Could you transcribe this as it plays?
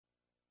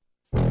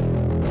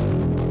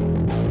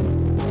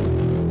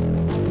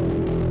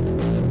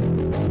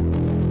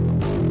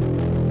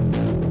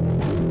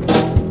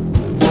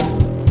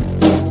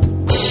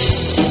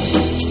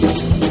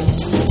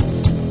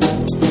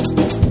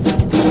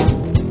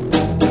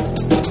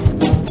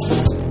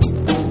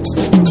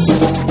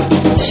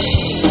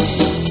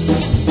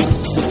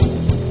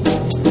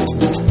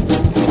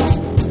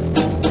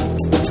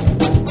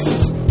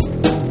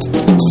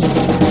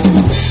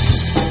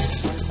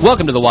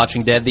Welcome to The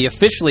Watching Dead, the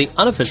officially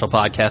unofficial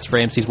podcast for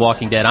AMC's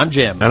Walking Dead. I'm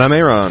Jim. And I'm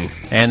Aaron.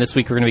 And this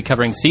week we're going to be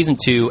covering Season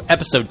 2,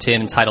 Episode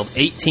 10, entitled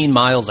 18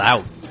 Miles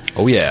Out.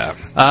 Oh, yeah.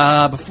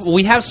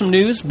 We have some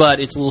news, but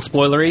it's a little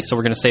spoilery, so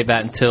we're going to save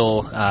that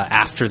until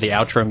after the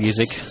outro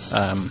music.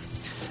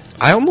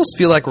 I almost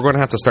feel like we're going to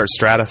have to start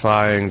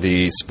stratifying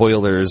the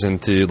spoilers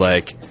into,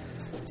 like,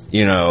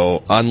 you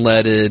know,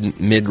 unleaded,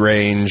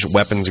 mid-range,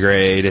 weapons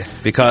grade,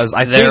 because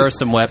I think there are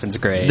some weapons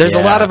grade. There's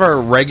a lot of our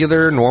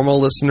regular,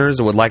 normal listeners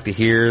that would like to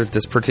hear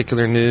this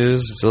particular news.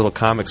 It's a little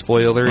comic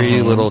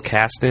spoilery, little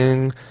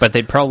casting. But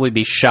they'd probably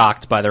be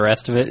shocked by the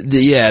rest of it.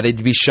 Yeah,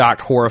 they'd be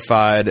shocked,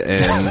 horrified,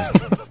 and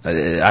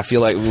I feel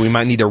like we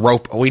might need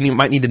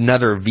might need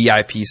another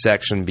VIP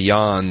section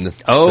beyond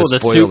the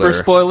spoiler. Super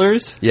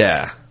spoilers?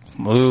 Yeah.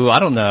 Ooh, I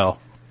don't know.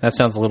 That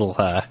sounds a little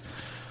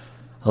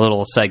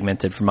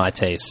segmented for my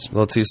taste. A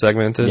little too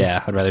segmented?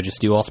 Yeah, I'd rather just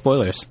do all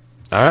spoilers.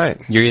 All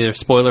right. You're either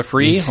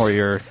spoiler-free or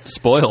you're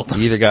spoiled.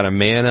 You either got to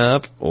man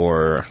up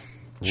or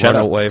run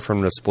away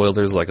from the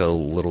spoilers like a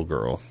little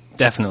girl.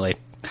 Definitely.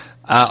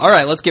 All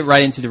right, let's get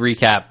right into the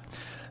recap.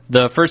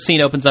 The first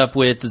scene opens up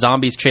with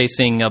zombies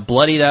chasing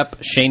bloodied up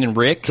Shane and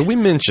Rick. Can we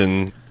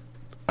mention,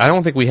 I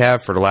don't think we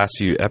have for the last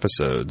few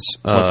episodes,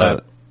 What's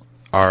that?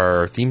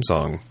 Our theme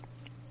song.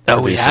 Oh,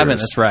 we haven't.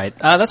 That's right.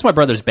 That's my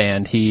brother's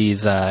band.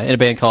 He's in a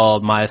band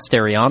called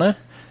Mysteriana,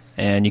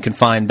 and you can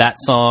find that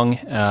song,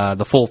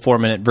 the full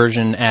 4-minute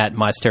version, at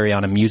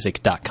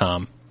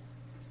mysterianamusic.com.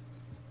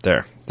 There.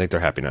 I think they're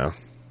happy now.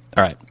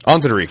 All right. On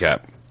to the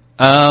recap.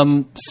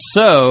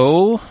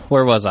 So,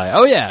 where was I?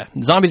 Oh, yeah.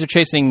 Zombies are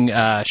chasing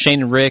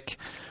Shane and Rick.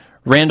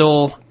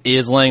 Randall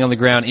is laying on the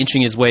ground,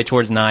 inching his way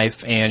towards a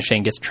knife, and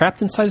Shane gets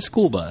trapped inside a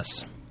school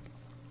bus.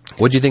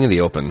 What'd you think of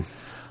the open?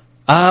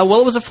 Well,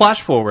 it was a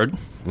flash forward,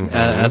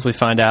 as we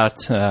find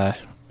out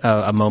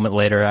a moment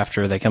later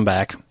after they come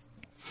back.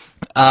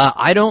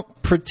 I don't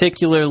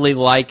particularly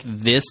like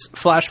this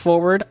flash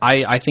forward.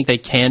 I think they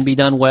can be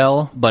done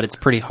well, but it's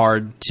pretty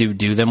hard to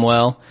do them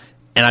well,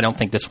 and I don't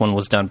think this one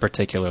was done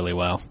particularly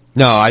well.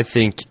 No, I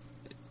think,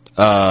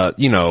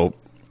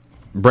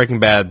 Breaking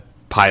Bad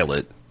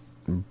pilot,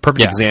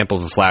 perfect example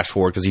of a flash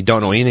forward, because you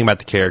don't know anything about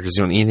the characters,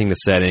 you don't know anything the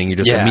setting, you're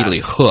just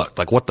immediately hooked.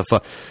 Like, what the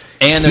fuck?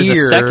 And there's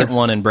a second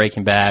one in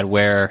Breaking Bad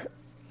where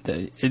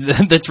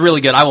that's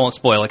really good. I won't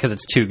spoil it because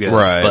it's too good.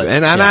 Right. But,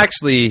 and I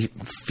actually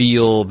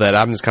feel that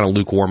I'm just kind of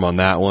lukewarm on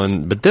that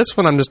one. But this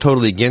one I'm just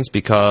totally against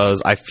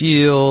because I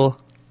feel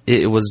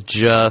it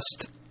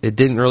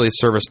didn't really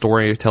serve a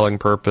storytelling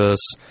purpose.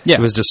 Yeah.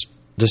 It was just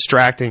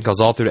distracting because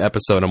all through the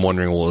episode I'm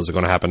wondering, well, is it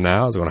going to happen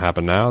now? Is it going to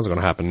happen now? Is it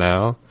going to happen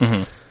now?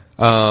 Mm-hmm.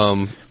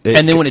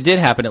 And then when it did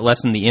happen, it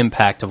lessened the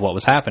impact of what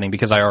was happening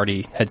because I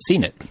already had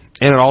seen it.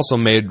 And it also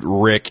made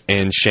Rick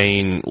and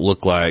Shane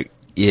look like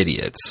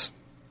idiots.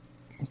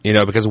 You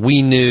know, because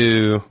we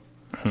knew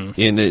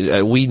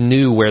we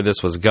knew where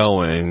this was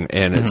going,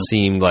 and it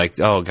seemed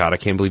like, oh, God, I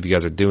can't believe you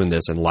guys are doing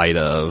this in light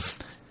of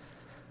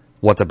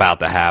what's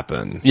about to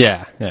happen.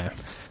 Yeah, yeah.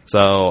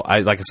 So,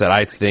 like I said,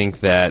 I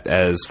think that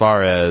as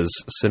far as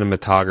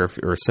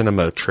cinematography or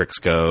cinema tricks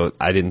go,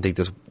 I didn't think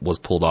this was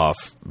pulled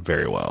off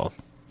very well.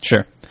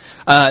 Sure.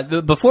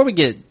 Before we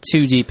get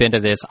too deep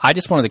into this, I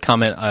just wanted to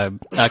comment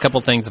a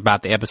couple things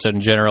about the episode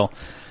in general.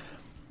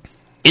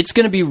 It's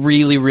going to be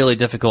really, really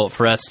difficult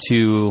for us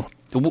to...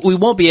 We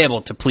won't be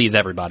able to please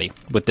everybody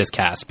with this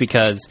cast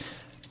because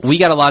we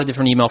got a lot of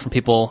different email from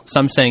people,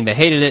 some saying they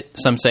hated it,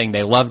 some saying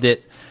they loved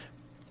it.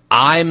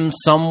 I'm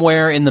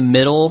somewhere in the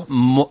middle,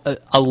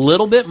 a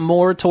little bit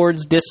more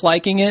towards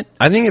disliking it.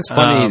 I think it's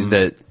funny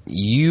that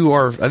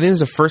I think it's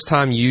the first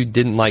time you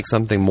didn't like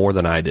something more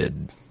than I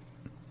did.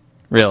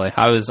 Really?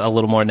 I was a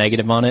little more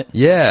negative on it?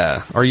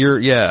 Yeah.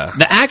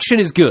 The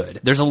action is good.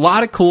 There's a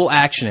lot of cool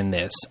action in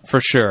this, for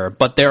sure.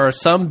 But there are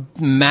some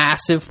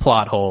massive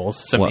plot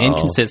holes, some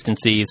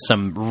inconsistencies,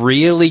 some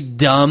really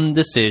dumb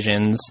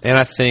decisions. And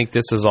I think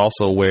this is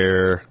also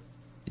where,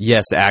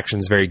 yes, the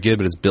action's very good,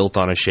 but it's built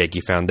on a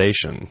shaky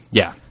foundation.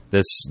 Yeah.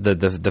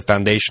 The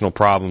foundational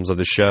problems of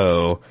the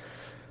show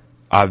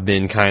I've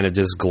been kind of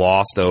just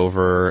glossed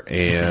over,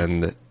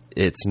 and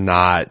it's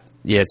not...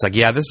 Yeah, it's like,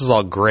 yeah, this is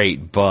all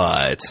great,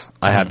 but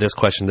I have this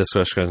question, this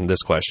question,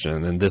 this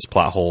question, and this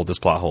plot hole, this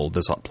plot hole,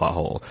 this plot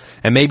hole.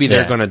 And maybe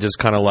they're going to just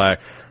kind of like,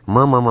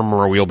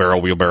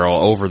 wheelbarrow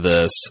over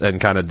this,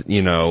 and kind of,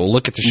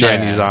 look at the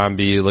shiny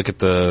zombie, look at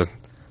the,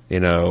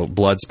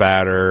 blood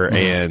spatter,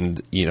 and,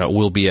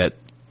 we'll be at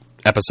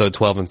episode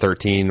 12 and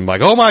 13. I'm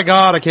like, oh my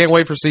God, I can't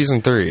wait for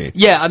season 3.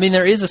 Yeah, I mean,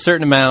 there is a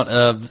certain amount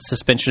of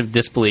suspension of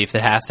disbelief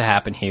that has to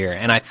happen here.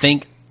 And I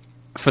think,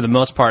 for the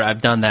most part,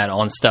 I've done that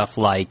on stuff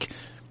like...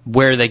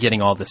 Where are they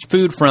getting all this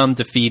food from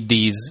to feed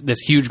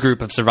this huge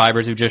group of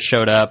survivors who just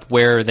showed up?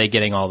 Where are they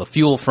getting all the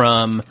fuel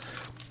from?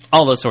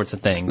 All those sorts of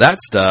things. That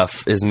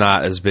stuff is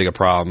not as big a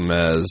problem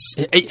as...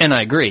 And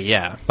I agree,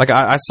 yeah. Like,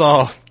 I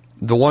saw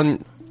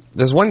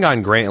there's one guy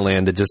in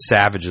Grantland that just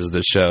savages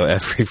the show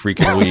every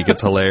freaking week.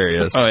 It's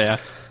hilarious. Oh, yeah.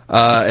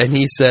 And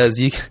he says,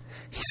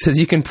 He says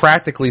you can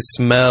practically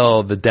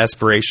smell the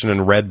desperation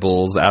and Red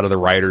Bulls out of the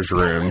writer's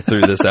room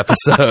through this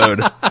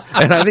episode.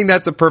 And I think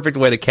that's a perfect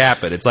way to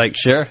cap it. It's like,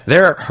 Sure.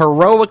 They're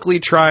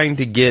heroically trying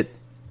to get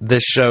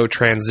this show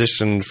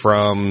transitioned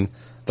from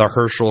the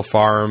Herschel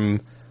Farm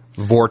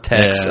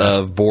vortex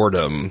of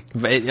boredom.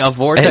 A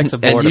vortex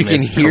of boredom. And you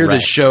can is hear correct.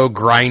 the show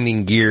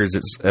grinding gears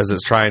as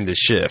it's trying to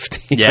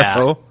shift. you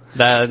know?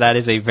 That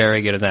is a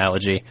very good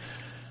analogy.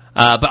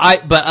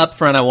 But up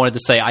front, I wanted to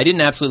say I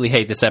didn't absolutely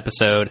hate this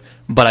episode,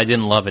 but I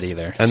didn't love it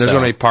either. And there's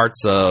going to be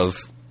parts of,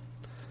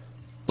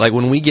 like,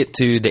 when we get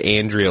to the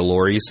Andrea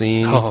Laurie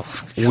scene,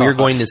 we're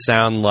going to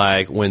sound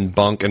like when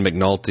Bunk and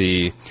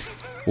McNulty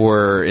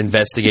were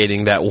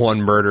investigating that one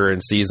murder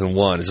in season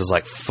 1. It's just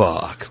like,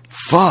 fuck,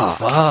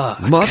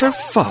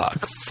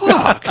 motherfuck,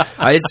 fuck.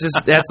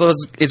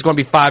 It's going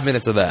to be 5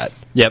 minutes of that.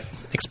 Yep.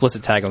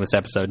 Explicit tag on this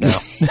episode now.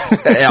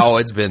 Oh,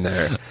 it's been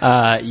there.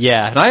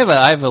 Yeah, and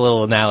I have a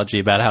little analogy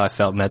about how I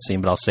felt in that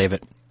scene, but I'll save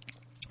it.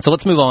 So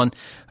let's move on.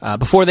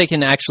 Before they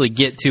can actually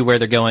get to where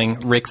they're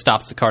going, Rick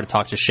stops the car to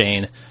talk to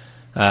Shane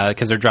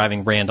because they're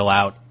driving Randall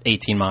out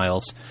 18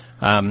 miles.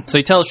 So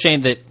he tells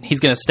Shane that he's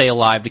going to stay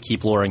alive to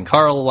keep Laurie and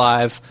Carl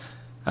alive.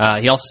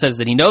 He also says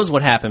that he knows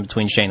what happened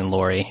between Shane and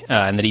Laurie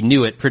and that he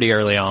knew it pretty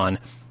early on.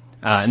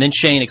 And then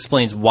Shane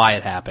explains why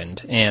it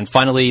happened. And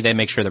finally, they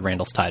make sure that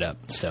Randall's tied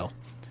up still.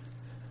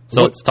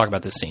 So let's talk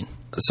about this scene.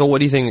 So what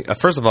do you think?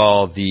 First of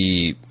all,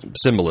 the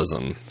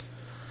symbolism.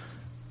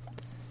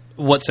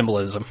 What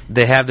symbolism?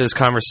 They have this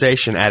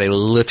conversation at a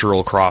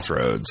literal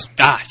crossroads.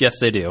 Yes,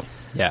 they do.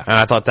 Yeah. And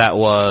I thought that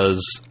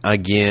was,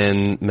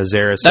 again,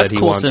 Mazzara said That's he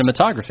cool wants...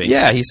 cinematography.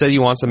 Yeah, he said he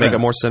wants to make it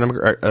more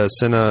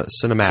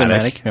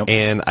cinematic. Yep.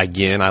 And,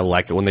 again, I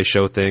like it when they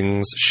show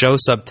things, show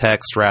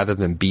subtext rather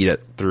than beat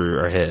it through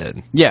our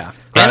head. Yeah.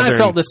 And I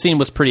felt this scene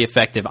was pretty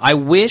effective. I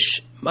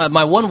wish...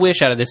 my one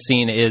wish out of this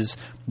scene is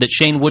that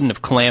Shane wouldn't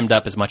have clammed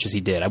up as much as he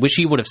did. I wish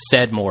he would have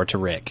said more to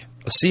Rick.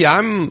 See,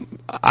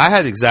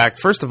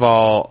 first of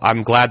all,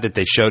 I'm glad that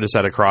they showed us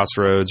at a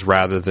crossroads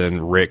rather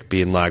than Rick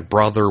being like,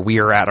 brother, we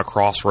are at a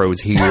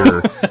crossroads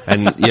here.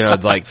 And,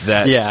 like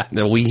that. Yeah.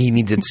 He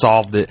needed to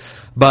solve it.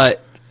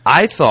 But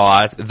I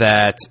thought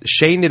that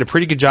Shane did a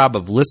pretty good job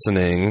of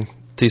listening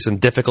to some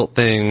difficult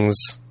things.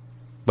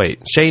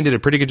 Shane did a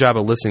pretty good job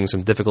of listening to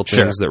some difficult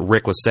things that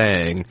Rick was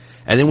saying.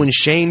 And then when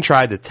Shane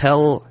tried to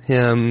tell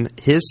him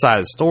his side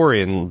of the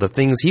story and the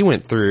things he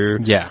went through,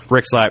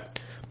 Rick's like,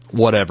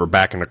 whatever,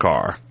 back in the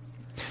car.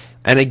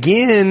 And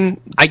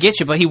again... I get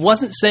you, but he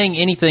wasn't saying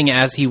anything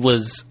as he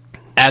was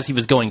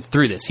going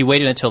through this. He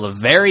waited until the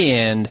very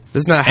end,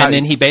 and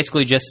then he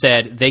basically just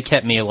said, they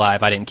kept me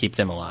alive, I didn't keep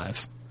them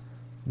alive.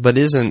 But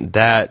isn't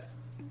that...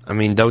 I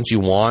mean, don't you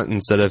want,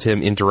 instead of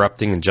him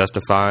interrupting and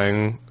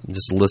justifying,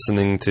 just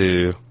listening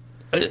to...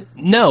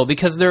 No,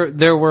 because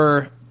there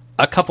were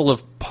a couple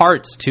of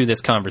parts to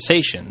this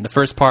conversation. The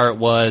first part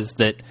was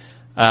that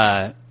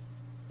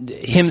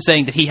him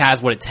saying that he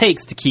has what it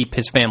takes to keep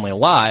his family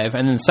alive,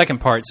 and then the second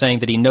part saying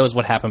that he knows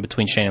what happened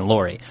between Shane and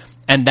Laurie.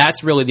 And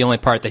that's really the only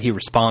part that he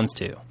responds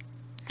to.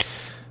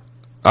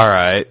 All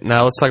right.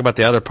 Now let's talk about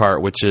the other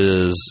part, which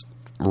is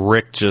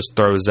Rick just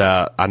throws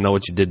out, I know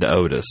what you did to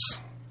Otis.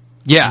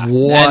 Yeah,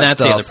 and that's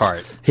the other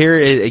part. Here,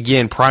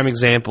 again, prime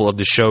example of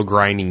the show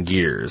grinding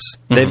gears.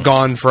 Mm-hmm. They've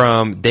gone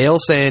from Dale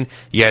saying,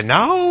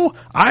 I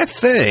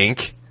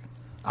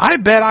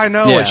bet I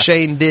know what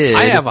Shane did.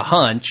 I have a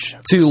hunch.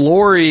 To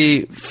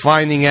Laurie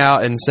finding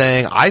out and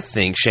saying, I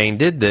think Shane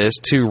did this.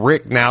 To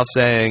Rick now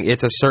saying,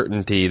 it's a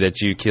certainty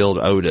that you killed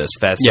Otis.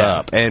 Fess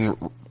up. And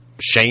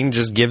Shane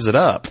just gives it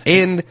up.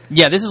 And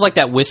this is like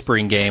that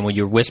whispering game when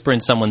you're whispering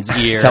someone's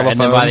ear, telephone. And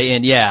then by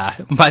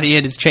the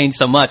end, it's changed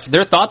so much.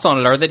 Their thoughts on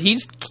it are that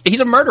he's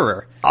a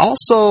murderer.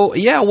 Also,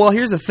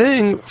 here's the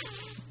thing.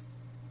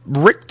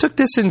 Rick took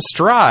this in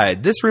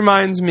stride. This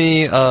reminds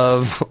me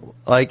of,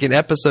 like, in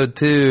episode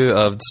 2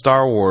 of the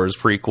Star Wars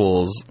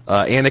prequels,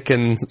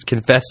 Anakin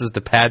confesses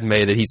to Padme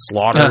that he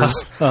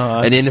slaughters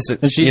an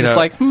innocent... And she's just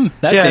like, that's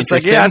interesting. It's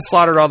like, I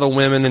slaughtered all the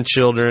women and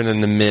children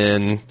and the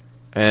men...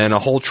 And a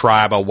whole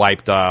tribe I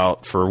wiped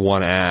out for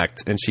one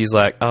act. And she's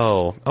like,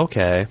 oh,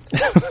 okay.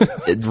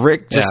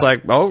 Rick just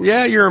like, oh,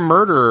 yeah, you're a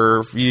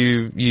murderer.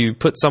 You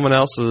put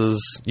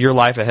your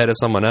life ahead of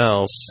someone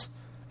else.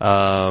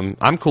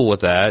 I'm cool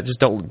with that.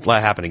 Just don't let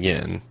it happen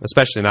again.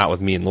 Especially not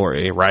with me and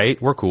Laurie,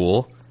 right? We're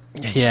cool.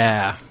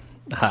 Yeah.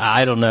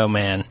 I don't know,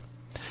 man.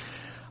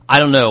 I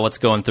don't know what's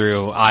going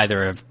through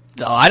either of...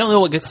 I don't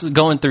know what's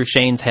going through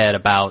Shane's head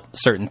about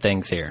certain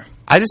things here.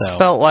 I just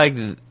felt like...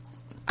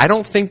 I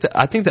think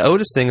the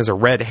Otis thing is a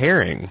red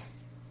herring.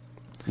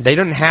 They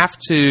don't have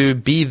to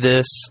be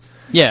this.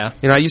 Yeah.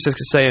 I used to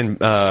say in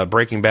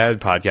Breaking Bad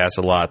podcast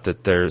a lot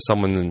that there's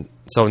someone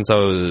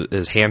so-and-so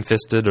is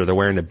ham-fisted or they're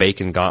wearing a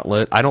bacon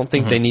gauntlet. I don't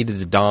think they needed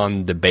to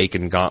don the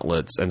bacon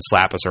gauntlets and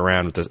slap us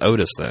around with this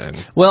Otis thing.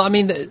 Well, I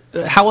mean,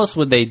 how else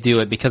would they do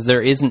it? Because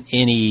there isn't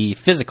any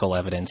physical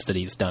evidence that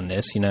he's done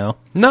this,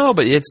 No,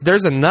 but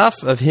there's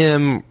enough of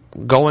him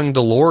going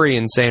to Laurie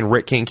and saying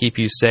Rick can't keep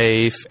you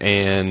safe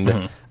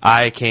and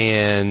I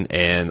can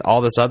and all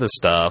this other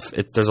stuff.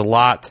 There's a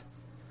lot...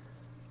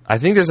 I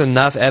think there's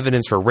enough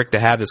evidence for Rick to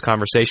have this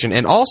conversation.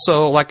 And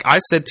also, like I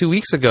said 2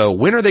 weeks ago,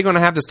 when are they going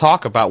to have this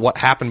talk about what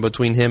happened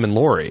between him and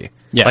Lori?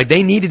 Yeah. Like,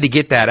 they needed to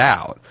get that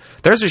out.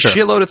 There's a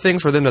shitload of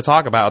things for them to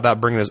talk about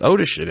without bringing this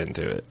Otis shit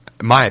into it,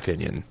 in my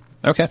opinion.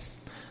 Okay.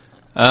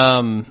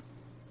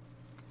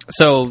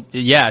 So,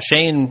 yeah,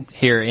 Shane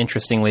here,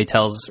 interestingly,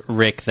 tells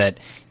Rick that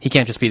he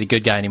can't just be the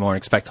good guy anymore and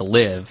expect to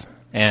live.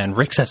 And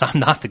Rick says, I'm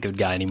not the good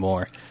guy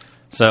anymore.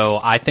 So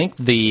I think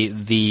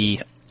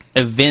the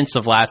events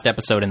of last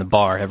episode in the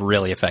bar have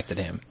really affected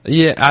him.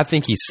 Yeah, I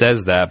think he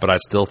says that, but I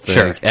still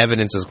think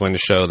evidence is going to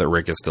show that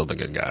Rick is still the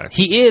good guy.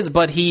 He is,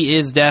 but he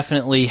is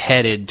definitely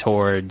headed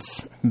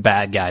towards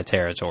bad guy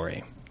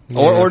territory.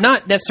 Yeah. Or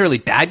not necessarily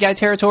bad guy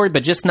territory,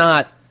 but just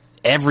not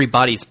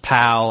everybody's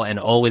pal and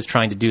always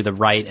trying to do the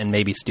right and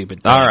maybe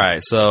stupid thing. All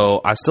right, so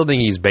I still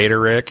think he's Beta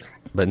Rick,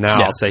 but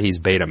now I'll say he's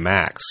Beta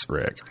Max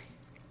Rick.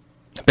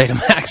 Beta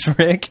Max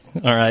Rick.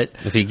 All right.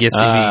 If he gets,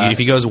 if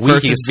he goes weak,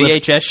 versus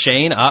VHS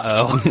Shane.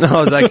 No,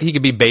 it's like he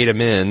could be Beta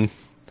Min.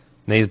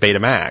 Now he's Beta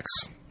Max.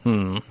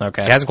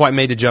 Okay. He hasn't quite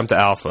made the jump to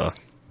Alpha.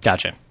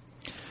 Gotcha.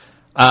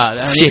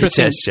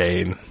 VHS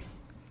Shane.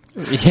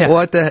 Yeah.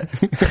 What the?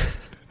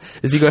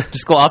 Is he going?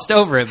 Just glossed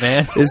over it,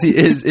 man.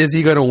 Is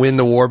he going to win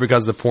the war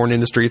because the porn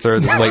industry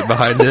throws his weight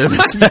behind him?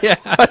 Yeah,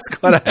 that's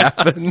going to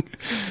happen.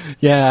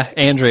 Yeah,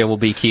 Andrea will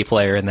be key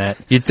player in that.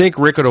 You'd think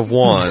Rick would have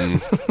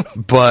won,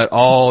 but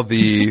all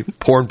the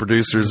porn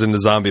producers in the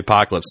zombie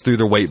apocalypse threw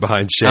their weight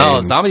behind Shane.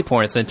 Oh, zombie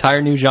porn! It's an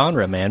entire new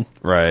genre, man.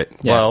 Right.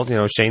 Yeah.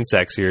 Well, Shane's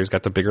sexier. He's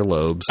got the bigger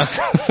lobes.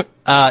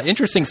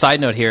 Interesting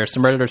side note here.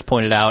 Some Redditors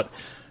pointed out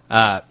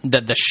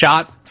that the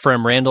shot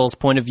from Randall's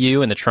point of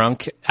view in the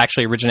trunk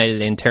actually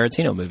originated in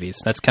Tarantino movies.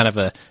 That's kind of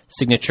a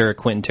signature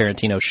Quentin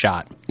Tarantino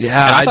shot.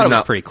 Yeah, and I thought it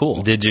was pretty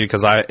cool. Did you?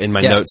 Because I, in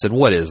my notes, said,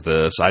 "What is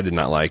this?" I did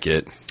not like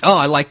it. Oh,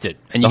 I liked it.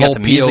 And you the got whole the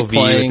music POV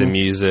playing. with the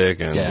music.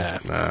 And, yeah,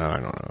 I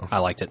don't know. I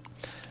liked it.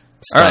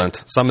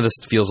 Stunt. Right. Some of this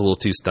feels a little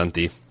too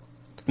stunty.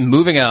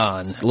 Moving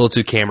on. A little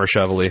too camera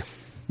shovelly.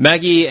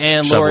 Maggie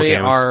and Shovel Lori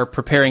camera. are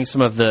preparing some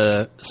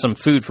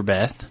food for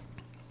Beth.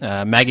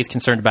 Maggie's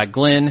concerned about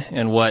Glenn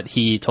and what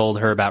he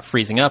told her about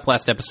freezing up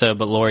last episode,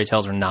 but Lori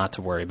tells her not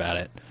to worry about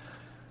it.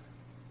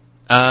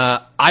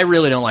 I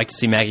really don't like to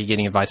see Maggie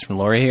getting advice from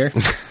Lori here.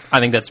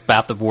 I think that's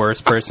about the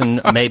worst person,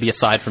 maybe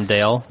aside from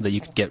Dale, that you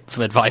could get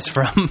advice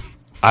from.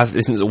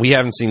 We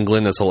haven't seen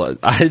Glenn this whole...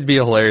 It'd be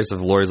hilarious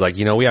if Lori's like,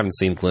 we haven't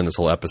seen Glenn this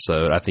whole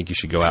episode. I think you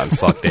should go out and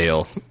fuck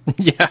Dale.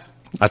 Yeah.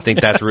 I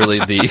think that's really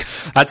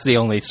That's the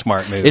only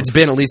smart move. It's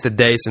been at least a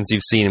day since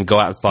you've seen him. Go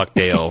out and fuck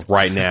Dale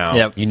right now.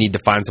 Yep. You need to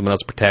find someone else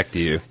to protect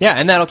you. Yeah,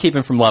 and that'll keep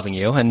him from loving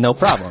you, and no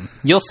problem.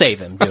 You'll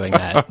save him doing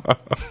that.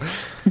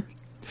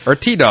 Or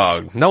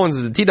T-Dog.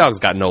 T-Dog's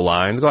got no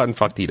lines. Go out and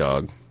fuck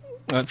T-Dog.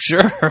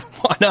 Sure,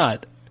 why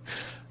not?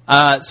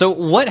 So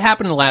what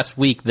happened in the last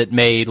week that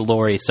made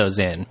Lori so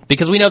zen?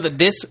 Because we know that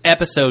this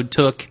episode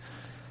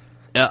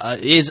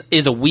is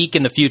a week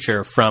in the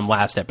future from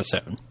last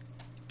episode.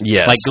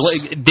 Yes.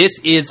 Like, this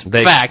is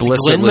They fact. Glenn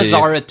explicitly-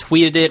 Mazzara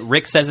tweeted it.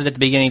 Rick says it at the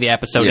beginning of the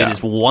episode. Yeah. It is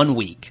 1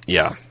 week.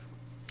 Yeah.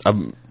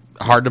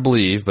 Hard to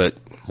believe, but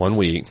 1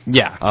 week.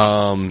 Yeah.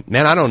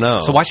 Man, I don't know.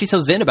 So why's she so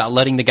zen about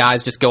letting the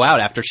guys just go out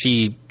after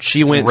she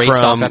went raced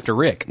from off after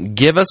Rick?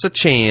 Give us a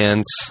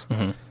chance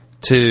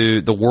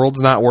to the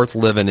world's not worth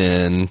living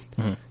in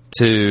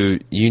to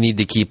you need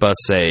to keep us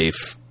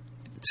safe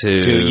to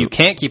You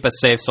can't keep us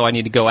safe, so I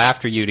need to go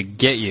after you to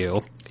get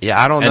you.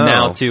 Yeah, I don't know. And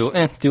now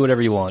to do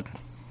whatever you want.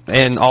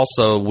 And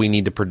also, we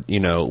need to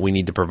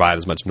provide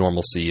as much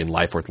normalcy and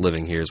life worth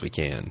living here as we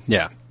can.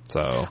 Yeah.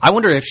 So I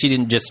wonder if she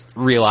didn't just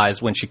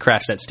realize when she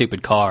crashed that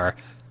stupid car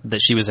that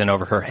she was in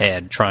over her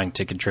head trying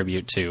to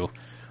contribute to,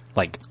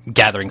 like,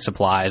 gathering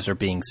supplies or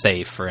being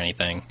safe or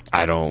anything.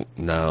 I don't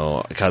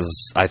know,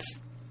 because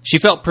she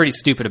felt pretty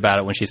stupid about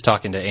it when she's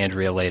talking to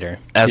Andrea later.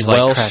 As She's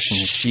well, like, crashing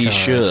she car.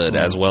 should.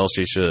 As well,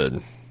 she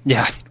should.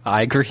 Yeah,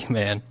 I agree,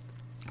 man.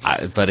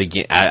 But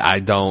again, I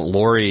don't.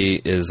 Lori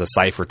is a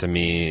cipher to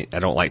me. I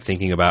don't like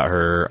thinking about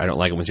her. I don't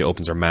like it when she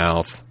opens her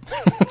mouth.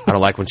 I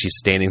don't like when she's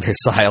standing there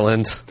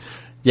silent.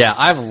 Yeah,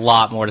 I have a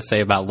lot more to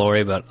say about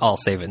Lori, but I'll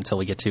save it until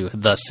we get to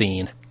the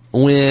scene.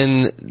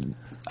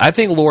 I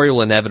think Lori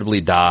will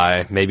inevitably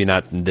die. Maybe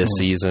not this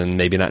season.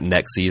 Maybe not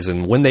next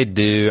season. When they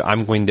do,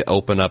 I'm going to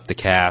open up the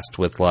cast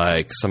with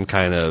like some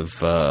kind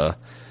of,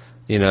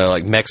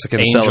 like Mexican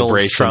Angels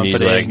celebration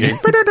music.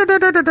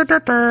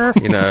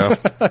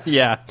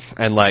 Yeah.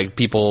 And like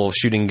people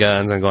shooting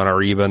guns and going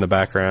Arriba in the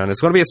background.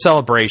 It's going to be a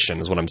celebration,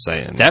 is what I'm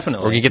saying.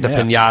 Definitely. We're going to get the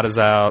pinatas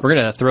out. We're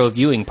going to throw a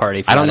viewing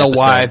party for I don't that know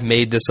why I've episode.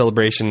 made this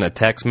celebration a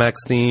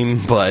Tex-Mex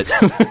theme, but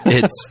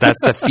that's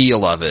the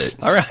feel of it.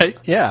 All right.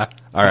 Yeah.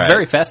 All it's right.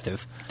 very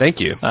festive. Thank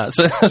you.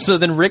 So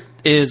then Rick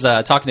is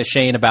talking to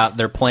Shane about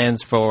their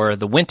plans for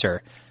the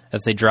winter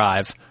as they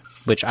drive,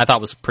 which I thought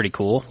was pretty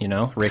cool.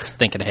 Rick's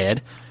thinking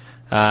ahead.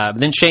 But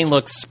then Shane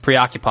looks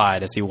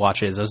preoccupied as he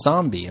watches a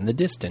zombie in the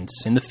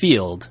distance, in the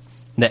field,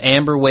 the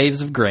amber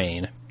waves of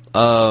grain.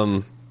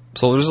 So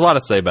there's a lot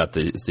to say about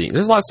these things.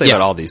 There's a lot to say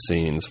about all these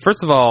scenes.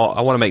 First of all,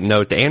 I want to make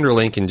note that Andrew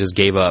Lincoln just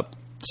gave up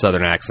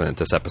Southern accent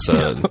this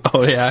episode.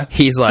 Oh yeah.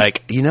 He's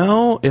like,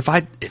 if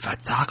I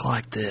talk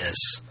like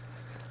this,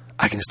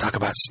 I can just talk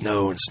about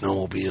snow and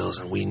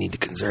snowmobiles, and we need to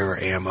conserve our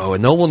ammo,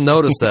 and no one will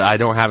notice that I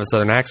don't have a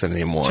Southern accent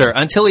anymore. Sure,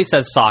 until he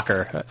says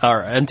soccer,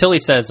 or until he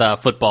says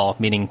football,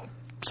 meaning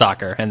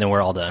soccer, and then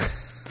we're all done.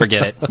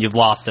 Forget it. You've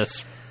lost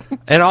us.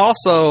 And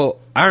also,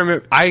 I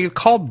remember I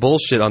called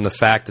bullshit on the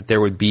fact that there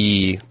would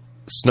be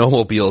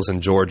snowmobiles in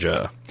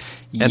Georgia.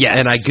 Yes.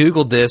 And I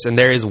Googled this, and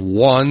there is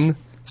one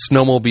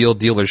snowmobile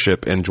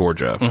dealership in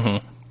Georgia.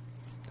 Mm-hmm.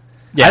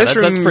 Yeah,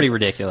 that's pretty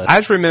ridiculous. I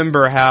just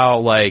remember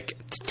how,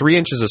 3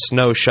 inches of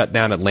snow shut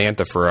down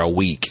Atlanta for a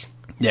week.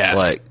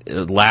 Yeah.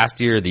 Last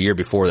year or the year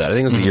before that. I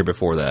think it was the year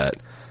before that.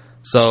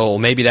 So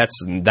maybe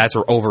that's an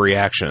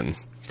overreaction.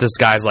 This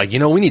guy's like, we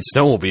need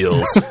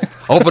snowmobiles.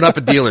 Open up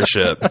a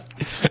dealership.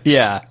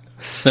 Yeah.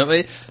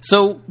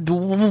 So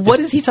what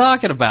is he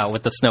talking about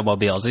with the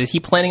snowmobiles? Is he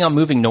planning on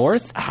moving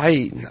north?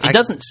 It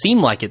doesn't seem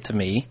like it to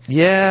me.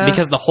 Yeah.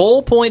 Because the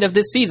whole point of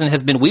this season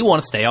has been we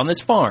want to stay on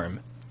this farm.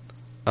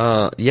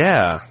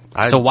 Yeah.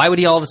 So why would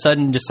he all of a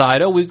sudden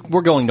decide,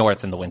 we're going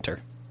north in the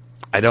winter?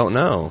 I don't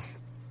know.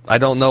 I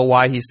don't know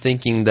why he's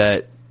thinking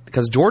that,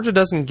 because Georgia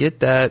doesn't get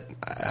that.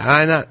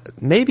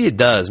 Maybe it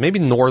does. Maybe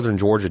northern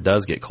Georgia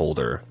does get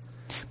colder.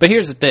 But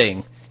here's the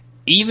thing.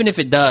 Even if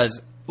it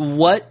does,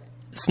 what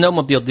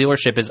snowmobile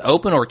dealership is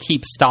open or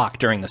keeps stock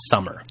during the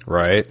summer?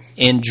 Right.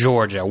 In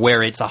Georgia,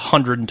 where it's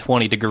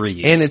 120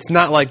 degrees. And it's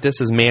not like this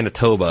is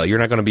Manitoba. You're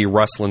not going to be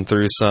rustling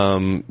through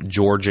some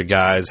Georgia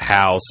guy's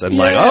house and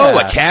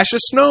a cache of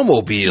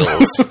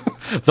snowmobiles.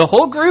 The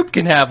whole group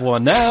can have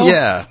one now.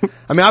 Yeah.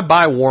 I mean, I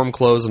buy warm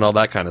clothes and all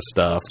that kind of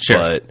stuff, sure.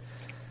 But...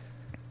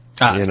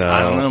 I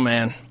don't know,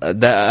 man. I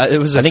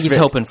think he's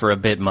hoping for a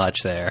bit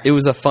much there. It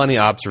was a funny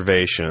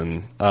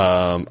observation.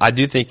 I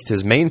do think it's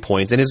his main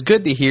points, and it's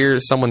good to hear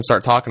someone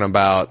start talking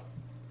about,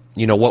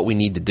 what we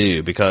need to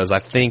do, because I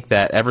think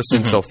that ever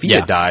since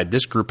Sophia died,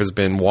 this group has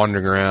been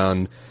wandering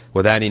around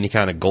without any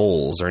kind of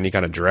goals or any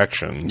kind of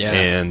direction. Yeah,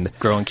 and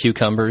growing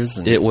cucumbers.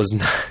 And it was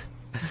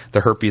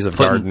the herpes of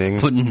gardening.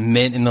 Putting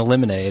mint in the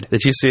lemonade.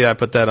 Did you see I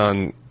put that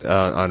on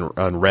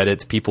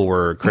Reddit? People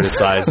were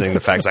criticizing the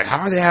fact,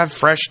 how do they have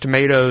fresh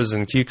tomatoes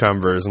and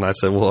cucumbers? And I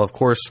said, well, of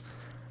course,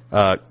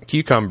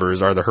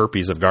 cucumbers are the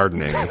herpes of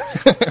gardening.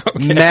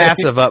 Okay.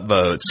 Massive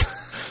upvotes.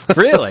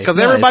 Really? Because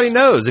everybody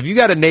knows, if you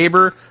got a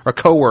neighbor or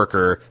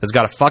coworker that's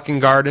got a fucking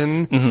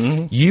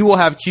garden, you will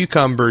have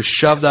cucumbers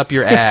shoved up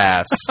your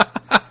ass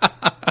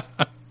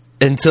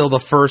until the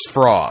first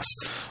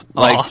frost.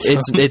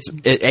 Awesome. It's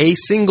a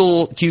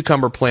single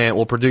cucumber plant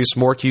will produce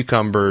more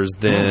cucumbers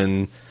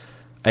than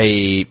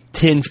any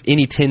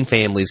 10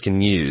 families can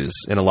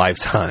use in a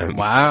lifetime.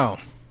 Wow.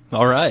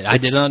 All right. I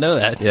did not know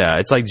that. Yeah,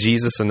 it's like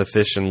Jesus and the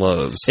fish and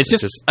loaves. It's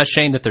just a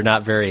shame that they're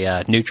not very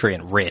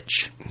nutrient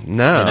rich.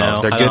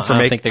 No, they're good for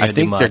making. I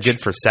think they're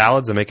good for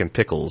salads and making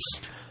pickles.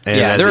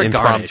 And they're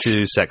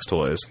impromptu sex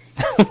toys.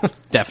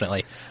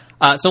 Definitely.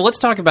 So let's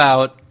talk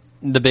about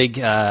the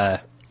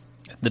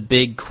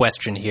big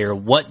question here.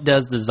 What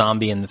does the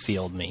zombie in the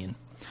field mean?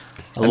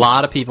 A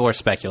lot of people are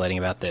speculating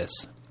about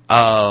this.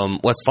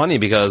 What's funny,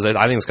 because I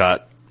think it's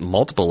got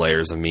multiple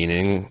layers of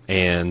meaning,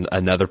 and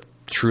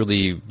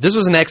this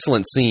was an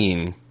excellent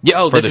scene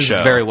for the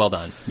show. Very well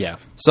done. Yeah.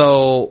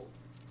 So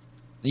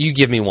you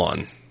give me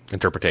one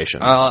interpretation.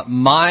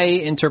 My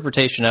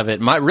interpretation of it,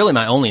 my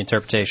only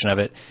interpretation of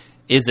it,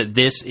 is that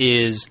this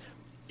is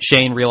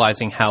Shane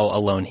realizing how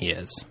alone he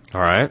is.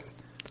 All right.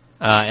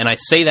 And I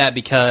say that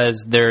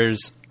because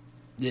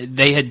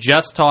Rick had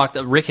just talked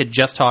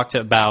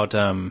about,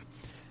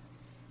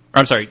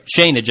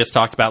 Shane had just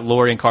talked about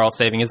Lori and Carl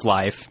saving his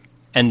life.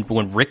 And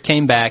when Rick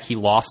came back, he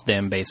lost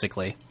them,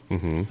 basically.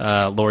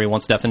 Mm-hmm. Lori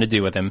wants nothing to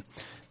do with him.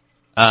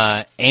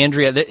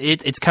 Andrea,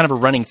 it's kind of a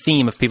running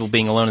theme of people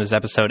being alone in this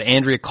episode.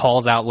 Andrea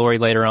calls out Lori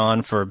later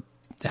on for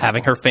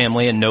having her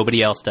family and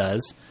nobody else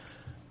does.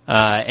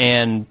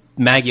 And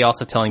Maggie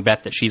also telling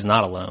Beth that she's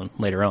not alone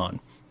later on.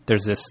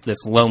 There's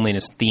this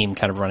loneliness theme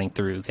kind of running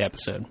through the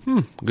episode.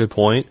 Good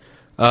point.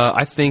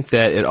 I think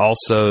that it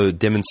also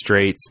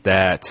demonstrates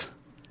that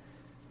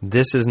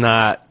this is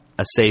not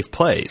a safe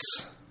place.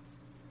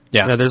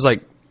 Yeah. There's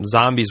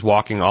zombies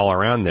walking all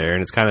around there,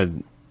 and it's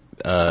kind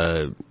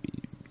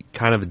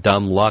of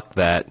dumb luck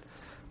that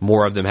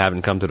more of them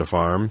haven't come to the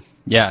farm.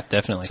 Yeah,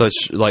 definitely. So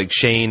it's like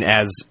Shane,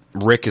 as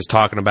Rick is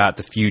talking about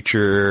the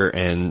future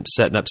and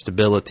setting up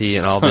stability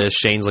and all this,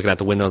 Shane's looking out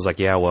the window and is like,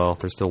 yeah, well,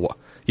 there's still...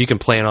 You can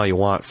plan all you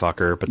want,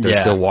 fucker, but there's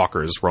still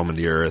walkers roaming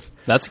the earth.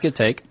 That's a good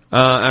take.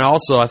 And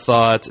also, I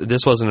thought,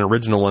 this wasn't an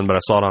original one, but I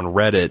saw it on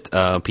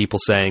Reddit, people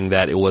saying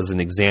that it was an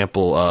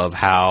example of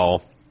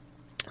how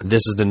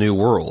this is the new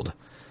world.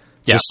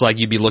 Yeah. Just like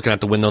you'd be looking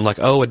out the window and like,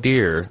 oh, a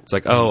deer. It's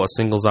like, oh, a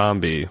single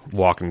zombie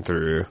walking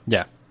through.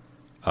 Yeah.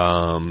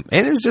 And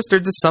there's just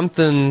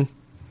something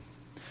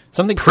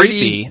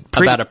creepy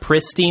about a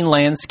pristine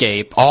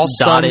landscape all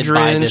dotted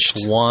sun-drenched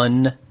by this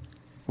one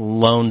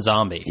lone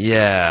zombie.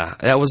 Yeah.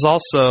 That was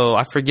also,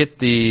 I forget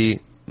the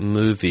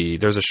movie.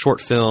 There's a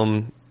short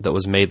film that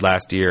was made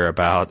last year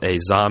about a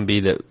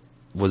zombie that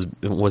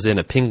was in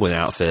a penguin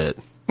outfit.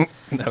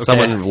 Okay.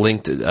 Someone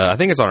linked it. I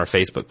think it's on our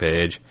Facebook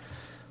page.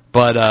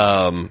 But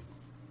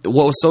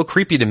what was so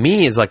creepy to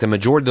me is like the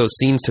majority of those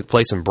scenes took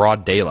place in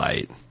broad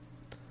daylight.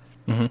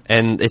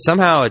 And it's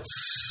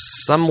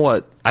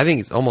somewhat, I think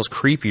it's almost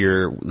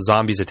creepier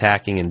zombies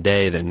attacking in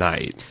day than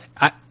night.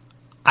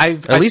 I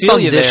least feel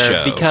on you this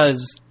there show.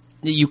 because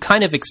you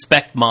kind of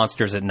expect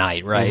monsters at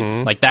night,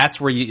 right? Like that's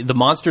where the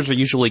monsters are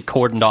usually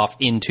cordoned off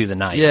into the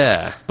night.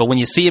 Yeah. But when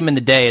you see them in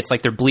the day, it's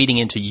like they're bleeding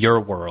into your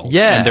world.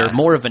 Yeah. And they're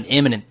more of an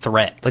imminent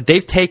threat. Like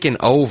they've taken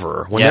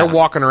over. When Yeah. they're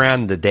walking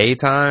around in the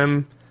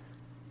daytime,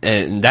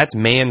 and that's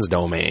man's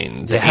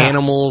domain. The Yeah.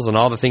 animals and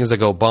all the things that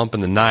go bump in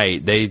the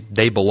night, they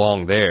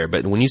belong there.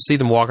 But when you see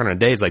them walking in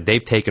the day, it's like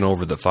they've taken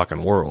over the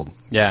fucking world.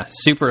 Yeah,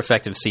 super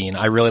effective scene.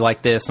 I really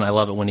like this, and I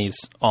love it when he's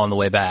on the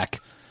way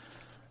back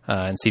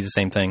and sees the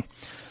same thing.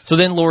 So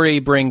then Lori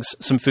brings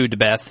some food to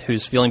Beth,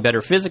 who's feeling better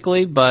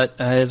physically, but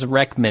is a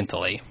wreck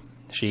mentally.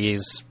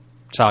 She's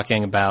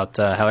talking about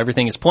how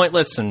everything is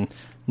pointless and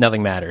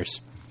nothing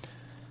matters.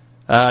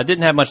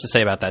 Didn't have much to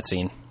say about that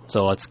scene,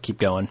 so let's keep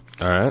going.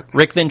 All right.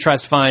 Rick then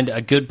tries to find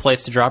a good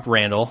place to drop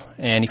Randall,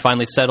 and he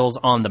finally settles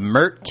on the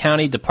Mert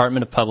County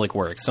Department of Public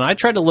Works. And I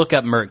tried to look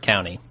up Mert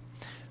County.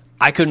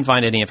 I couldn't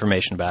find any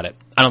information about it.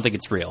 I don't think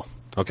it's real.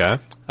 Okay.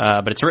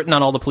 But it's written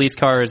on all the police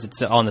cars.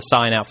 It's on the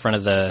sign out front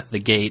of the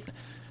gate.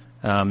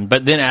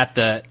 But then at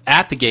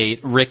the gate,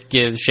 Rick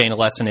gives Shane a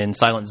lesson in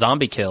silent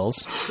zombie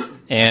kills,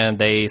 and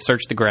they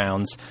search the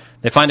grounds.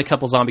 They find a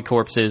couple zombie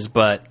corpses,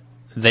 but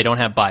they don't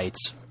have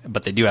bites,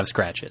 but they do have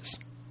scratches.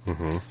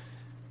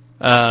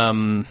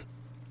 I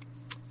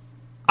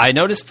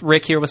noticed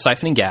Rick here was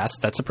siphoning gas.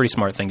 That's a pretty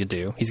smart thing to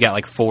do. He's got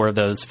like 4 of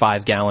those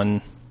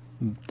 5-gallon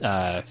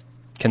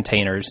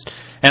containers.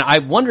 And I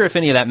wonder if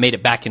any of that made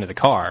it back into the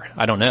car.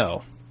 I don't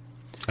know.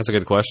 That's a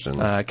good question.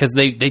 Because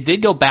they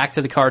did go back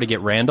to the car to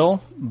get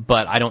Randall,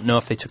 but I don't know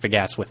if they took the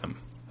gas with them.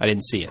 I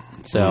didn't see it.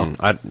 So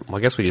I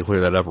guess we could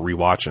clear that up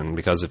rewatching,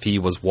 because if he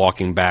was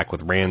walking back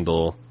with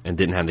Randall and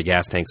didn't have the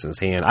gas tanks in his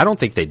hand, I don't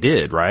think they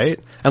did, right?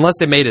 Unless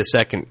they made a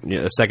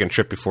second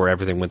trip before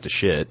everything went to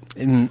shit.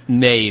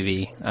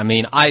 maybe. I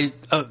mean,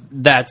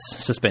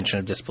 that's suspension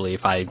of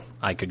disbelief. I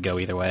could go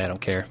either way. I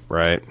don't care.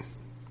 Right.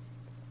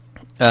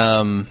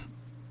 The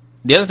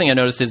other thing I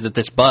noticed is that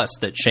this bus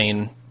that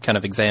Shane kind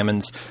of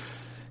examines,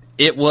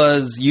 it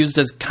was used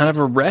as kind of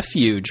a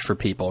refuge for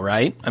people,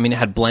 right? I mean, it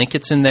had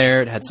blankets in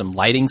there. It had some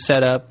lighting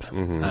set up.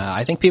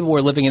 I think people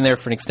were living in there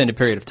for an extended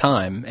period of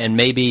time, and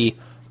maybe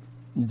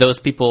those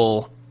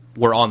people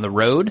were on the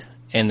road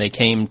and they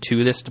came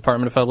to this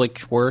Department of Public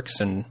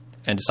Works and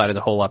decided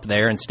to hole up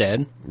there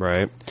instead.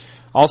 Right.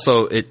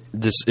 Also, it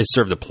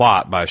served a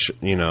plot by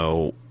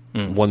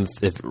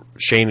if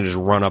Shane had just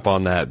run up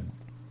on that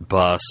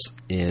bus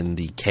in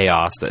the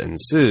chaos that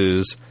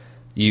ensues,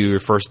 your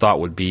first thought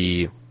would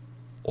be,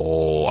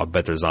 oh, I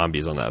bet there's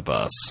zombies on that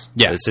bus.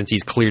 Yeah. But since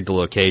he's cleared the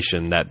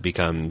location, that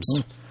becomes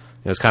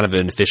it's kind of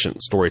an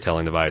efficient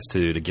storytelling device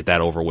too, to get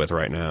that over with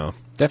right now.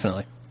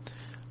 Definitely.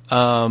 So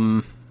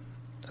I'm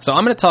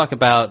going to talk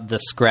about the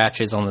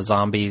scratches on the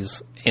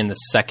zombies in the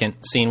second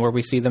scene where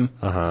we see them.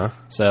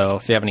 So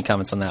if you have any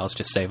comments on that, let's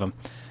just save them.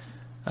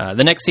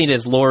 The next scene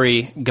is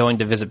Lori going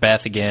to visit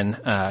Beth again,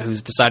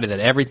 who's decided that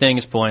everything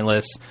is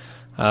pointless.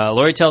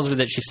 Lori tells her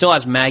that she still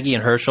has Maggie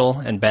and Herschel,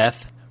 and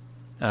Beth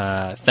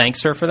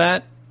thanks her for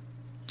that.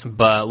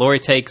 But Lori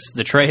takes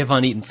the tray of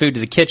uneaten food to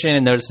the kitchen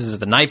and notices that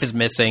the knife is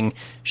missing.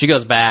 She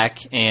goes back,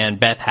 and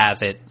Beth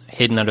has it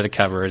hidden under the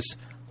covers.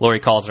 Lori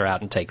calls her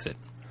out and takes it.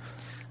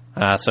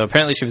 So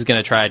apparently she was going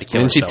to try to kill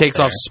And herself. she takes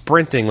there. off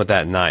sprinting with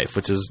that knife,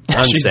 which is She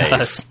unsafe.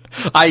 does.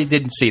 I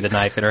didn't see the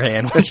knife in her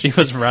hand when she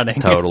was running.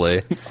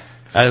 Totally.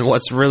 And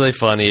what's really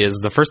funny is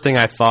the first thing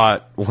I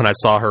thought when I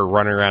saw her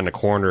running around the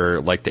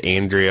corner, like to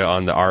Andrea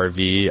on the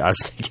RV, I was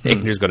thinking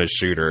Andrea's going to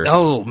shoot her.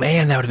 Oh,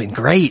 man, that would have been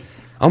great.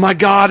 Oh my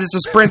God, it's a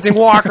sprinting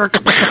walker.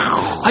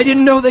 I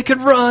didn't know they could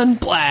run.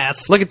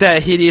 Blast. Look at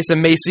that hideous,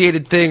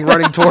 emaciated thing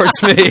running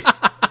towards me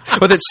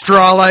with its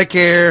straw-like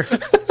hair.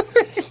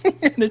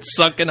 And its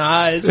sunken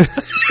eyes.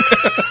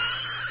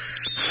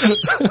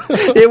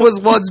 It was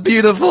once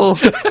beautiful.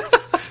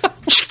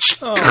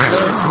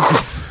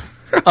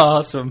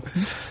 Awesome.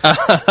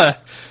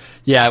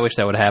 Yeah, I wish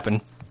that would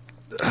happen.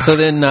 So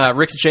then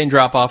Rick and Shane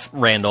drop off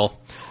Randall.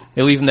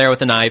 They leave him there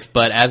with a knife,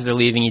 but as they're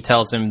leaving, he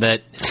tells him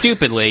that,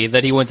 stupidly,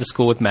 that he went to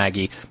school with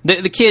Maggie.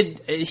 The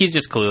kid, he's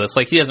just clueless.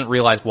 Like, he doesn't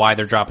realize why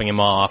they're dropping him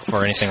off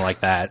or anything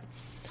like that.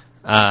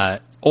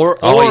 All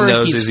he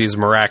knows is he's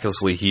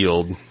miraculously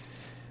healed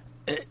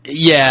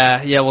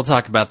Yeah, we'll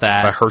talk about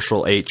that. by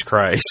Herschel H.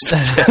 Christ.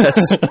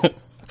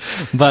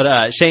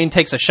 But Shane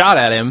takes a shot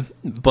at him,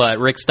 but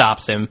Rick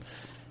stops him.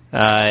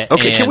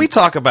 Okay, can we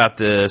talk about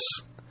this?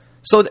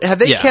 So have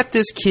they kept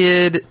this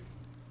kid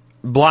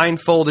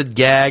blindfolded,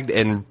 gagged,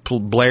 and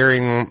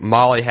blaring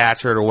Molly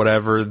Hatchet or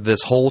whatever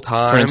this whole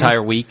time? For an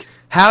entire week.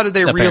 How did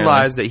they Apparently.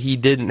 realize that he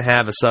didn't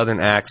have a Southern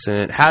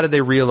accent? How did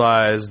they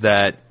realize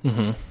that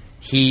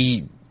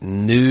he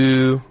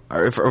knew,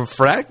 or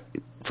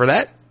for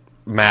that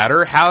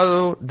matter,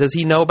 how does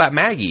he know about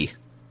Maggie?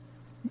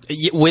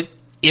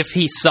 if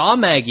he saw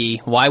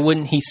Maggie, why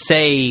wouldn't he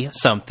say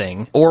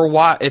something? Or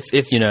why,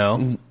 if You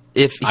know,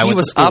 if I he went to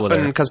was school up with her.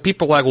 and, because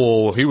people are like,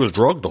 well, he was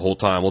drugged the whole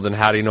time. Well, then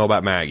how do you know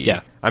about Maggie?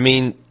 Yeah. I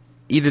mean,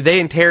 either they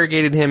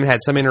interrogated him and had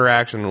some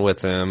interaction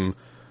with him,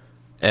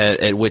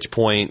 at which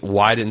point,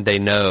 why didn't they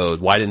know?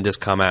 Why didn't this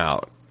come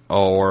out?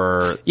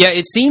 Or yeah,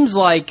 it seems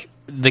like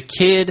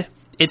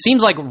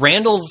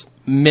Randall's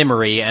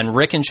memory and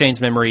Rick and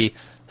Shane's memory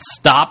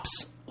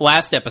stops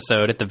last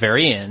episode at the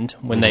very end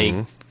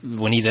when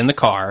when he's in the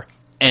car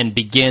and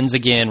begins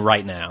again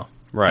right now.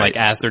 Right. Like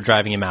as they're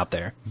driving him out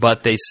there.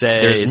 but they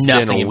say There's it's been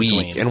nothing a in week.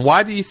 between. And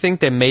why do you think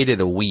they made it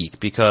a week?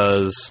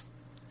 Because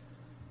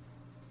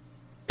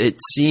it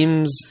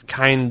seems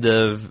kind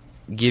of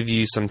give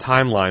you some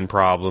timeline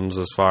problems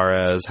as far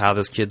as how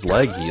this kid's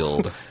leg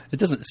healed. It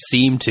doesn't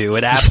seem to.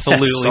 It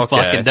absolutely Yes, okay.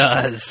 fucking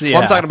does. Yeah.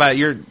 Well, I'm talking about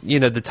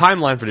the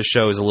timeline for the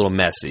show is a little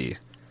messy.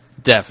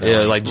 Definitely.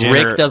 Yeah, like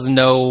Jenner- Rick doesn't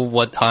know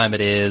what time it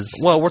is.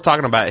 Well, we're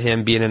talking about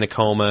him being in a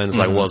coma, and it's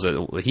Mm-hmm. like, was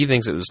it? He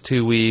thinks it was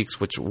 2 weeks,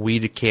 which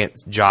we can't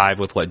jive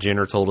with what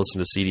Jenner told us in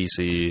the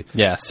CDC.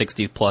 Yeah,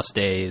 60 plus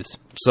days.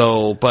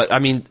 So, but I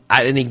mean,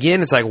 and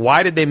again, it's like,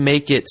 why did they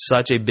make it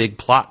such a big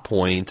plot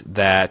point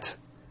that?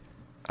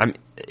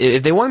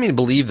 If they wanted me to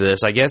believe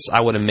this, I guess I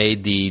would have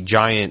made the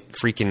giant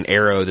freaking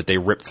arrow that they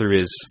ripped through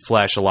his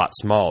flesh a lot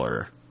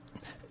smaller.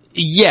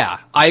 Yeah,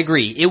 I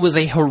agree. It was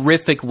a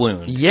horrific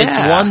wound. Yeah.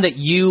 It's one that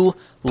you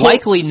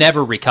likely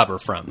never recover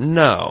from.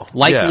 No,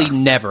 Likely Yeah.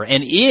 never.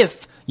 And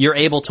if you're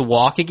able to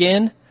walk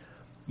again,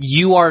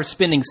 you are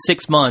spending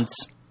 6 months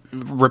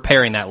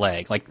repairing that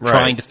leg, like Right.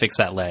 trying to fix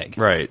that leg.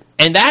 Right.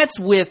 And that's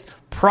with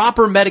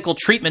proper medical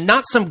treatment,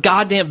 not some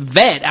goddamn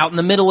vet out in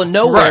the middle of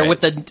nowhere Right.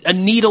 with a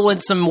needle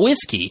and some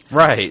whiskey.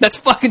 Right. That's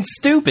fucking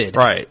stupid.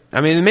 Right.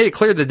 I mean, they made it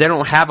clear that they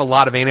don't have a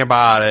lot of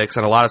antibiotics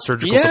and a lot of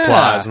surgical Yeah.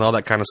 supplies and all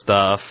that kind of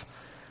stuff.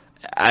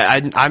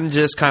 I'm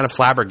just kind of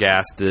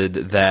flabbergasted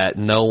that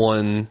no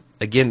one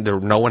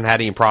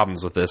had any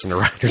problems with this in the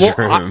writer's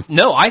room.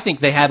 I think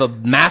they have a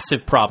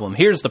massive problem.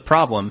 Here's the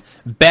problem.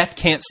 Beth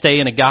can't stay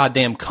in a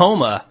goddamn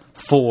coma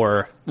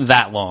for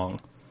that long.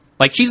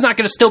 Like, she's not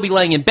going to still be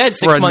laying in bed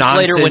 6 months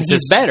later when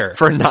he's better.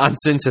 For a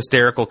nonsense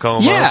hysterical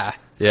coma. Yeah.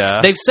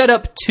 Yeah. They've set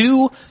up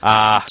two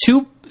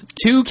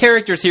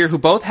characters here who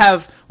both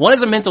have, one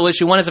is a mental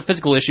issue, one is a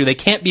physical issue. They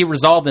can't be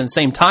resolved in the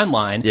same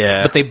timeline,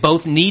 Yeah. but they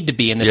both need to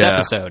be in this Yeah.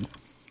 episode.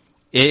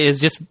 It is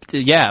just,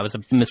 it was a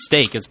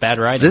mistake. It's bad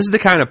writing. This is the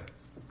kind of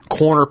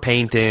corner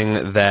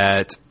painting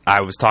that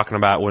I was talking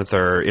about with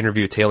our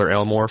interview with Taylor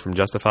Elmore from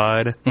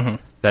Justified. Mm-hmm.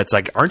 That's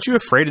like, aren't you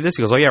afraid of this?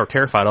 He goes, oh yeah, we're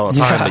terrified all the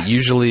time, Yeah. but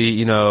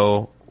usually,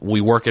 we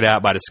work it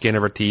out by the skin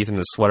of our teeth and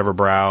the sweat of our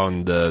brow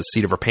and the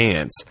seat of our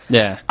pants.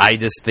 Yeah. I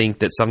just think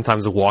that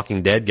sometimes the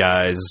Walking Dead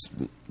guys,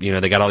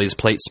 they got all these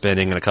plates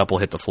spinning and a couple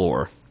hit the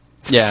floor.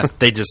 Yeah.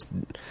 They just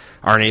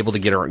aren't able to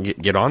get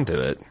onto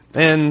it.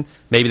 And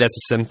maybe that's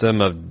a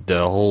symptom of the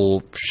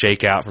whole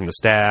shakeout from the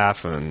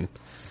staff. And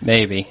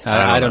Maybe.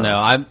 I don't know.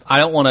 I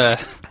don't want to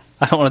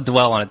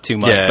dwell on it too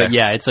much, Yeah. but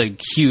yeah, it's a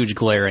huge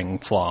glaring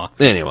flaw.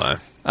 anyway,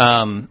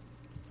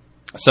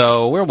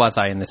 So where was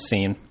I in this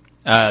scene?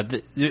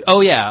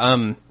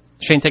 Shane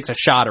takes a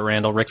shot at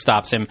Randall. Rick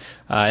stops him,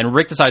 and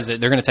Rick decides that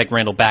they're going to take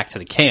Randall back to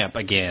the camp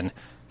again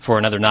for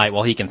another night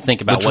while he can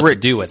think about Which what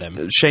Rick- to do with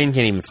him. Shane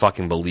can't even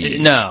fucking believe.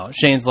 No,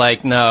 Shane's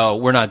like, no,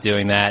 we're not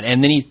doing that.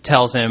 And then he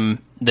tells him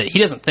that he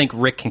doesn't think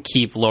Rick can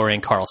keep Lori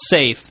and Carl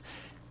safe,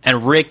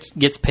 and Rick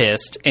gets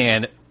pissed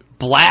and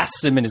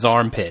blasts him in his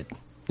armpit.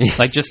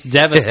 Like, just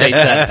devastates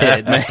that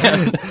pit,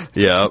 man.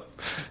 Yep.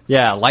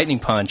 Yeah, lightning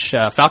punch,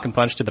 falcon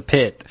punch to the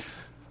pit.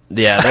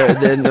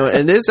 Yeah,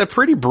 and there's a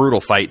pretty brutal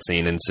fight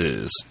scene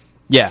ensues.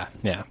 Yeah,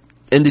 yeah.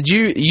 And did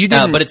you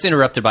didn't? But it's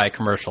interrupted by a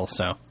commercial,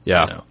 so.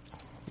 Yeah. You know.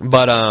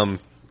 But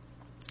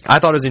I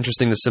thought it was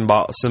interesting the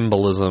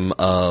symbolism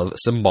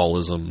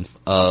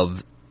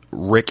of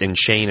Rick and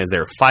Shane as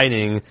they're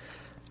fighting.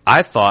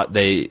 I thought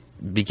they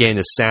began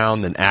to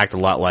sound and act a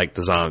lot like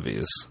the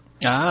zombies.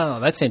 Oh,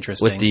 that's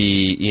interesting. With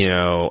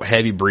the,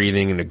 heavy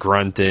breathing and the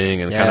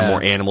grunting and kind of Yeah.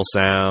 more animal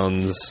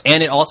sounds.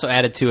 And it also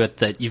added to it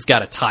that you've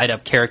got a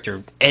tied-up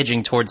character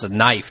edging towards a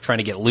knife, trying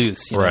to get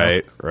loose. You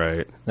know?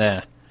 Right.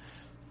 Yeah.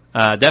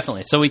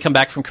 Definitely. So we come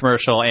back from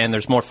commercial, and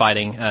there's more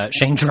fighting.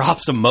 Shane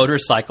drops a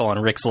motorcycle on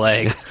Rick's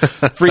leg.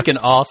 Freaking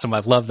awesome. I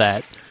love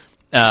that.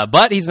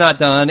 But he's not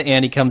done,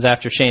 and he comes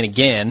after Shane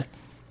again.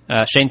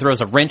 Shane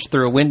throws a wrench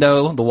through a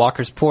window. The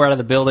walkers pour out of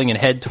the building and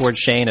head towards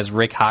Shane as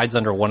Rick hides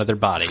under one of their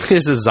bodies.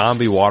 It's a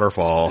zombie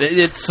waterfall.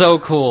 It's so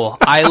cool.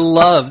 I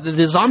love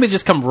the zombies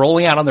just come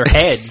rolling out on their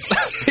heads.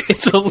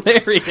 It's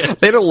hilarious.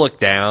 They don't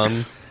look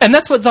down. And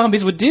that's what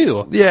zombies would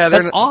do. Yeah,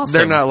 that's awesome.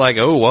 They're not like,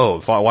 oh,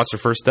 whoa, watch the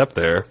first step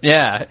there.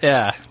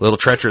 Yeah. Little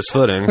treacherous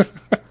footing.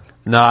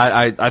 No,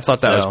 I thought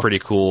that was So. pretty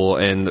cool.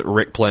 And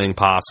Rick playing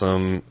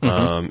possum,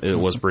 it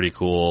was pretty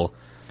cool.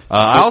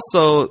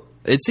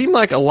 It seemed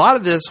like a lot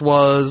of this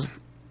was,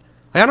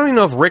 I don't even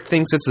know if Rick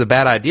thinks it's a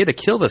bad idea to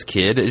kill this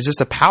kid. It's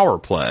just a power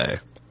play.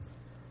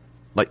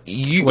 Like,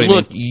 you What do you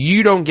look,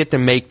 you don't get to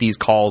make these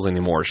calls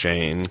anymore,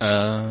 Shane.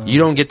 You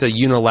don't get to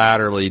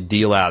unilaterally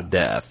deal out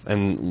death.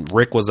 And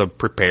Rick was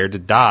prepared to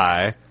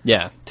die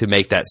to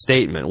make that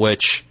statement,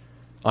 which,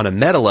 on a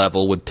meta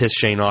level, would piss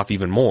Shane off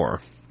even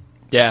more.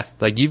 Yeah.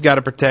 Like, you've got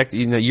to protect,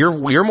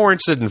 you're more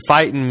interested in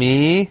fighting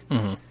me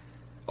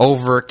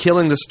over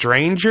killing the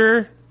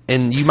stranger,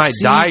 and you might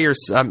die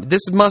yourself.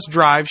 This must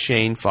drive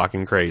Shane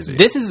fucking crazy.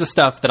 This is the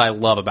stuff that I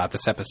love about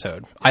this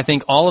episode. I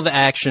think all of the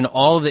action,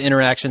 all of the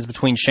interactions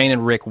between Shane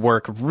and Rick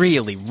work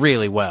really,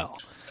 really well.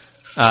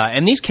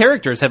 And these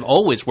characters have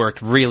always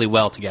worked really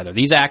well together.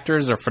 These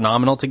actors are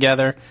phenomenal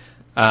together.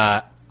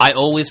 I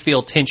always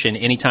feel tension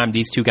anytime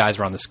these two guys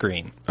are on the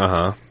screen.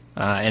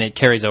 And it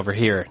carries over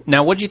here.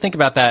 Now, what did you think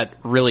about that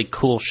really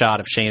cool shot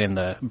of Shane in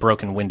the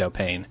broken window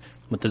pane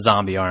with the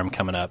zombie arm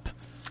coming up?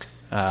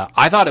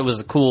 I thought it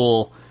was a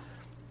cool...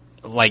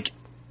 Like,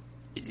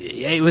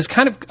 it was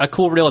kind of a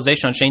cool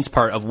realization on Shane's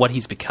part of what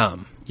he's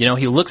become. You know,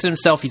 he looks at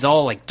himself, he's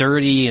all, like,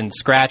 dirty and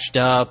scratched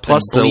up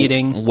and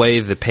bleeding. The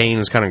way the paint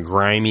was kind of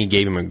grimy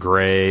gave him a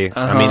gray.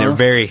 I mean, they're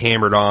very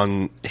hammered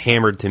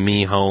to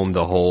me home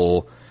the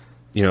whole,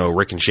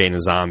 Rick and Shane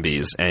and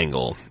zombies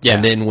angle. Yeah,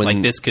 and then when,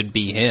 like, this could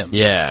be him.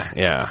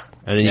 Yeah.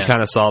 And then you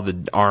kind of saw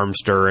the arm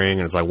stirring,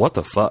 and it's like, what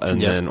the fuck? And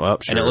then, sure.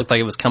 And it looked like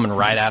it was coming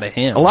right out of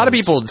him. A lot of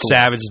people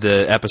savaged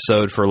the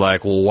episode for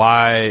like, well,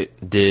 why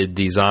did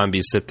the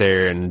zombies sit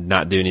there and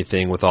not do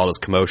anything with all this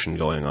commotion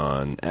going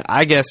on?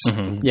 I guess, I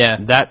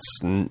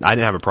didn't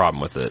have a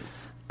problem with it.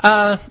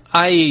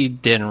 I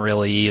didn't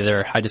really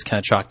either. I just kind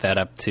of chalked that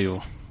up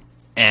to,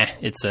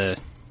 it's a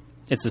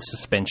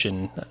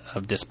suspension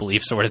of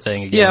disbelief sort of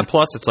thing again. Yeah,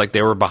 plus it's like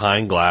they were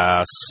behind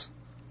glass.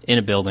 In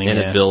a building,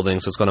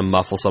 so it's going to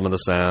muffle some of the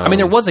sound. I mean,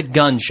 there was a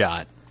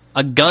gunshot.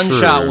 A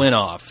gunshot went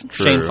off.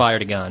 True. Shane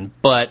fired a gun,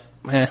 but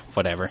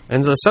whatever.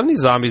 And some of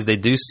these zombies, they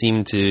do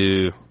seem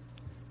to,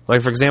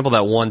 like, for example,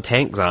 that one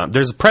tank zombie.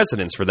 There's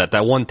precedence for that.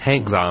 That one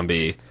tank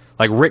zombie,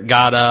 like, Rick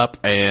got up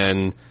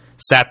and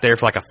sat there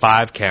for like a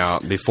 5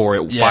 count before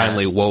it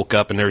finally woke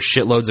up, and there's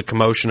shitloads of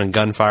commotion and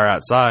gunfire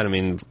outside. I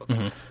mean,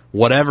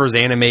 whatever's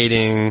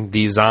animating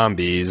these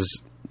zombies.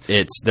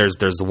 There's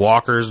the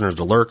walkers and there's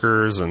the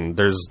lurkers, and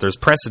there's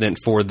precedent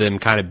for them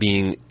kind of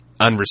being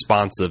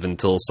unresponsive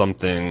until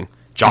something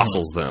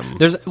jostles them.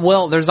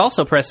 There's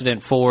also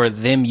precedent for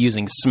them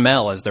using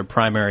smell as their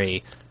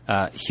primary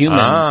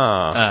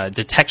human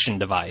detection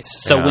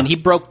device. So when he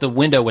broke the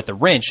window with the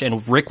wrench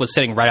and Rick was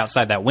sitting right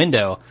outside that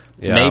window,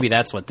 maybe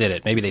that's what did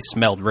it. Maybe they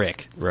smelled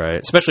Rick. Right.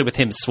 Especially with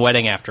him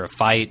sweating after a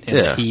fight in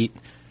the heat.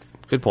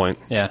 Good point.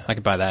 Yeah, I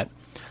could buy that.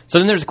 So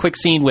then there's a quick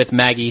scene with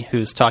Maggie,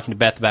 who's talking to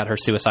Beth about her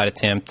suicide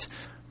attempt.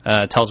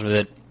 Tells her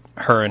that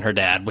her and her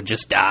dad would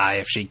just die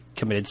if she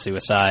committed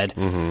suicide.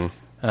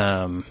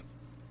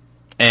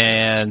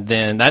 And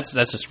then that's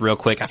just real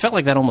quick. I felt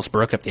like that almost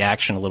broke up the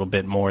action a little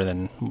bit more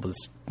than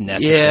was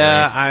necessary.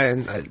 Yeah, I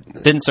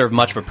didn't serve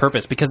much of a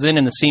purpose, because then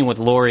in the scene with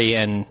Lori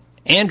and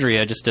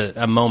Andrea, just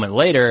a moment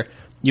later,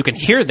 you can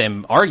hear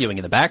them arguing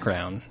in the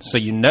background, so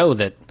you know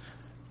that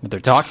they're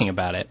talking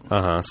about it.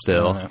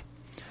 Still.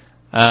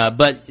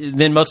 But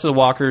then most of the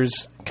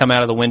walkers come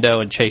out of the window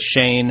and chase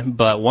Shane,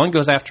 but one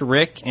goes after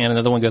Rick and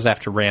another one goes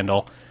after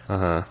Randall.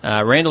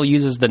 Randall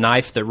uses the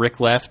knife that Rick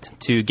left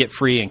to get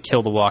free and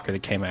kill the walker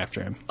that came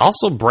after him.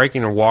 Also,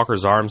 breaking a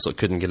walker's arm so it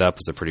couldn't get up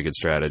is a pretty good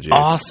strategy.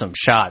 Awesome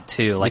shot,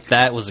 too. Like,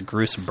 that was a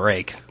gruesome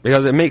break.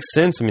 Because it makes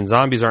sense. I mean,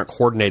 zombies aren't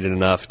coordinated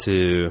enough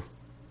to,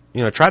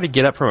 try to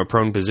get up from a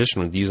prone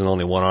position with using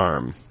only one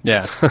arm.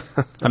 Yeah.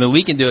 I mean,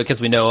 we can do it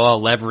because we know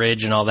all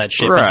leverage and all that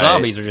shit, but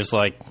zombies are just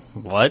like,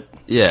 what?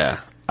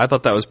 Yeah. I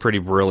thought that was pretty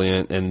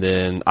brilliant. And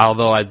then,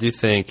 although I do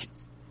think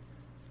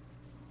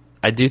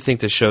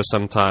the show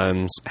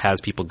sometimes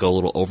has people go a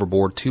little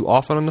overboard too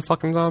often on the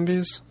fucking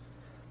zombies.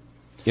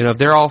 If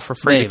they're all for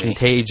free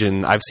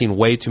contagion, I've seen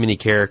way too many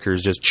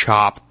characters just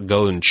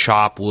go and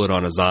chop wood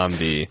on a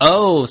zombie.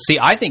 Oh, see,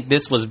 I think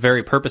this was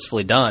very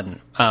purposefully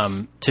done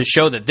to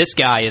show that this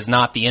guy is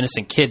not the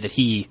innocent kid that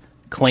he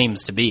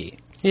claims to be.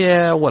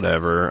 Yeah,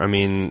 whatever. I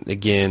mean,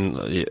 again,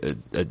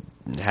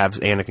 have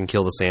Anakin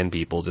kill the Sand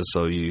People just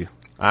so you...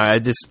 I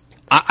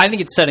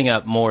think it's setting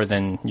up more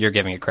than you're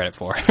giving it credit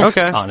for.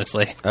 Okay.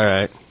 Honestly. All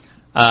right.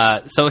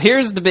 So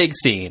here's the big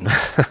scene.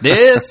 We're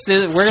going to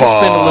spend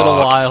a little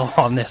while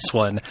on this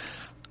one.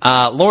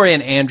 Lori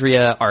and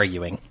Andrea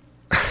arguing.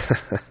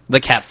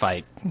 The cat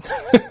fight.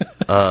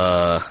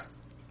 I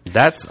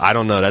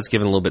don't know. That's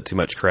giving a little bit too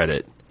much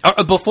credit.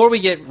 Before we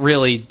get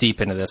really deep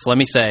into this, let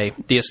me say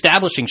the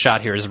establishing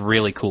shot here is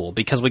really cool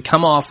because we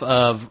come off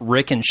of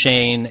Rick and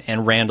Shane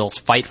and Randall's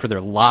fight for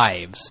their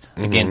lives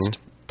against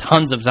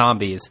tons of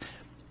zombies,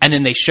 and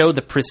then they show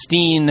the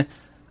pristine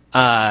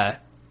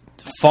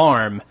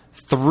farm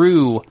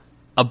through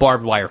a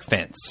barbed wire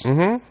fence,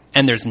 and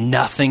there's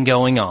nothing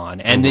going on.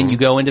 And then you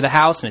go into the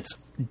house, and it's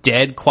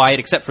dead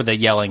quiet, except for the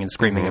yelling and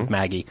screaming of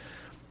Maggie.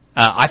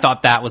 I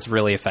thought that was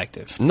really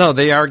effective. No,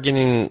 they are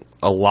getting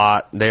a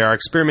lot. They are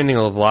experimenting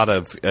with a lot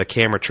of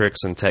camera tricks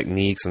and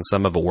techniques, and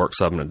some of it works,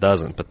 some of it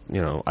doesn't. But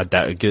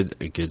a good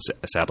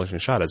establishing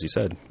shot, as you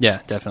said.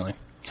 Yeah, definitely.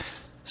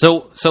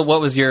 So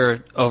what was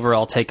your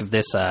overall take of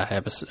this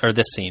episode or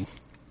this scene?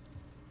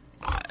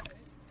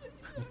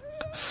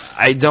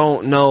 I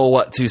don't know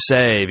what to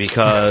say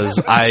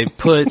because I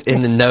put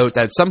in the notes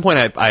at some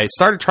point. I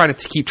started trying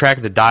to keep track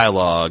of the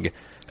dialogue,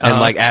 and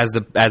like as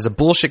the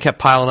bullshit kept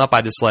piling up,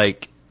 I just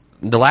like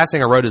the last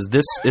thing I wrote is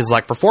this is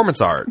like performance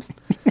art.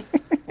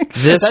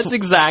 That's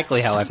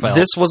exactly how I felt.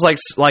 This was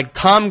like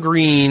Tom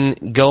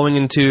Green going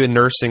into a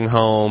nursing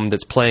home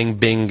that's playing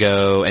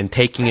bingo and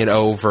taking it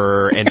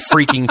over and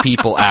freaking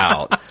people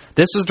out.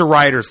 This was the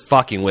writers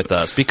fucking with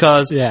us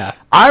because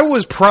I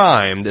was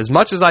primed, as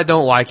much as I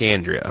don't like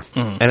Andrea,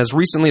 and as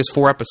recently as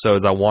 4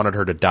 episodes, I wanted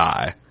her to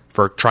die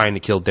for trying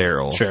to kill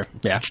Daryl. Sure,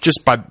 yeah.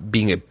 Just by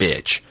being a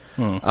bitch.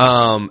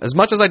 As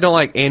much as I don't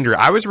like Andrea,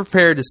 I was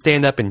prepared to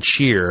stand up and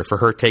cheer for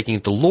her taking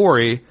it to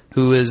Lori,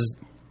 who is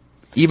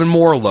even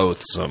more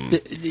loathsome.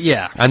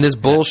 Yeah. And this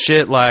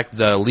bullshit like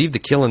the leave the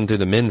killing to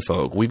the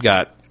menfolk. We've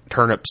got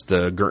turnips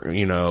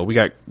we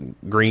got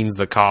greens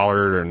the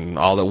collard and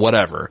all that,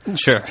 whatever.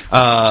 Sure.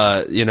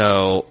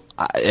 And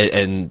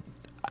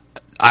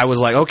I was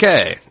like,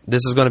 okay,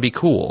 this is going to be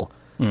cool.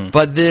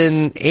 But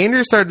then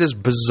Andrea started this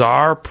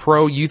bizarre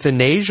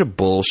pro-euthanasia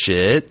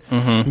bullshit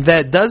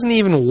that doesn't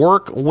even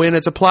work when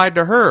it's applied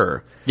to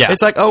her. Yeah.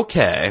 It's like,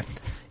 okay,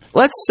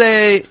 let's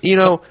say,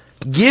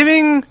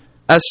 giving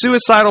a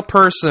suicidal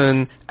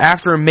person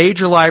after a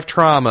major life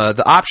trauma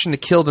the option to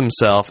kill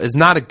themselves is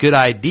not a good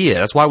idea.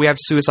 That's why we have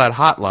suicide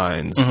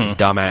hotlines,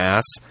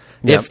 dumbass.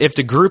 Yep. If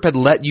the group had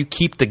let you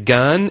keep the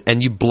gun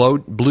and you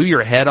blew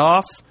your head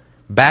off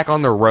back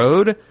on the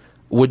road,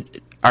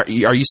 are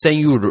you saying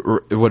you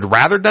would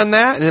rather done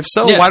that? And if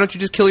so, why don't you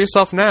just kill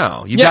yourself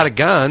now? You've got a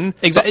gun.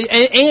 Exactly.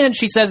 And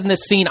she says in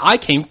this scene, I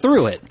came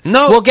through it.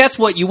 No. Well, guess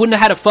what? You wouldn't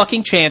have had a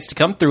fucking chance to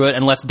come through it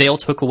unless Dale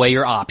took away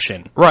your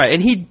option. Right.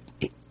 And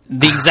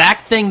the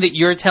exact thing that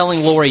you're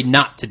telling Lori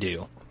not to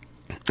do.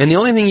 And the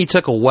only thing he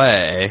took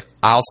away,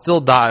 I'll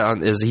still die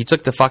on, is he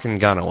took the fucking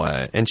gun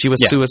away. And she was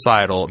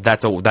suicidal.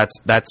 That's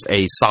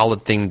a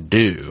solid thing to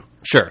do.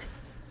 Sure.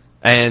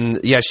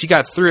 And she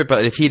got through it,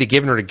 but if he'd have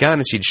given her the gun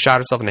and she'd shot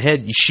herself in the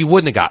head, she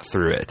wouldn't have got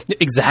through it.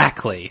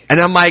 Exactly. And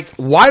I'm like,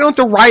 why don't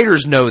the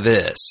writers know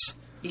this?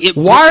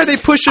 Why are they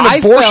pushing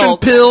abortion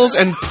pills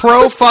and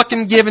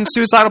fucking giving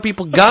suicidal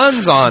people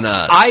guns on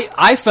us?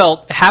 I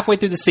felt halfway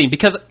through the scene,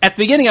 because at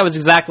the beginning I was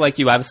exactly like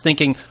you. I was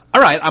thinking, all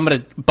right, I'm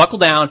going to buckle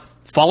down,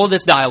 follow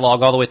this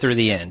dialogue all the way through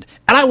the end.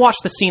 And I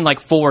watched the scene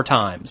like 4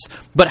 times.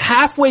 But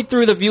halfway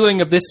through the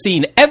viewing of this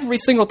scene, every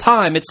single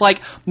time, it's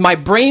like my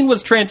brain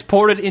was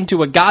transported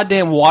into a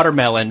goddamn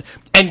watermelon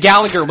and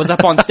Gallagher was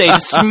up on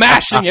stage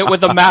smashing it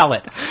with a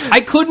mallet.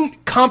 I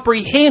couldn't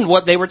comprehend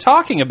what they were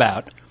talking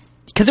about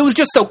because it was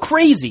just so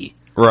crazy.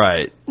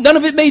 Right. None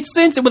of it made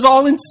sense. It was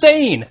all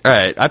insane.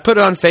 Right. I put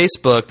it on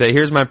Facebook that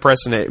here's my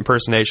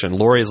impersonation.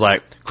 Lori's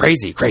like,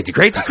 crazy, crazy,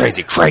 crazy,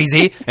 crazy,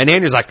 crazy. And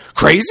Andrea's like,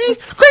 crazy?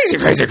 Crazy,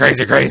 crazy,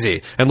 crazy,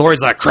 crazy. And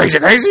Lori's like, crazy,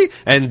 crazy.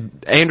 And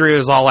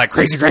Andrea's all like,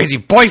 crazy, crazy,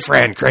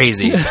 boyfriend,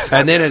 crazy.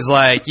 And then it's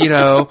like,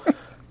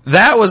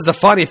 that was the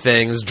funny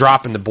thing, is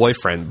dropping the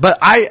boyfriend.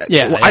 But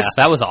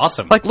that was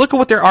awesome. Like, look at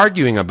what they're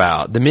arguing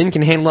about. The men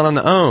can handle it on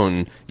their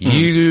own.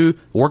 You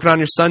working on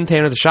your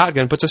suntan with a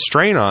shotgun puts a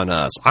strain on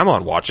us. I'm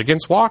on watch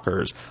against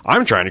walkers.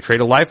 I'm trying to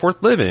create a life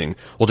worth living.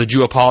 Well, did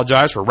you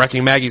apologize for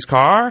wrecking Maggie's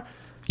car?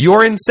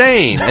 You're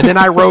insane. And then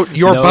I wrote,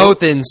 you're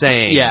both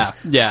insane.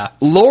 Yeah.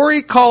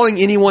 Lori calling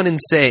anyone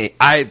insane.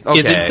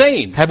 Is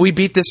insane. Have we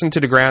beat this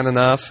into the ground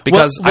enough?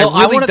 Because I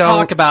want to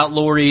talk about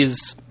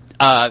Lori's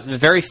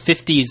very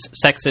 50s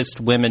sexist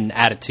women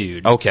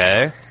attitude.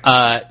 Okay.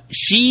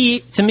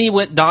 She, to me,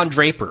 went Don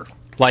Draper.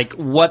 Like,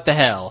 what the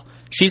hell?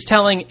 She's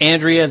telling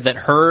Andrea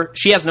that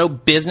she has no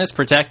business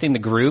protecting the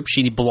group.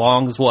 She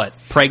belongs,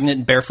 pregnant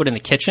and barefoot in the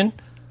kitchen?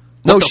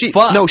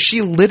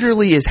 She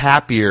literally is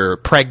happier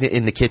pregnant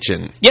in the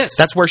kitchen. Yes.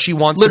 That's where she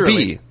wants to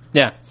be.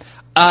 Yeah.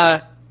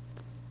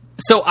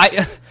 So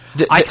I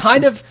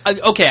kind of...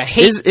 I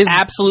hate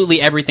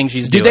absolutely everything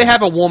she's doing. Do they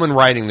have a woman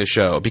writing the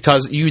show?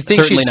 Because you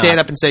think Certainly she'd stand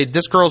not. up and say,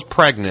 this girl's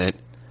pregnant,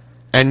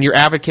 and you're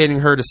advocating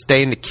her to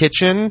stay in the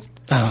kitchen?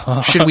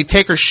 Should we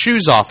take her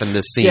shoes off in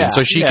this scene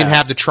so she can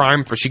have the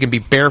triumph, or she can be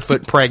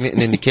barefoot, pregnant,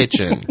 and in the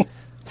kitchen?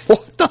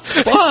 What the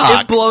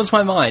fuck? It blows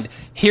my mind.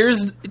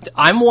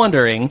 I'm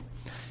wondering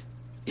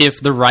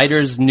if the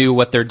writers knew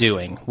what they're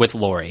doing with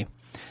Lori.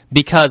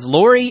 Because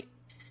Lori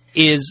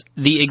is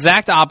the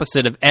exact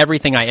opposite of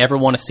everything I ever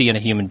want to see in a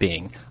human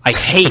being. I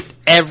hate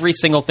every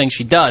single thing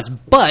she does,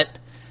 but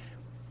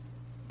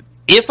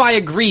if I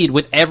agreed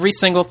with every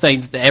single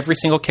thing that every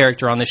single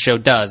character on this show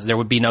does, there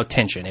would be no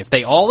tension. If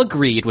they all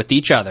agreed with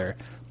each other,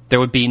 there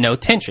would be no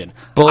tension.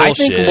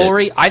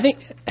 Bullshit.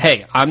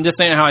 I'm just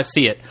saying how I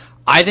see it.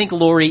 I think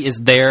Lori is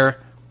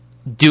there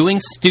doing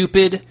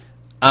stupid,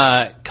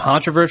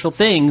 controversial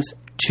things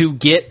to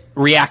get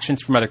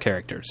reactions from other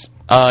characters.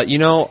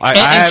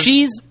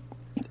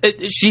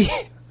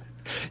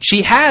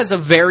 She has a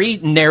very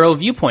narrow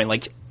viewpoint.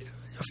 Like,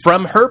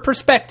 from her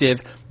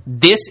perspective,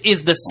 this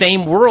is the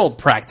same world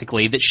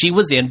practically that she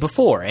was in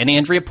before, and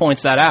Andrea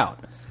points that out.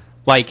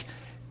 Like,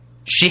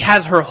 she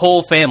has her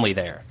whole family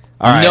there.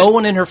 All right. No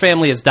one in her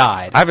family has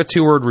died. I have a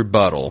 2-word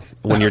rebuttal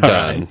when you're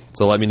done. right.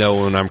 So let me know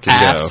when I'm can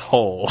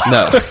Asshole. go.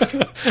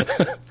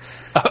 No.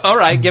 All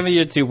right, give me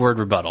your 2-word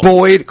rebuttal.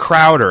 Boyd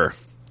Crowder.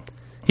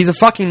 He's a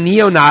fucking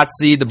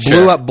neo-Nazi that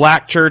blew up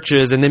black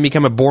churches and then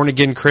become a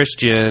born-again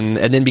Christian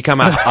and then become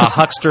a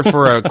huckster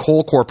for a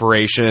coal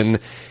corporation.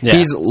 Yeah.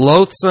 He's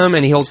loathsome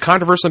and he holds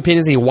controversial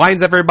opinions and he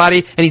winds up everybody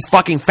and he's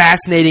fucking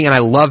fascinating and I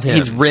love him.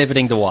 He's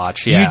riveting to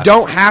watch, yeah. You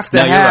don't have to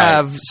No, you're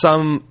have right.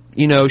 some,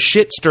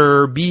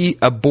 shitster be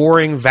a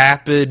boring,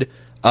 vapid,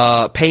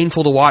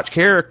 painful to watch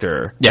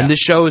character. Yeah. And this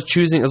show is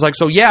choosing, it's like,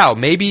 so yeah,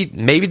 maybe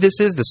this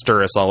is to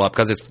stir us all up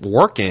because it's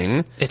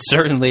working. It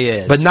certainly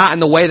is. But not in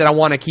the way that I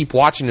want to keep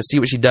watching to see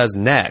what she does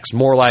next.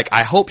 More like,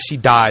 I hope she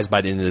dies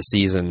by the end of the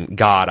season.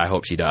 God, I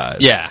hope she dies.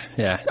 Yeah.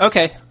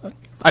 Okay.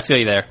 I feel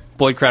you there.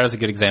 Boyd Crowder's a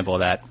good example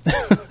of that.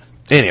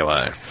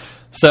 Anyway.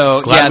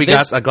 So, Glad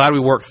yeah, glad we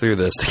worked through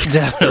this.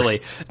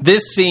 definitely.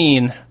 This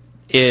scene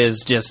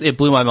is just, it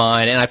blew my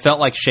mind, and I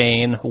felt like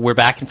Shane, we're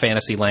back in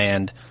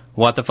Fantasyland.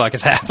 What the fuck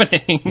is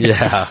happening?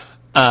 Yeah.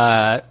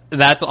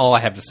 That's all I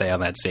have to say on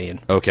that scene.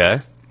 Okay.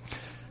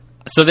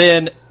 So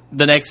then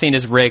the next scene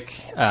is Rick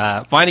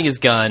finding his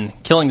gun,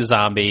 killing the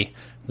zombie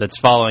that's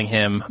following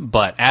him.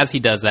 But as he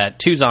does that,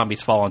 2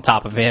 zombies fall on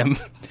top of him.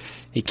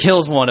 He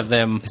kills one of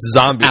them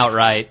Zombie.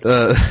 outright.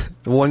 The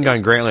one guy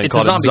in Grantland It's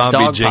called a it Zombie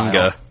dog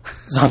Jenga. pile.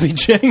 Zombie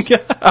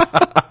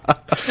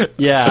Jenga.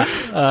 Yeah.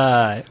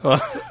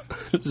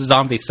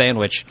 Zombie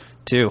sandwich,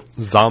 too.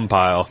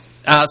 Zompile.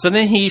 So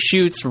then he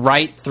shoots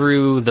right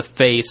through the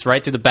face,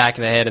 right through the back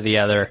of the head of the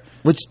other,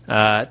 Which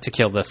to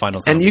kill the final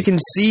zombie. and you can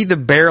see the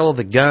barrel of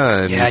the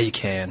gun. Yeah, you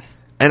can.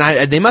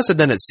 And they must have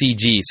done it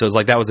CG, so it's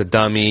like that was a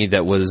dummy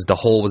the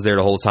hole was there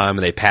the whole time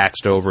and they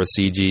patched over a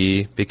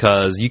CG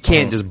because you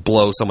can't just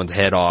blow someone's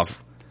head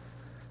off.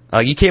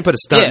 You can't put a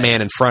stunt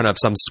man in front of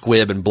some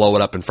squib and blow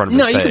it up in front of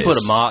his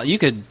face. No, you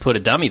could put a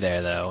dummy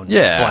there though. And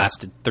Yeah.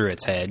 blast it through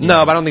its head.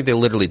 No, but I don't think they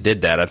literally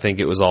did that. I think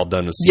it was all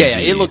done with CG. Yeah,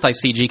 it looked like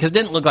CG because it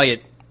didn't look like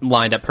it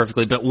lined up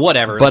perfectly. But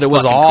whatever. But it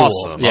was fucking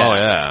awesome. Cool. Oh,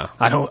 yeah.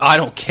 I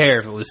don't care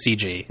if it was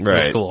CG. It was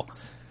Right. cool.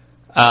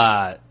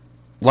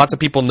 Lots of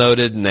people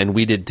noted, and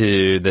we did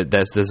too, that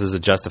this is a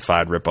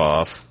Justified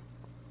ripoff.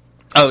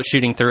 Oh,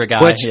 shooting through a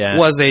guy, Which yeah.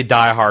 was a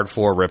Die Hard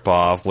 4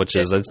 ripoff, which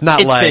is, it's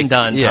not It's like... been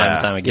done time and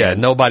time again. Yeah,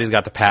 nobody's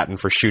got the patent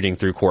for shooting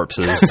through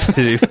corpses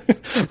to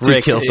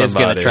Rick kill is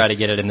somebody. going to try to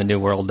get it in the New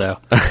World, though.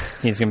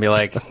 He's going to be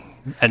like,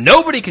 and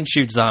nobody can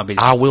shoot zombies.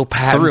 I will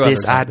patent through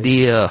this other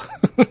zombies." idea.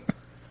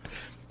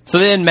 So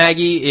then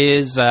Maggie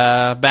is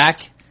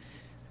back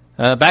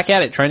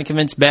at it, trying to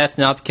convince Beth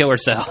not to kill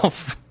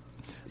herself.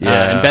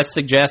 Yeah. And Beth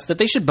suggests that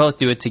they should both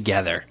do it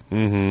together.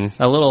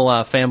 Mm-hmm. A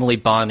little family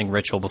bonding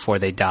ritual before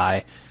they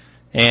die.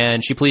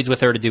 And she pleads with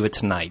her to do it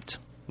tonight.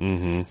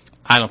 Mm-hmm.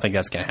 I don't think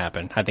that's going to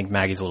happen. I think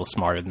Maggie's a little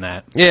smarter than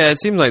that. Yeah, it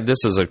seems like this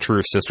is a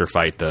true sister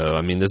fight, though.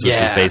 I mean, this is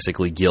Yeah. just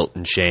basically guilt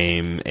and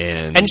shame.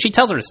 And she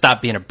tells her to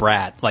stop being a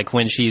brat, like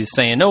when she's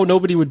saying, "No,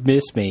 nobody would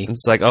miss me."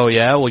 it's like, oh,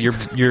 yeah? Well,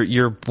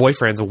 your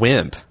boyfriend's a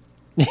wimp.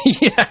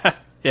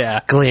 Yeah.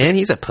 Glenn,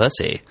 he's a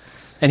pussy.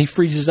 And he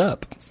freezes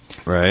up.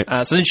 Right.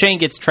 So then Shane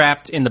gets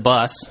trapped in the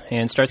bus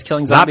and starts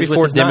killing Not zombies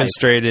before with his knife.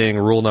 demonstrating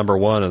rule number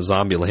 1 of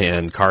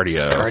Zombieland,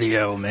 cardio.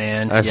 Cardio,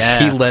 man. He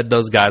Yeah. led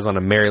those guys on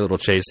a merry little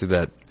chase through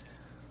that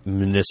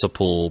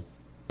municipal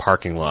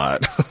parking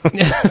lot.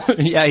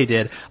 Yeah, he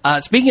did.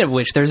 Speaking of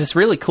which, there's this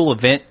really cool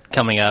event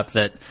coming up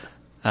that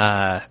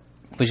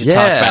we should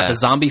talk about, the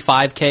Zombie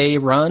 5K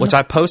run. Which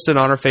I posted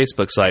on our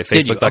Facebook site,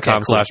 Did you? Okay,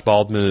 cool.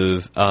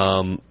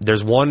 facebook.com/baldmove.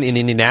 There's one in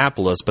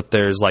Indianapolis, but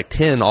there's like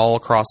 10 all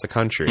across the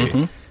country.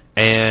 Mm-hmm.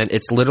 And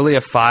it's literally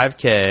a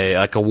 5K,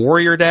 like a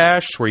warrior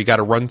dash where you got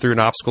to run through an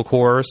obstacle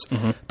course,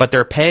 but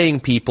they're paying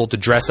people to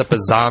dress up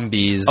as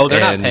zombies. Oh,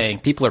 they're and, not paying.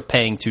 People are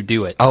paying to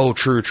do it. Oh,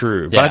 true.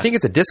 But Yeah. I think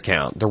it's a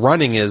discount. The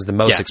running is the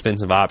most Yeah.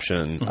 expensive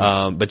option,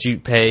 but you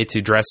pay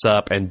to dress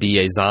up and be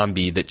a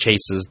zombie that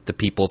chases the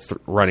people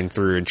running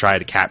through and try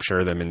to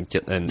capture them and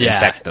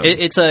infect them.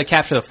 It's a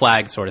capture the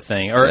flag sort of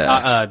thing, or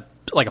Yeah.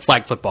 like a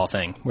flag football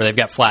thing, where they've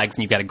got flags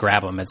and you've got to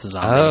grab them as a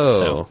zombie.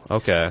 Oh,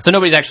 okay. So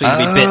nobody's actually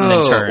going to be bitten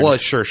and turned. Well,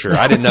 sure.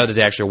 I didn't know that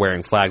they actually were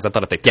wearing flags. I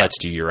thought if they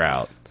touched you, you're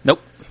out.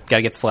 Nope. Got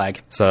to get the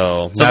flag.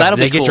 So So now that'll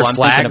they be get cool. your I'm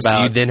thinking flags. Do you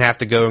about- then have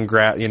to go and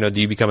grab?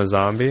 Do you become a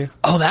zombie?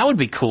 Oh, that would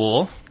be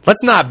cool.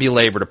 Let's not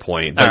belabor the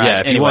point. But All right, yeah,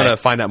 if you anyway. want to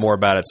find out more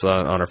about it, it's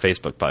on our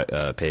Facebook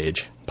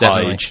page.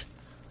 Definitely.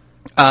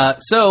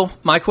 So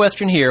my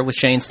question here with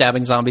Shane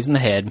stabbing zombies in the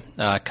head,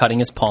 cutting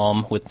his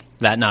palm with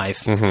that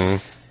knife. Mm-hmm.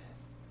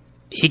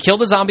 He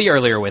killed a zombie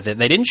earlier with it.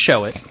 They didn't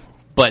show it,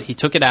 but he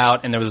took it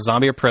out, and there was a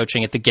zombie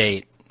approaching at the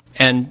gate,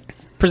 and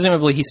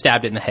presumably he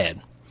stabbed it in the head.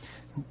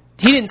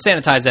 He didn't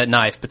sanitize that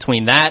knife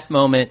between that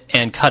moment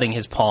and cutting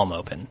his palm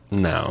open.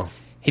 No.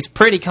 He's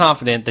pretty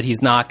confident that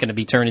he's not going to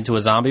be turned into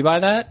a zombie by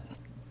that.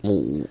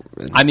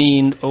 I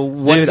mean,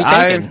 what is Dude, he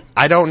thinking?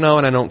 I don't know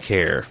and I don't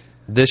care.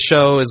 This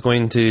show is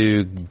going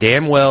to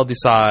damn well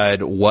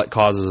decide what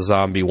causes a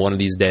zombie one of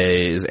these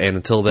days, and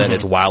until then,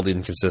 it's wildly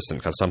inconsistent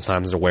because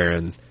sometimes they're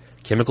wearing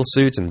chemical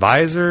suits and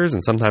visors,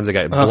 and sometimes they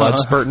got blood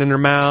spurting in their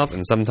mouth,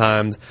 and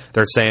sometimes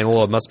they're saying,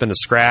 well, it must have been a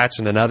scratch,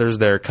 and then others,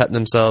 they're cutting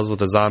themselves with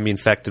a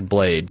zombie-infected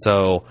blade.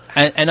 So,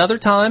 and other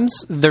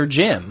times, they're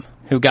Jim,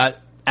 who got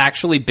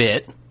actually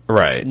bit.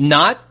 Right.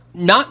 Not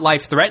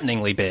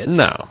life-threateningly bit.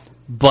 No.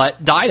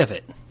 But died of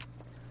it.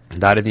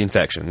 Died of the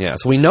infection, yeah.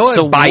 So we know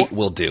a bite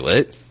will do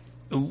it.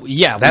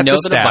 Yeah, That's we know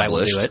that a bite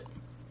will do it.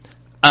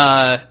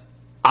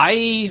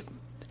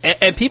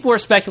 And people are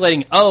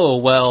speculating, oh,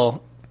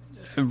 well,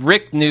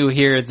 Rick knew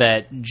here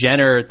that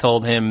Jenner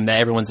told him that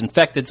everyone's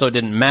infected, so it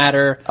didn't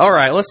matter. All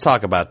right, let's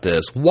talk about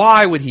this.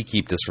 Why would he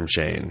keep this from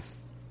Shane?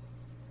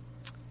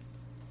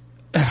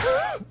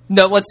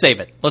 No, let's save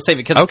it.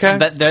 Because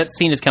that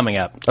scene is coming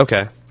up.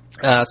 Okay.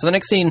 So the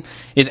next scene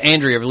is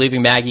Andrea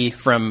relieving Maggie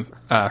from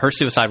her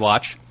suicide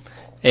watch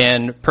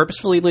and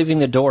purposefully leaving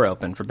the door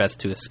open for Beth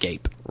to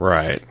escape.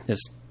 Right.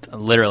 Just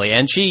literally.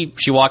 And she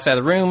walks out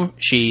of the room.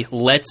 She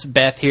lets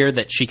Beth hear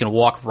that she can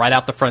walk right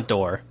out the front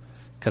door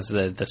because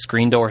the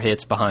screen door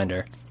hits behind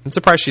her. I'm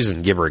surprised she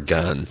doesn't give her a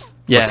gun.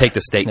 Yeah. Or take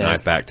the steak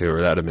knife back to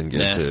her. That would have been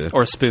good, too.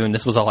 Or a spoon.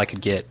 This was all I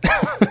could get.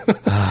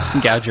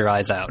 Gouge your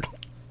eyes out.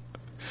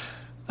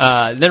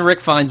 Then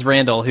Rick finds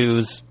Randall,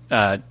 who's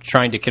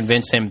trying to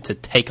convince him to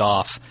take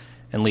off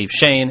and leave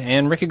Shane,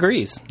 and Rick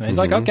agrees. And he's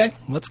like, okay,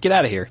 let's get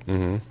out of here.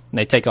 Mm-hmm. And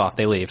they take off.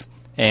 They leave.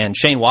 And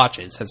Shane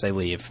watches as they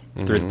leave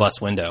through the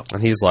bus window.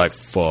 And he's like,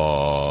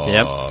 fuck.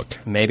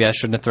 Yep. Maybe I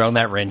shouldn't have thrown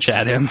that wrench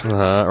at him.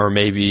 Or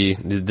maybe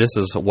this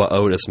is what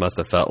Otis must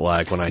have felt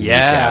like when I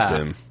kneecapped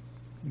him.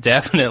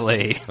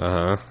 Definitely.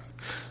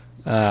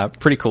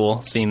 Pretty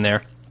cool scene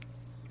there.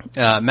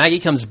 Maggie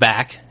comes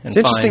back. And it's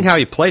interesting how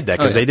he played that,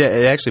 because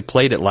they actually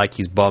played it like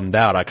he's bummed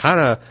out. I kind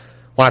of,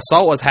 when I saw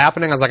what was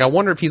happening, I was like, I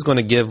wonder if he's going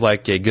to give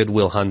like a Good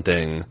Will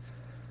Hunting.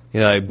 You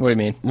know, what do you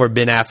mean? Where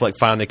Ben Affleck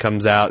finally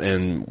comes out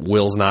and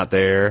Will's not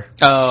there.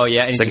 Oh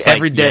yeah, and it's like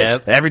every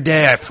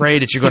day I pray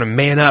that you're going to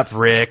man up,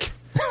 Rick.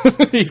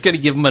 He's going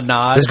to give him a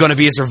nod. There's going to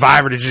be a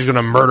survivor that's just going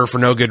to murder for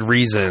no good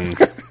reason,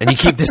 and you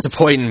keep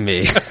disappointing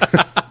me.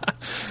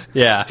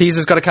 Yeah, he's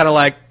just going to kind of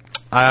like,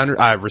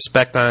 I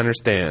respect, I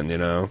understand, you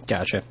know.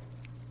 Gotcha.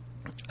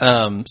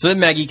 So then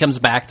Maggie comes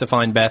back to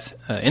find Beth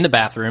in the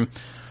bathroom.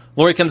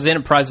 Lori comes in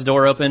and pries the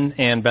door open,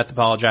 and Beth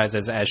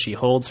apologizes as she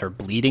holds her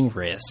bleeding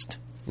wrist.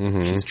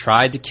 Mm-hmm. She's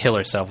tried to kill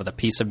herself with a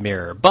piece of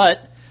mirror,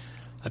 but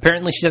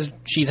apparently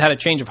she's had a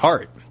change of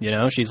heart. You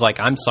know, she's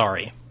like, I'm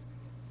sorry.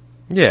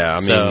 Yeah,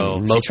 I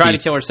mean, she tried to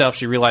kill herself.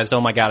 She realized,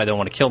 oh my God, I don't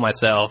want to kill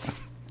myself.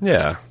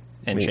 Yeah.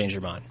 And changed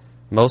her mind.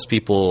 Most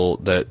people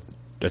that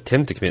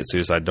attempt to commit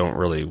suicide don't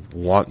really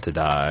want to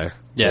die.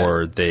 Yeah.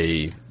 Or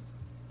they,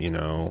 you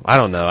know, I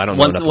don't know. I don't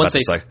know enough about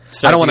the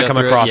I don't want to come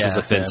across as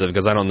offensive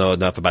because I don't know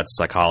enough about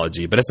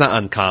psychology, but it's not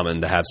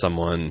uncommon to have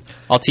someone.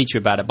 I'll teach you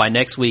about it. By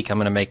next week, I'm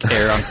going to make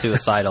Air on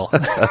Suicidal.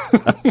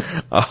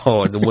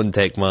 Oh, it wouldn't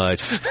take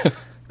much.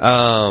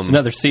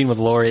 Another scene with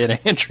Lori and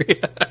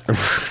Andrea.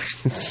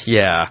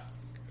 Yeah.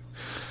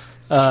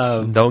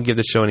 Don't give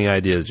the show any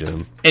ideas,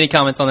 Jim. Any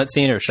comments on that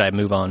scene, or should I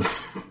move on?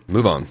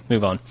 Move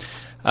on.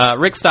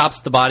 Rick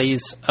stops the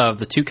bodies of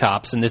the two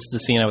cops, and this is the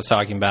scene I was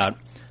talking about.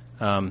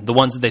 The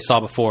ones that they saw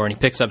before, and he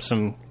picks up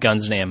some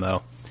guns and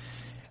ammo.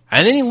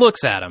 And then he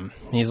looks at him.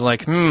 He's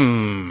like,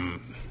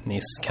 And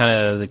he's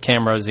the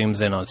camera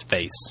zooms in on his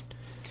face.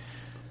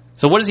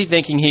 So what is he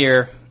thinking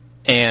here?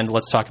 And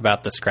let's talk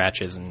about the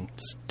scratches and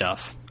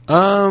stuff.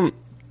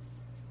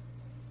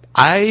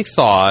 I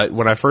thought,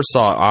 when I first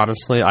saw it,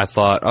 honestly, I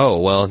thought, oh,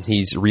 well,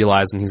 he's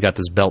realizing he's got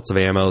this belts of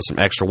ammo, some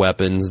extra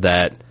weapons,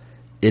 that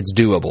it's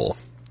doable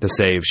to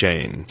save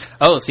Shane.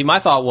 Oh, see, my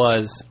thought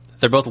was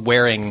they're both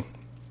wearing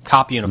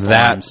cop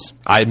uniforms.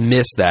 I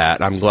missed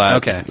that. I'm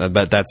glad. Okay.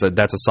 But that's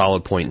a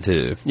solid point,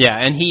 too. Yeah,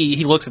 and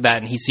he looks at that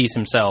and he sees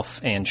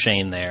himself and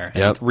Shane there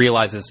and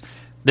realizes,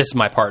 this is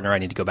my partner, I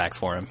need to go back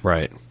for him.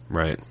 Right.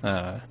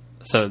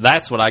 So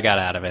that's what I got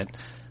out of it.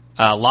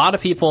 A lot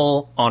of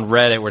people on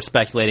Reddit were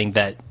speculating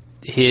that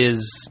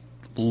his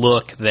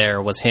look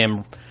there was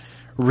him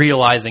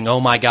realizing, oh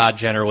my God,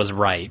 Jenner was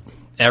right.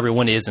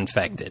 Everyone is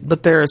infected.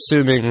 But they're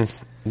assuming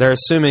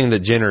that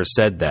Jenner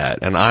said that,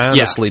 and I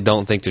honestly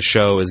don't think the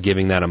show is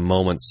giving that a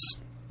moment's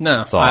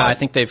thought. I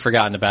think they've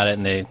forgotten about it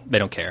and they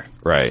don't care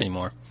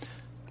anymore.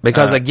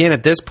 Because again,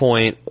 at this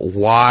point,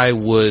 why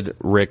would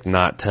Rick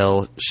not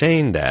tell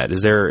Shane that?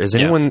 Is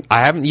anyone?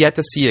 I haven't yet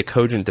to see a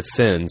cogent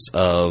defense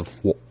of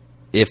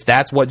if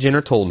that's what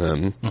Jenner told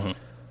him. Mm-hmm.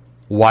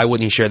 Why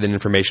wouldn't he share that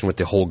information with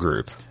the whole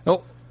group?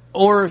 Oh,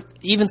 or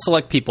even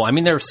select people. I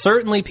mean, there are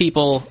certainly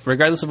people,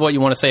 regardless of what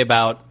you want to say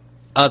about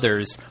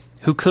others,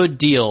 who could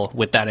deal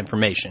with that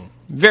information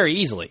very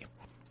easily.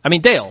 I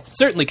mean, Dale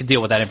certainly could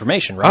deal with that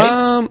information,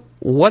 right?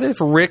 What if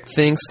Rick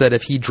thinks that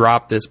if he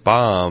dropped this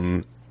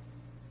bomb,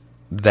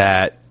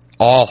 that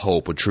all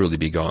hope would truly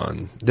be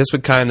gone? This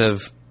would kind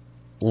of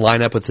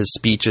line up with his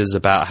speeches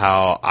about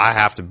how I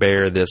have to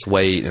bear this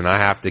weight and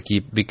I have to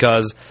keep,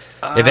 because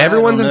if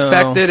everyone's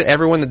infected,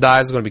 everyone that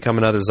dies is going to become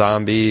another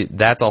zombie.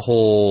 That's a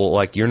whole,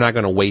 like, you're not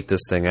going to wait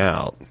this thing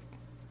out.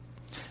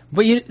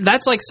 But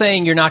that's like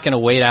saying you're not going to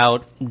wait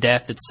out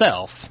death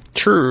itself.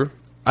 True.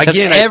 Because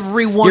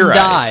everyone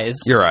dies.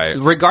 You're right.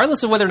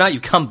 Regardless of whether or not you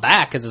come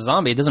back as a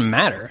zombie, it doesn't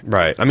matter.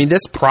 Right. I mean,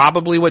 that's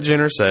probably what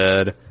Jenner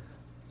said.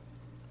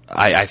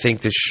 I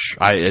think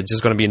it's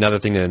just going to be another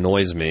thing that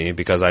annoys me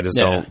because I just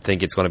don't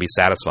think it's going to be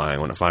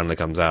satisfying when it finally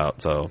comes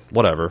out. So,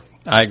 whatever.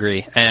 I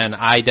agree. And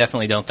I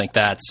definitely don't think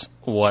that's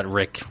what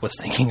Rick was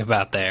thinking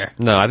about there.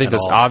 No, I think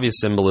this obvious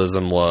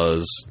symbolism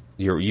was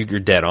you're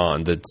dead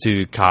on. The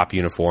 2 cop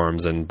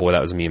uniforms, and boy,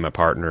 that was me and my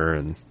partner.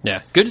 And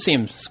yeah, good to see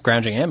him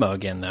scrounging ammo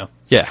again, though.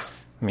 Yeah.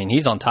 I mean,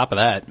 he's on top of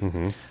that.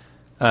 Mm-hmm.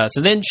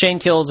 So then Shane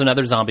kills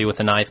another zombie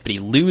with a knife, but he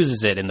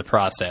loses it in the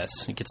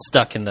process. He gets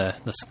stuck in the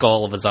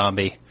skull of a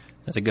zombie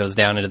as it goes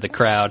down into the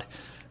crowd.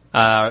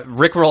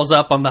 Rick rolls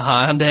up on the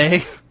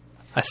Hyundai.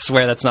 I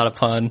swear that's not a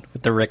pun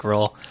with the Rick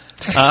roll.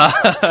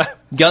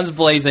 Guns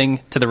blazing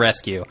to the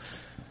rescue.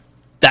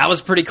 That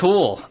was pretty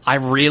cool. I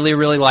really,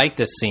 really like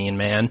this scene,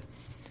 man.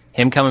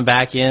 Him coming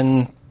back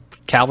in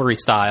cavalry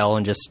style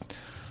and just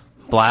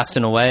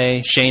blasting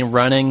away. Shane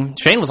running.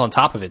 Shane was on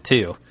top of it,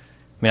 too.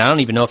 I mean, I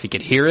don't even know if he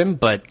could hear him,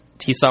 but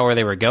he saw where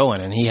they were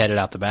going, and he headed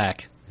out the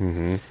back.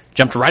 Mm-hmm.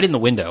 Jumped right in the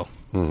window.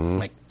 Mm-hmm.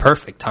 Like,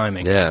 perfect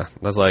timing. Yeah,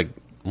 that's like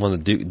one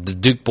of the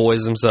Duke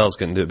boys themselves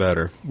couldn't do it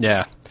better.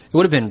 Yeah. It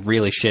would have been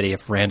really shitty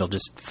if Randall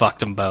just fucked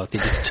them both. He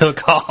just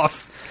took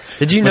off.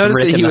 Did you notice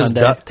that he was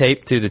duct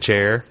taped to the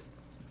chair?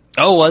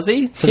 Oh, was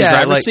he? To the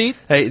driver's seat?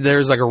 Hey,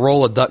 there's like a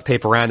roll of duct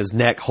tape around his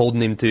neck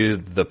holding him to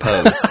the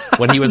post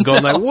when he was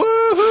going like,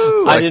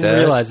 woohoo! Like I didn't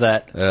realize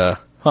that. Yeah.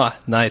 Huh,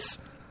 nice.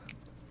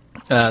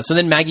 So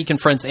then Maggie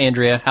confronts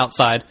Andrea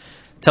outside,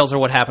 tells her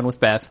what happened with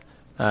Beth.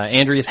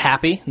 Andrea's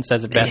happy and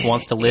says that Beth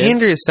wants to live.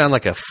 Andrea sounds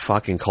like a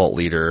fucking cult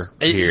leader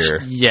here.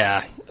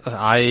 Yeah,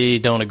 I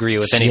don't agree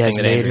with anything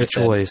that Andrea said. She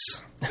has made her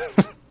choice.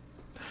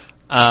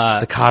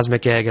 The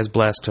cosmic egg has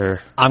blessed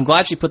her. I'm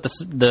glad she put the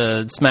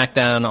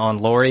smackdown on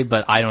Lori,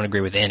 but I don't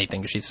agree with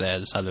anything she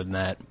says other than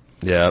that.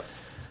 Yep.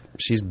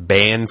 She's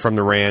banned from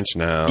the ranch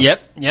now.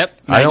 Yep.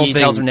 Maggie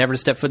tells her never to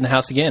step foot in the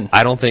house again.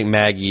 I don't think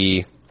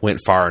Maggie went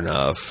far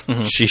enough.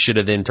 Mm-hmm. She should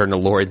have then turned to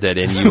Lori dead,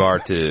 and you are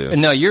too.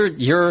 No,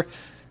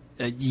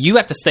 you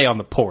have to stay on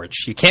the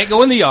porch. You can't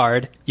go in the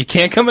yard. You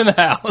can't come in the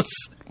house.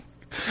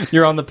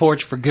 You're on the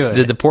porch for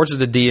good. The porch is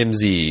the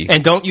DMZ.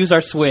 And don't use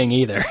our swing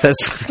either.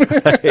 That's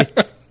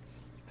right.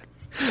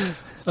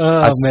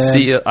 I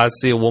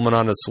see a woman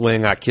on a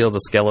swing. I kill the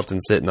skeleton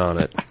sitting on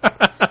it.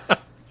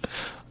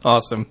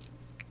 Awesome.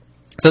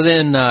 So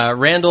then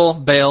Randall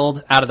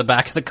bailed out of the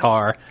back of the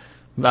car,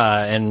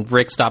 and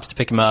Rick stops to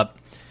pick him up.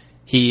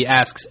 He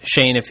asks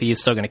Shane if he's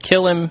still going to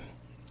kill him.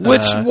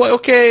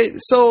 Okay,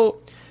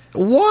 so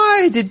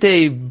why did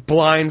they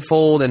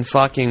blindfold and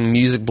fucking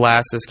music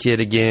blast this kid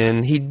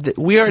again?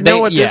 We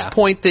know at this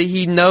point that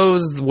he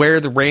knows where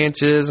the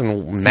ranch is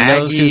and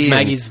Maggie. He knows who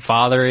Maggie's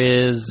father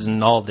is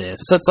and all this.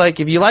 So it's like,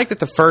 if you liked it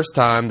the first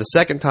time, the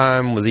second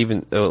time was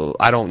even,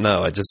 I don't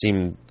know. It just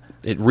seemed,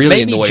 it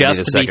really annoyed me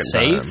the second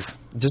time.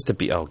 Just to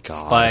be, oh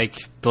God. Like,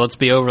 let's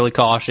be overly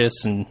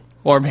cautious,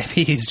 or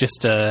maybe he's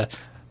just a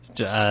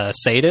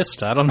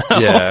sadist. I don't know.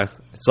 Yeah.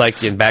 It's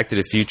like in Back to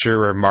the Future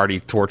where Marty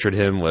tortured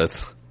him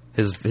with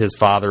his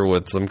father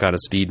with some kind of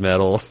speed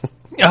metal.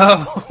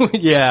 Oh,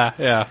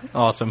 yeah.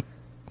 Awesome.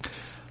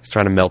 He's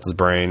trying to melt his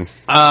brain.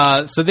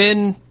 So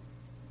then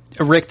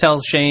Rick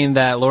tells Shane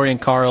that Lori and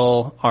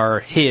Carl are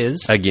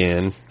his.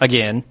 Again.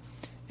 And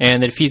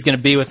that if he's going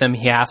to be with him,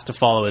 he has to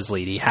follow his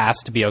lead. He has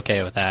to be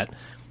okay with that.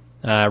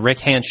 Rick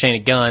hands Shane a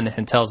gun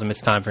and tells him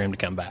it's time for him to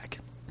come back.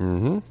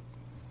 Mm-hmm.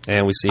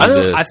 And we see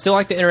I still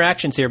like the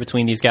interactions here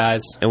between these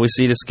guys. And we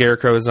see the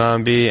Scarecrow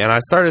zombie, and I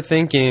started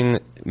thinking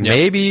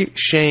maybe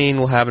Shane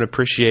will have an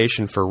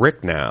appreciation for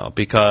Rick now,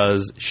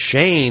 because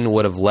Shane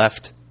would have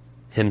left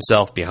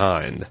himself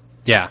behind.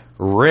 Yeah.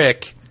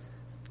 Rick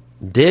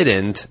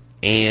didn't,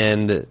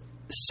 and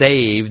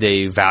saved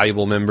a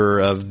valuable member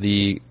of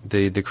the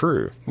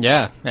crew.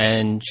 Yeah,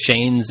 and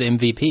Shane's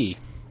MVP,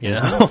 you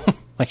know?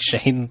 Like,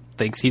 Shane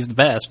thinks he's the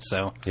best,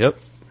 so. Yep.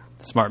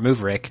 Smart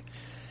move, Rick.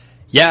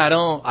 Yeah,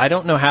 I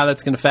don't know how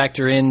that's going to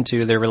factor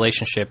into their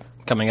relationship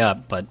coming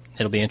up, but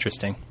it'll be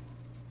interesting.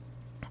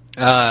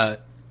 So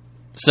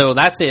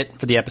that's it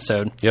for the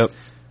episode. Yep.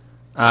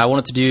 I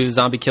wanted to do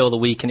Zombie Kill of the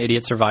Week and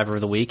Idiot Survivor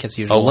of the Week, as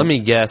usual. Oh, let me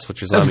guess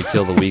what your Zombie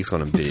Kill of the Week's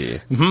going to be.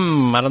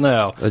 I don't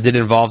know. Did it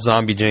involve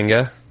Zombie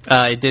Jenga?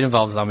 It did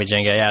involve Zombie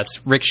Jenga, yeah.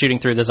 It's Rick shooting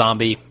through the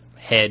zombie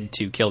head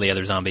to kill the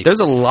other zombie.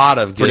 There's a lot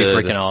of good.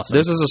 Pretty freaking awesome.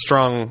 This is a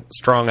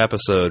strong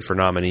episode for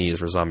nominees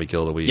for Zombie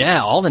Kill of the Week.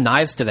 Yeah, all the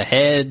knives to the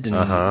head.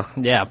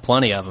 And, yeah,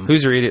 plenty of them.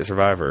 Who's your Idiot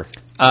Survivor?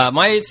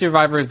 My Idiot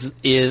Survivor of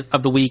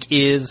the Week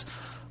is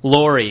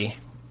Lori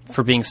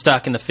for being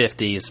stuck in the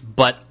 50s,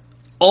 but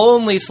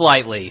only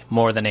slightly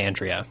more than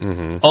Andrea.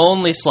 Mm-hmm.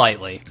 Only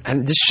slightly.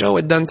 And this show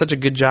had done such a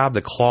good job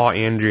to claw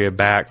Andrea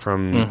back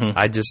from...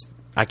 Mm-hmm.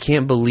 I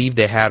can't believe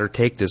they had her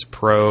take this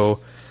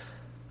pro...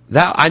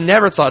 I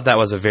never thought that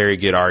was a very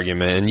good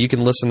argument, and you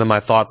can listen to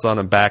my thoughts on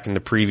it back in the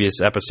previous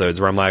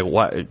episodes where I'm like,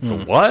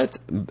 what?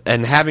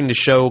 And having the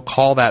show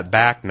call that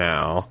back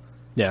now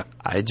Yeah.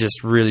 It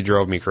just really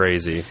drove me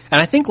crazy.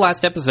 And I think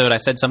last episode I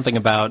said something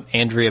about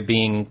Andrea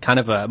being kind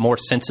of a more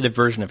sensitive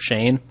version of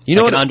Shane. You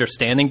know like what? an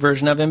understanding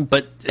version of him,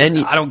 but I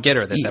don't get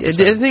her this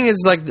episode. The thing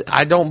is, like,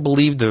 I don't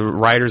believe the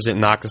writers didn't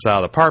knock us out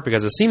of the park,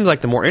 because it seems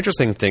like the more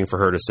interesting thing for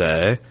her to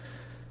say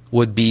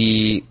would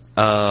be,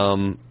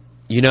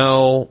 you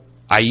know,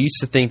 I used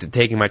to think that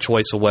taking my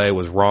choice away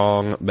was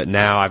wrong, but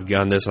now I've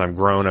done this and I've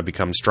grown, I've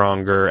become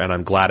stronger, and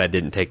I'm glad I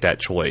didn't take that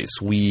choice.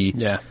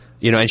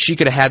 You know, and she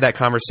could have had that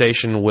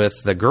conversation with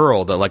the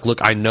girl that, like,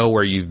 look, I know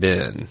where you've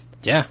been.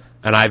 Yeah.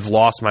 And I've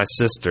lost my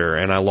sister,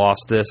 and I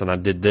lost this, and I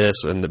did this,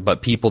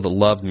 but people that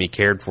loved me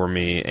cared for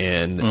me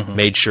and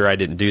made sure I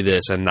didn't do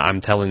this. And I'm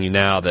telling you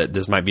now that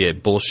this might be a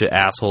bullshit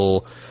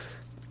asshole,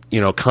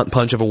 you know, cunt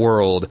punch of a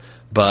world,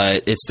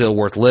 but it's still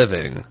worth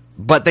living.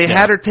 But they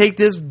had her take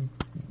this,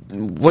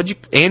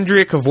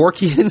 Andrea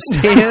Kevorkian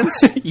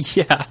stance?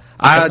 Yeah.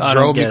 It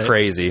drove me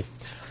crazy.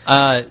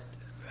 What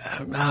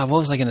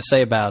was I going to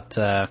say about...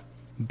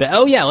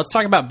 Oh, yeah, let's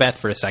talk about Beth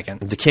for a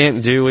second.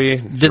 Do we?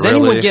 Does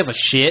anyone give a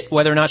shit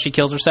whether or not she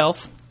kills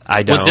herself?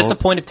 I don't. Was this a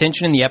point of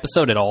tension in the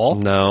episode at all?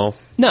 No.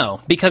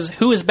 No, because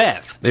who is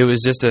Beth? It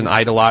was just an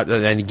idolot.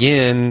 And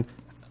again,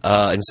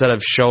 instead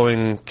of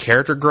showing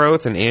character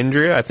growth in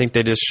Andrea, I think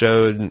they just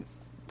showed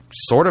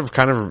sort of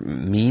kind of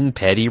mean,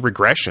 petty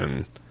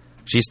regression.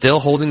 She's still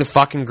holding the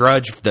fucking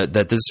grudge that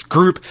this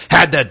group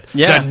had the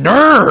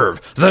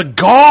nerve, the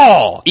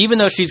gall, even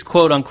though she's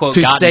quote unquote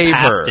to gotten save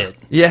past her. It.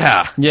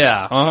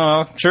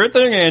 Yeah, sure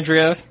thing,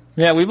 Andrea.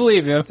 Yeah, we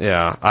believe you.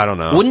 Yeah, I don't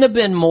know. Wouldn't it have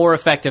been more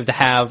effective to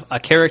have a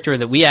character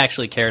that we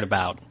actually cared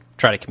about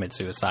try to commit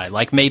suicide,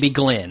 like maybe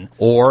Glenn,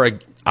 or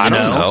I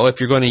don't know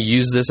if you're going to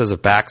use this as a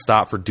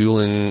backstop for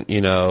dueling.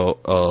 You know,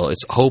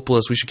 it's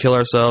hopeless. We should kill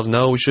ourselves.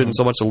 No, we shouldn't.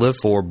 So much to live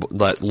for.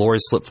 But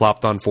Lori's flip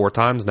flopped on 4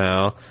 times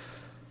now.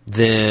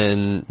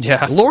 Then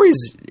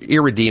Lori's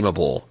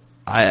irredeemable.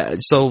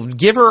 So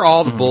give her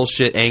all the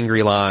bullshit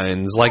angry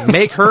lines. Like,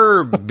 make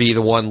her be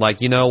the one, like,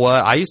 you know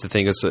what? I used to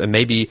think it's,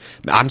 maybe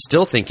I'm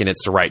still thinking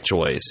it's the right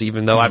choice,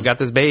 even though I've got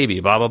this baby,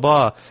 blah, blah,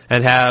 blah.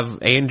 And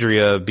have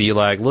Andrea be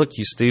like, look,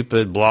 you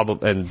stupid, blah, blah,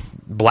 and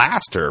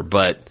blast her.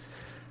 But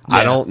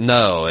I don't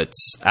know.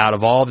 It's out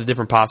of all the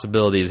different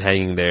possibilities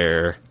hanging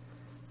there.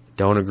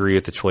 Don't agree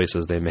with the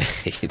choices they made.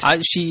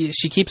 She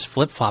keeps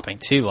flip-flopping,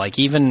 too. Like,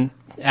 even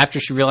after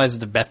she realizes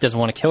that Beth doesn't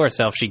want to kill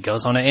herself, she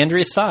goes on to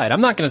Andrea's side. I'm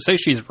not going to say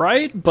she's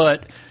right,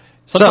 but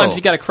sometimes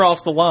you got to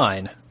cross the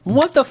line.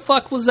 What the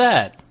fuck was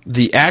that?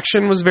 The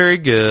action was very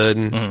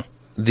good.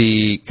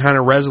 The kind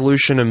of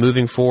resolution and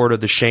moving forward of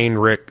the Shane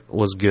Rick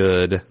was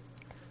good.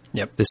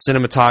 Yep. The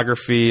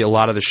cinematography, a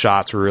lot of the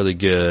shots were really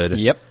good.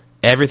 Yep.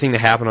 Everything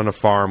that happened on the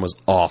farm was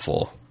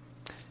awful.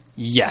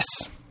 Yes.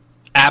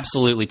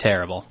 Absolutely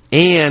terrible.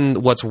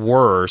 And what's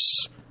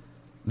worse,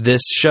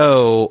 this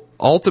show,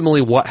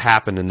 ultimately what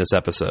happened in this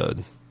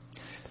episode?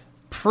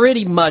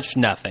 Pretty much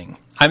nothing.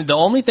 The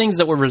only things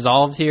that were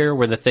resolved here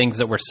were the things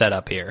that were set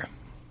up here.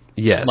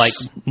 Yes. Like,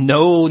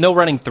 no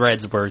running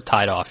threads were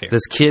tied off here.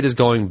 This kid is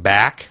going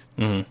back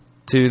to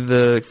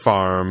the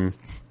farm,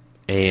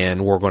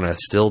 and we're going to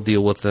still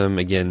deal with them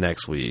again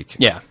next week.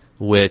 Yeah.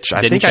 Which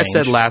I think I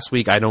said last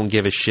week, I don't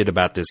give a shit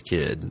about this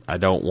kid. I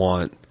don't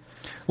want...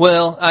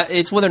 Well,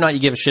 it's whether or not you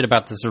give a shit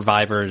about the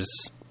survivors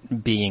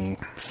being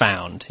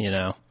found, you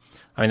know?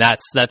 I mean,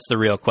 that's the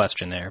real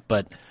question there.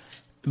 But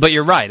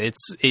you're right.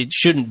 It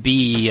shouldn't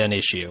be an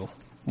issue.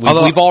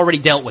 We've already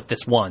dealt with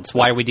this once.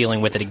 Why are we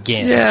dealing with it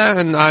again? Yeah,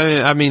 and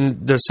I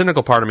mean, the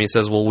cynical part of me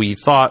says, well, we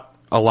thought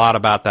a lot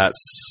about that,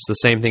 the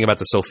same thing about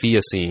the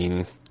Sophia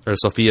scene, or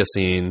Sophia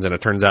scenes, and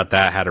it turns out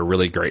that had a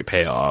really great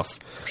payoff.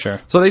 Sure.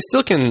 So they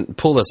still can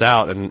pull this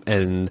out,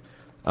 and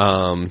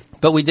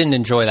but we didn't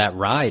enjoy that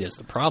ride is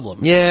the problem.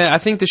 Yeah, I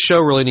think the show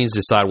really needs to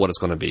decide what it's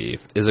going to be.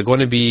 Is it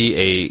going to be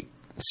a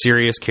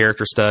serious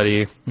character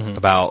study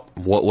about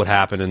what would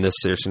happen in this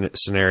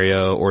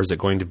scenario, or is it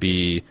going to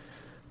be,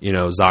 you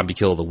know, zombie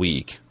kill of the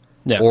week?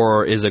 Yeah.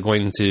 Or is it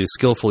going to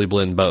skillfully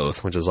blend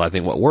both, which is, I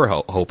think, what we're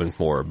hoping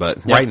for.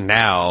 But right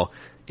now,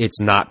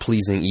 it's not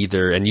pleasing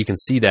either, and you can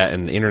see that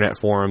in the internet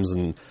forums,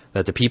 and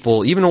that the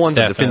people, even the ones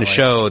that defend the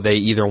show, they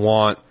either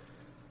want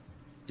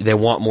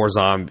more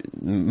zombie.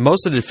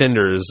 Most of the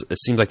defenders, it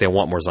seems like they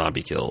want more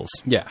zombie kills.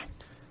 Yeah.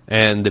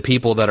 And the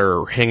people that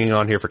are hanging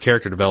on here for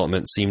character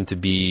development seem to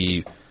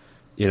be,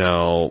 you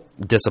know,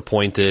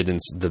 disappointed in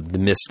the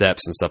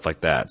missteps and stuff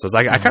like that. So it's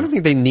like, I kind of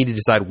think they need to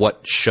decide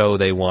what show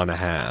they want to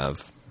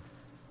have.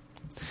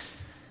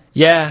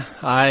 Yeah,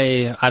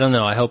 I don't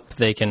know. I hope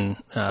they can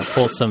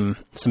pull some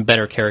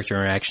better character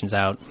interactions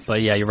out.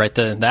 But yeah, you're right.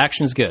 The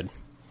action's good.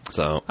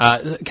 So,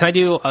 can I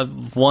do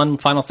one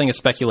final thing of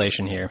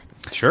speculation here?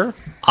 Sure.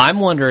 I'm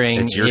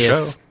wondering it's your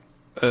if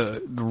show.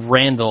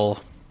 Randall,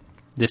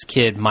 this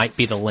kid, might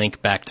be the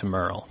link back to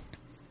Merle.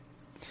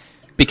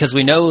 Because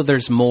we know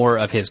there's more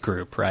of his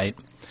group, right?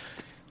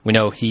 We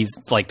know he's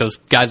like those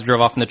guys who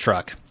drove off in the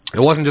truck. It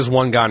wasn't just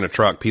one guy in a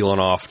truck peeling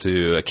off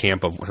to a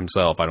camp of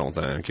himself, I don't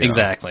think. You know?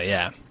 Exactly,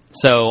 yeah.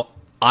 So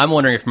I'm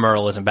wondering if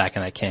Merle isn't back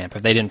in that camp.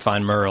 If they didn't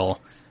find Merle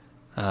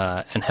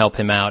and help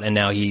him out, and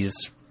now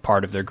he's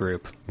part of their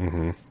group.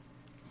 Mm-hmm.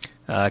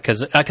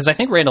 Because I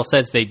think Randall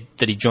says that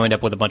he joined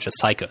up with a bunch of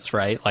psychos,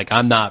 right? Like,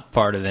 I'm not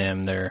part of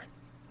them. They're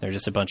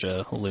just a bunch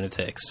of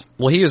lunatics.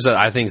 Well, he was,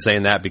 I think,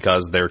 saying that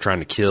because they were trying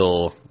to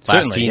kill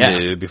last he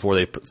knew before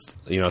they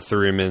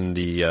threw him in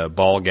the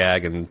ball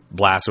gag and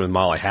blasted him with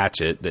Molly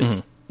Hatchet.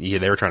 That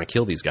they were trying to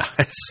kill these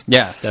guys.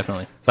 Yeah,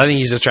 definitely. So I think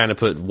he's just trying to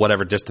put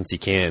whatever distance he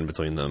can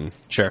between them.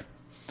 Sure.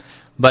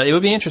 But it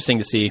would be interesting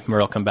to see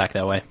Merle come back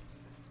that way.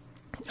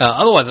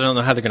 Otherwise, I don't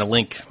know how they're going to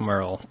link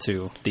Merle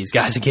to these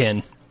guys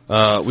again.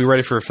 We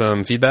ready for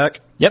some feedback?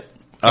 Yep.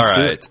 All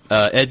right.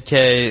 Ed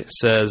K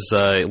says,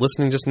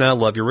 listening just now,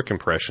 love your Rick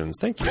impressions.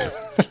 Thank you.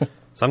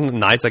 Some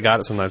nights I got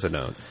it, some nights I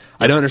don't.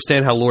 I don't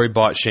understand how Lori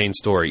bought Shane's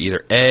story.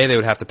 Either A, they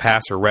would have to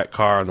pass her wrecked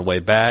car on the way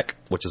back,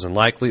 which is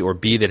unlikely, or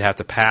B, they'd have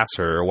to pass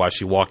her while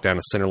she walked down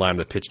the center line of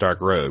the pitch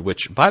dark road,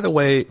 which, by the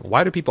way,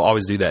 why do people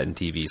always do that in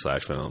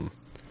TV/film?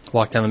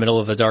 Walk down the middle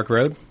of the dark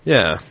road?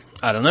 Yeah.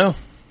 I don't know.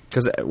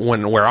 Because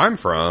where I'm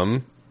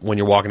from, when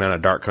you're walking down a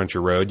dark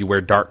country road, you wear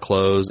dark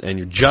clothes, and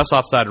you're just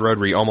offside the road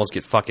where you almost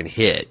get fucking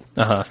hit.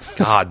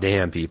 God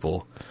damn,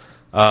 people.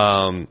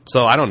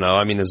 So I don't know.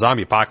 I mean, the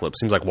zombie apocalypse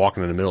seems like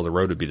walking in the middle of the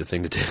road would be the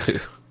thing to do.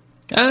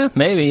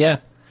 Maybe, yeah.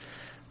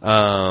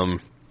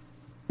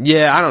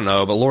 Yeah, I don't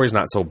know, but Lori's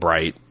not so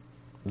bright.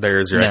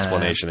 There's your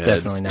explanation, Ed.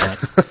 Definitely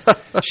not.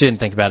 She didn't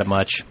think about it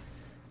much.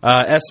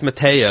 S.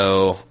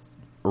 Mateo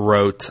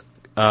wrote,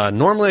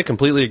 normally I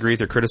completely agree with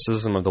your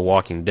criticism of The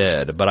Walking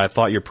Dead, but I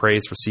thought your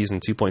praise for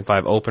Season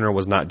 2.5 opener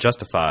was not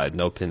justified,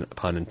 no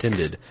pun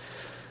intended.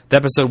 The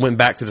episode went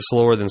back to the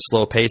slower than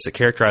slow pace that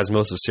characterized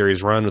most of the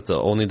series' run, with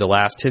only the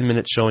last 10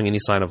 minutes showing any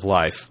sign of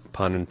life,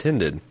 pun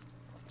intended.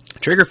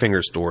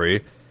 Triggerfinger's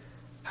story,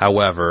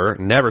 however,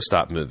 never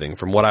stopped moving.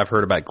 From what I've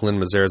heard about Glenn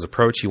Mazzara's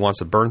approach, he wants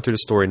to burn through the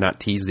story, not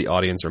tease the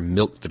audience or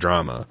milk the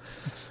drama.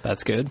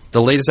 That's good.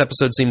 The latest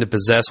episode seemed to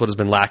possess what has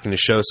been lacking in the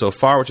show so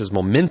far, which is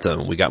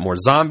momentum. We got more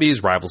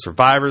zombies, rival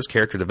survivors,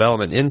 character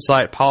development,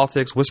 insight,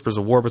 politics, whispers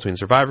of war between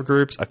survivor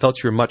groups. I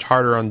felt you were much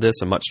harder on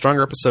this, a much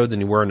stronger episode than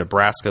you were in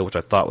Nebraska, which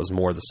I thought was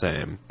more the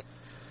same.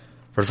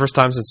 For the first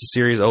time since the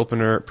series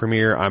opener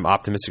premiere, I'm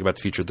optimistic about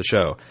the future of the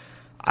show.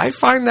 I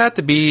find that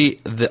to be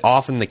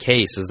often the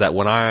case, is that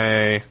when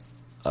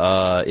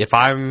if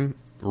I'm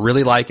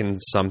really liking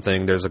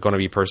something, there's going to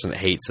be a person that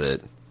hates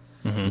it.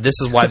 Mm-hmm. This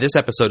is why this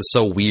episode is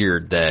so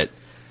weird, that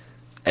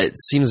it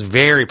seems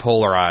very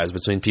polarized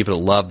between people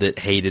that loved it,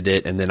 hated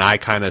it, and then I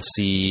kind of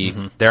see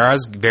there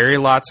is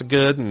lots of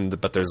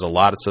good, but there's a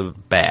lot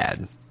of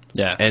bad.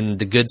 Yeah. And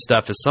the good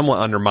stuff is somewhat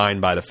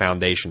undermined by the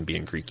foundation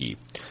being creaky.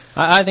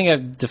 I think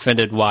I've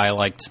defended why I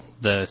liked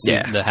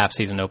the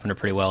half-season opener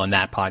pretty well in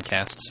that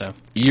podcast. So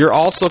you're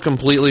also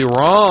completely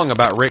wrong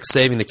about Rick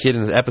saving the kid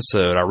in this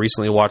episode. I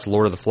recently watched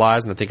Lord of the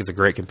Flies, and I think it's a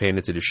great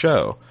companion to the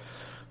show.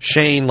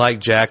 Shane,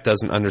 like Jack,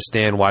 doesn't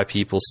understand why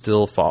people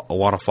still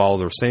want to follow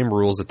the same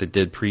rules that they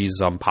did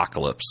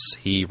pre-Zompocalypse.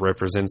 He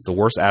represents the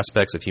worst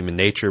aspects of human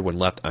nature when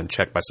left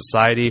unchecked by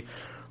society.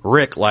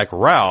 Rick, like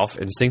Ralph,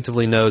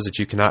 instinctively knows that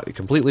you cannot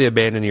completely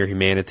abandon your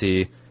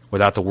humanity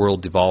without the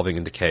world devolving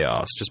into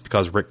chaos. Just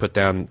because Rick put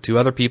down 2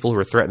 other people who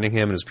are threatening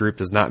him and his group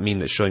does not mean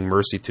that showing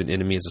mercy to an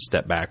enemy is a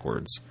step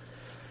backwards.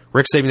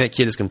 Rick saving that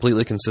kid is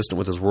completely consistent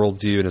with his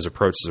worldview and his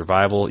approach to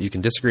survival. You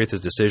can disagree with his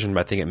decision,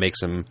 but I think it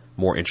makes him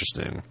more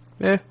interesting.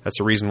 That's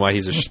the reason why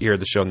he's here at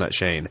the show, not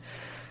Shane.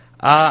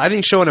 I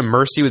think showing him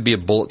mercy would be a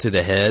bullet to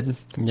the head.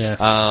 Yeah.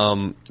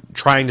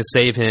 Trying to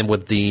save him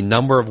with the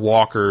number of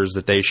walkers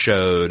that they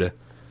showed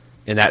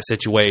in that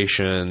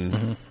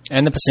situation,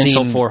 and the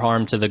potential for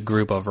harm to the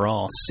group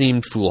overall,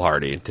 seemed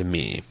foolhardy to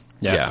me.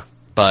 Yeah.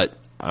 But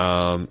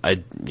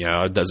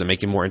it doesn't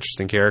make him a more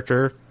interesting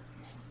character.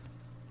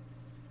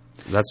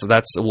 That's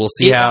we'll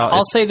see how.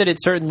 I'll say that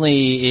it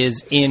certainly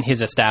is in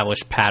his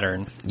established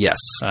pattern. Yes,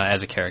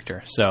 as a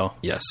character. So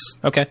yes,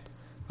 okay.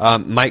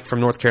 Mike from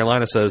North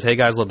Carolina says, "Hey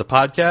guys, love the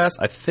podcast.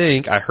 I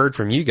think I heard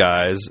from you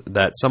guys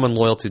that someone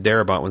loyal to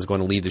Darabont was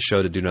going to leave the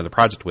show to do another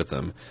project with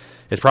him.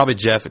 It's probably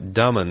Jeff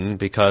Dummon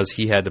because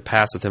he had to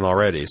pass with him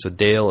already. So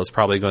Dale is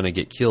probably going to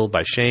get killed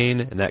by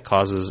Shane, and that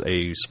causes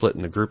a split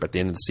in the group at the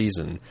end of the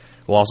season.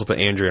 We'll also put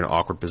Andrea in an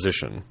awkward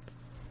position."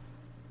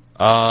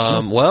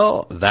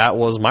 Well, that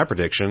was my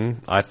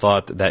prediction. I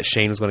thought that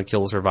Shane was going to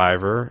kill the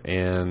survivor,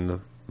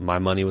 and my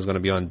money was going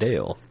to be on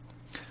Dale.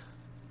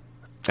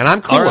 And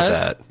I'm cool with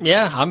that.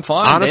 Yeah, I'm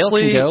fine.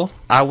 Honestly, Dale can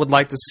go. I would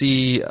like to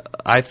see.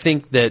 I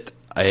think that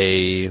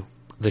the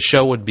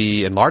show would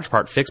be in large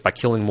part fixed by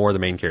killing more of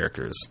the main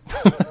characters.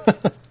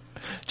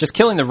 Just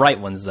killing the right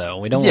ones, though.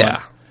 We don't.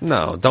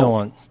 Don't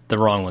want the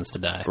wrong ones to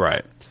die.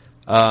 Right.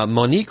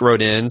 Monique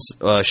wrote in,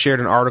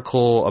 shared an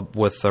article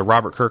with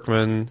Robert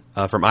Kirkman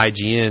from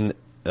IGN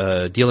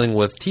dealing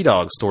with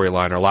T-Dog's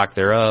storyline or lack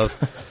thereof.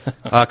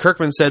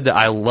 Kirkman said that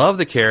I love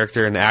the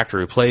character and the actor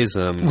who plays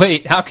him.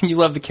 Wait, how can you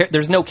love the character?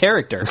 There's no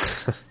character.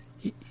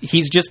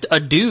 He's just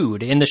a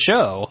dude in the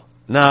show.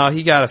 No,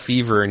 he got a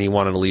fever and he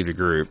wanted to leave the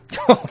group.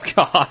 Oh,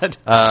 God.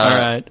 All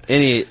right.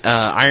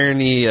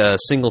 Irony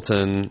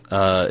Singleton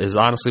is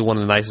honestly one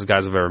of the nicest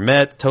guys I've ever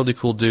met. Totally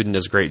cool dude and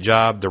does a great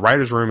job. The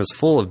writer's room is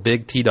full of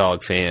big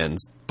T-Dog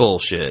fans.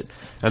 Bullshit.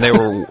 And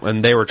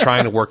they were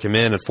trying to work him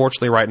in.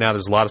 Unfortunately, right now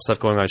there's a lot of stuff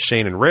going on with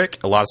Shane and Rick,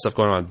 a lot of stuff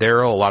going on with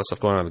Daryl, a lot of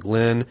stuff going on with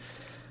Glenn.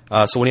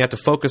 So when you have to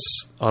focus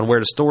on where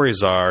the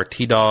stories are,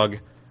 T-Dog,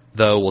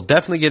 though, will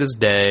definitely get his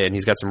day, and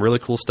he's got some really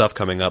cool stuff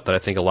coming up that I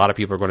think a lot of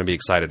people are going to be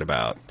excited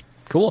about.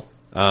 Cool.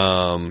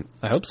 I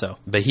hope so.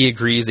 But he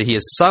agrees that he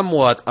is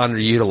somewhat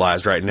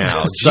underutilized right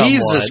now. Somewhat.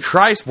 Jesus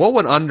Christ, what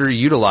would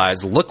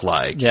underutilized look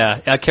like?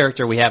 Yeah, a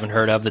character we haven't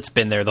heard of that's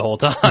been there the whole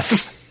time.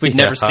 We've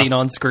never seen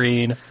on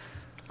screen.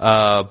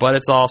 But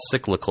it's all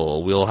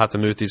cyclical. We'll have to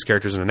move these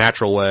characters in a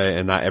natural way,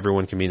 and not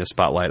everyone can be in a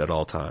spotlight at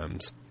all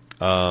times.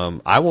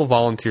 I will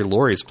volunteer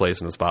Laurie's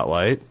place in the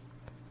spotlight.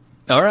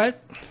 All right.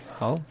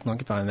 I'll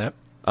get behind that.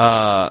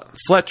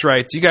 Fletch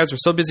writes, you guys are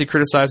so busy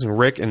criticizing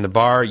Rick in the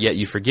bar, yet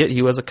you forget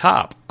he was a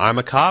cop. I'm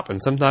a cop, and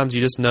sometimes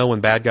you just know when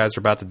bad guys are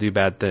about to do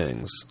bad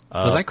things.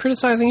 Was I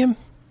criticizing him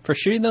for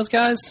shooting those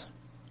guys?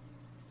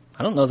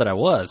 I don't know that I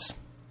was.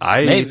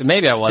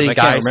 Maybe I was. I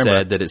can't remember.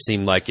 said that it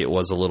seemed like it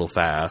was a little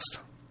fast.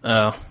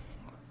 Oh.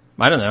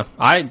 I don't know.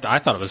 I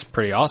thought it was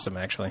pretty awesome,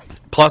 actually.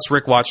 Plus,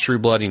 Rick watched True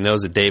Blood. He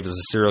knows that Dave is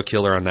a serial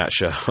killer on that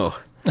show.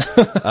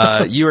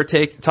 You are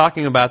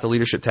talking about the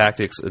leadership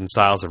tactics and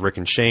styles of Rick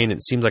and Shane.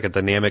 It seems like a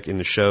dynamic in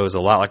the show is a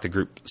lot like the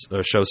group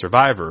show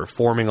Survivor,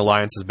 forming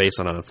alliances based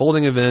on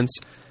unfolding events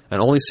and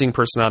only seeing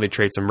personality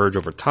traits emerge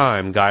over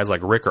time. Guys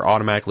like Rick are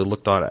automatically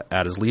looked on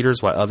at as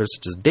leaders, while others,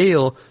 such as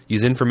Dale,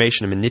 use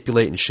information to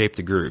manipulate and shape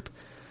the group.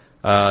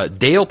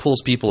 Dale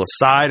pulls people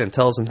aside and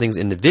tells them things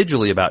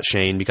individually about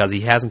Shane because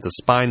he hasn't the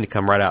spine to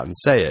come right out and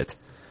say it.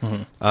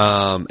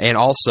 Mm-hmm. And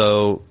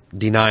also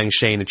denying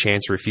Shane a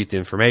chance to refute the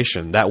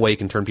information. That way you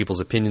can turn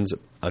people's opinions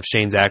of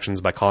Shane's actions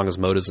by calling his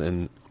motives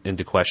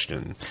into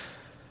question.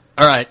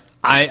 All right.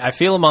 I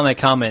feel him on that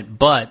comment,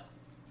 but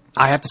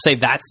I have to say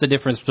that's the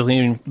difference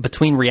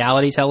between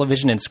reality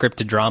television and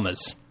scripted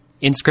dramas.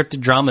 In scripted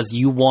dramas,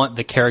 you want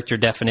the character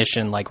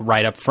definition like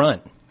right up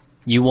front.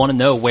 You want to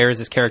know where is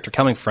this character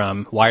coming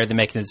from, why are they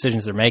making the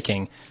decisions they're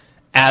making,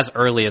 as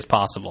early as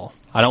possible.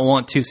 I don't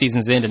want 2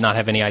 seasons in to not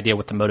have any idea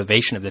what the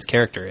motivation of this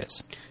character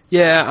is.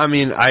 Yeah, I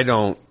mean, I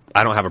don't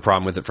have a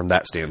problem with it from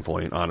that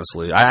standpoint,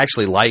 honestly. I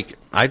actually like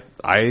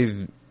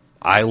the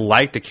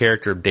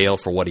character of Dale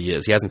for what he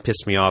is. He hasn't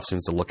pissed me off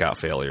since the Lookout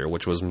failure,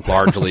 which was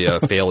largely a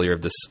failure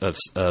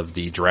of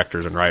the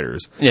directors and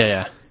writers.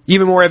 Yeah.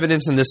 Even more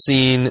evidence in this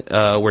scene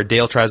where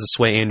Dale tries to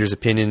sway Andrew's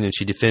opinion and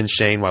she defends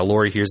Shane while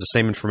Laurie hears the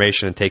same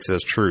information and takes it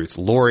as truth.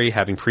 Laurie,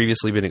 having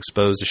previously been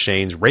exposed to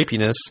Shane's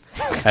rapiness,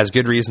 has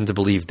good reason to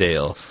believe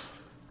Dale.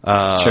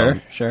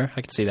 Sure.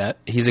 I can see that.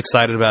 He's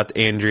excited about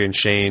Andrew and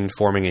Shane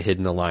forming a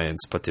hidden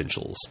alliance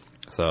potentials.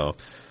 So,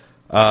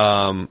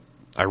 I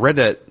read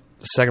that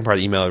second part of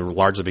the email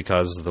largely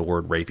because of the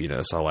word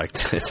rapiness. I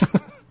liked it.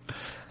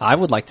 I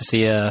would like to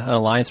see an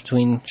alliance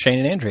between Shane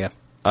and Andrea.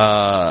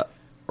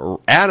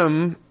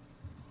 Adam,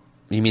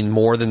 you mean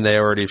more than they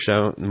already have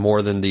shown?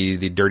 More than the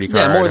dirty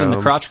car? Yeah, more than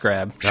the crotch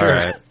grab. Sure. All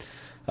right.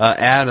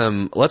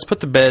 Adam, let's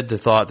put to bed the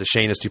thought that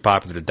Shane is too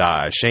popular to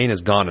die. Shane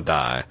is gonna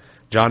die.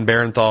 John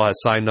Barenthal has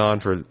signed on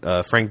for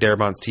Frank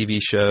Darabont's TV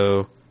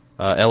show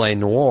L.A.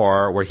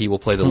 Noire, where he will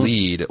play the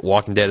lead.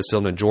 Walking Dead is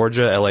filmed in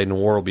Georgia. L.A.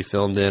 Noire will be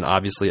filmed in,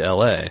 obviously,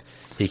 L.A.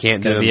 He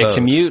can't do them both. It's going to be a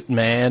commute,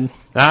 man.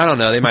 I don't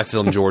know. They might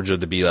film Georgia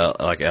to be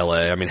like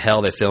L.A. I mean,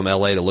 hell, they film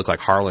L.A. to look like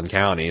Harlan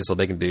County, so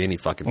they can do any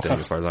fucking thing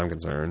as far as I'm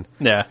concerned.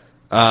 Yeah.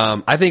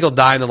 I think he'll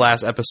die in the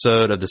last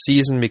episode of the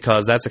season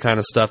because that's the kind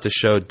of stuff the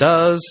show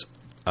does.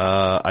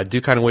 I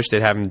do kind of wish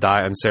they'd have him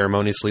die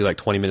unceremoniously, like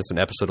 20 minutes in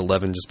episode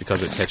 11, just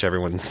because it'd catch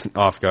everyone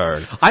off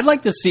guard. I'd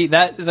like to see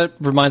that. That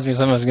reminds me of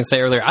something I was going to say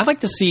earlier. I'd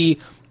like to see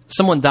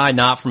someone die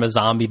not from a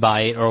zombie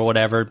bite or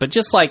whatever, but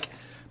just like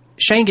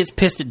Shane gets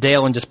pissed at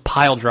Dale and just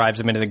pile drives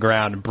him into the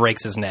ground and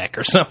breaks his neck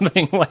or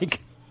something like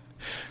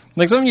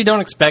something you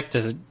don't expect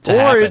to happen.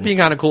 Or it'd be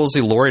kind of cool to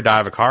see Laurie die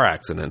of a car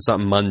accident,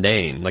 something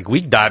mundane. Like, we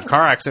died of a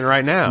car accident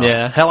right now.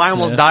 Yeah. Hell, I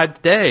almost died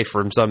today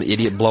from some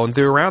idiot blowing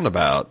through a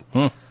roundabout.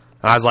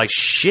 I was like,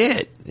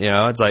 shit. You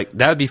know, it's like,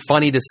 that would be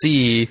funny to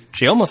see.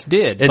 She almost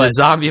did. In the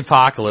zombie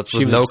apocalypse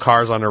with no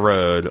cars on the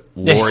road,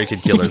 Laurie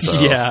could kill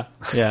herself.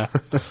 Yeah.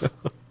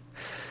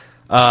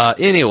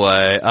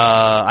 Anyway,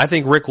 I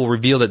think Rick will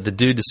reveal that the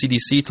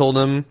CDC told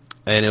him,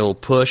 and it'll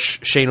push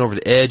Shane over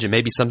the edge, and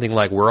maybe something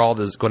like we're all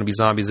going to be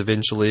zombies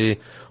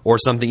eventually, or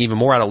something even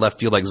more out of left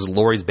field, like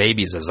Laurie's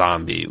baby's a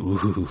zombie.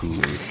 Ooh.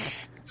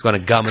 It's going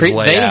to gum his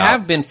way out. They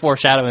have been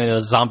foreshadowing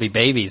those zombie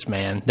babies,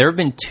 man. There have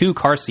been 2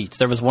 car seats.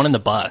 There was one in the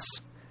bus.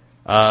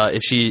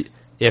 That's disturbing.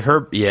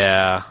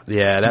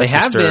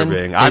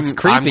 It's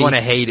creepy. I'm going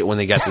to hate it when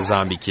they got the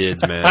zombie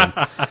kids, man.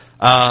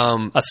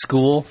 A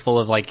school full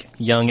of like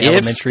young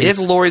elementary. If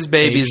Laurie's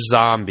baby's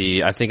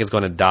zombie, I think it's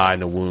going to die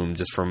in the womb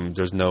just from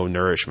there's no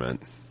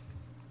nourishment.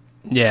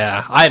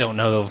 Yeah, I don't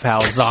know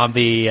how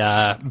zombie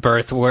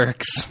birth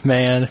works,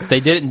 man. They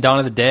did it in Dawn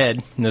of the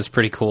Dead, and it was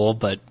pretty cool,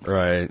 but...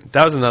 Right.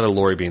 That was another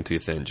Lori being too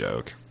thin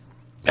joke.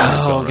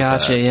 Oh,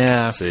 gotcha,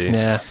 yeah. See?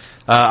 Yeah.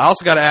 I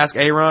also got to ask,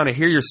 Aaron, I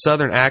hear your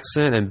southern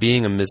accent, and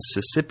being a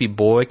Mississippi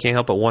boy, can't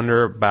help but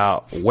wonder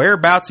about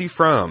whereabouts you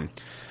from.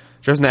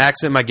 Just an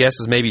accent, my guess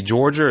is maybe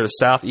Georgia or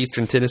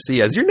southeastern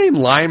Tennessee. Is your name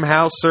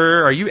Limehouse,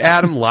 sir? Are you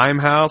Adam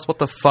Limehouse? What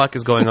the fuck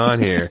is going on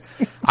here?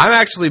 I'm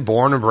actually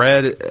born and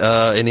bred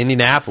in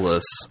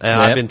Indianapolis, and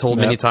I've been told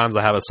many times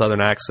I have a southern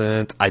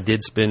accent. I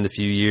did spend a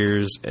few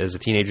years as a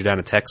teenager down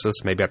in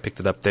Texas. Maybe I picked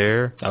it up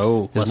there.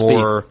 Oh, it's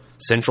more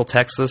central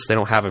Texas. They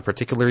don't have a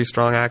particularly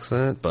strong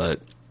accent,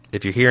 but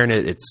if you're hearing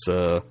it, it's,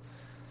 I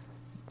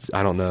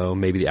don't know,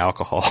 maybe the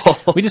alcohol.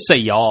 We just say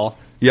y'all.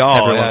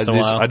 Y'all, yeah,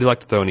 I do like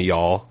to throw in a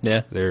y'all.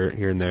 Yeah. There,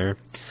 here and there.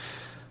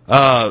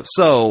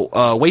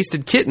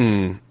 Wasted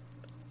Kitten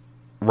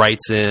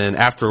writes in,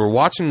 after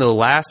watching the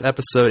last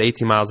episode,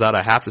 18 Miles Out,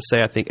 I have to say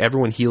I think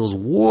everyone heals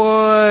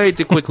way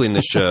too quickly in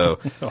this show.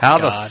 How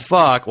God. the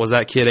fuck was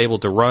that kid able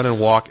to run and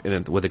walk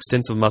with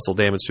extensive muscle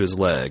damage to his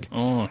leg?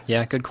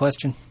 Yeah, good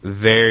question.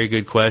 Very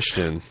good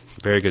question.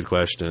 Very good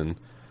question.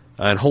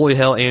 And holy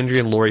hell, Andrea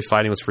and Lori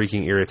fighting was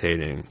freaking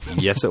irritating.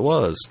 Yes, it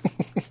was.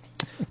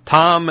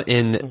 Tom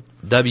in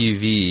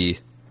WV,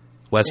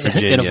 West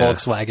Virginia. In a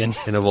Volkswagen.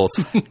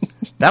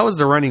 That was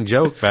the running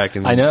joke back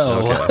in... I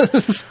know.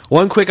 Okay.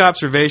 One quick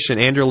observation.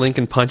 Andrew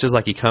Lincoln punches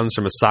like he comes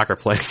from a soccer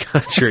playing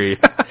country.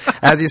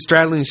 As he's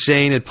straddling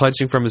Shane and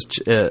punching from his...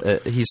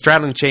 he's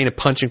straddling Shane and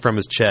punching from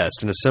his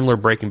chest. In a similar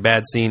Breaking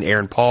Bad scene,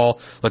 Aaron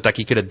Paul looked like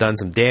he could have done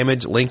some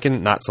damage.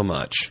 Lincoln, not so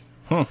much.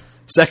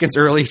 Seconds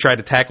early, he tried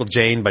to tackle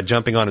Jane by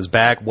jumping on his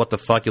back. What the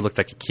fuck? You looked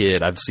like a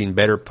kid. I've seen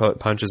better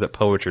punches at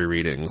poetry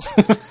readings.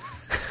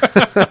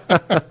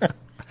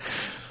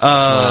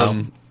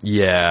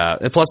 Yeah.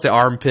 And plus the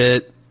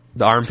armpit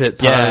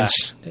punch. Yeah.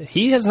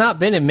 He has not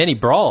been in many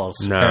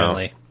brawls,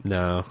 apparently.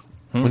 No.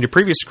 When your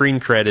previous screen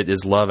credit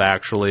is Love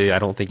Actually, I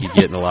don't think you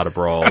get in a lot of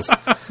brawls.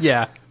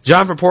 Yeah.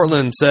 John from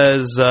Portland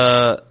says,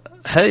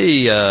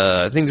 hey,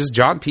 I think this is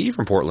John P.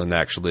 from Portland,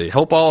 actually.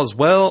 Hope all is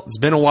well. It's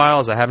been a while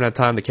as I haven't had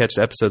time to catch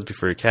the episodes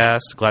before your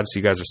cast. Glad to see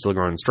you guys are still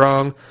going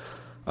strong.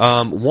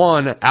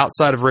 One,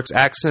 outside of Rick's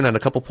accent and a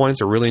couple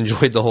points, I really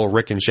enjoyed the whole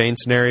Rick and Shane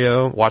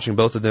scenario. Watching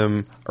both of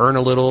them earn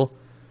a little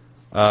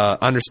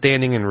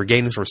understanding and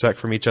regaining some respect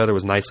from each other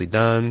was nicely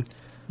done.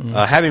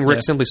 Having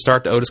Rick simply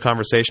start the Otis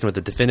conversation with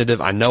the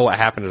definitive, I know what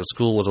happened at a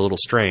school was a little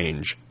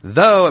strange.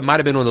 Though it might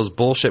have been one of those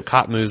bullshit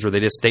cop moves where they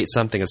just state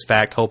something as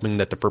fact, hoping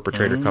that the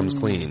perpetrator comes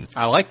clean.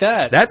 I like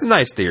that. That's a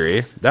nice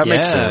theory. That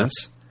makes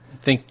sense.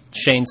 Think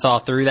Shane saw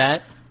through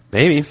that?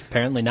 Maybe.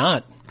 Apparently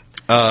not.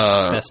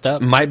 Messed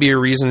up. Might be a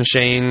reason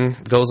Shane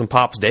goes and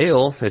pops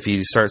Dale if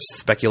he starts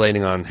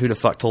speculating on who the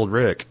fuck told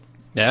Rick.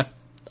 Yeah.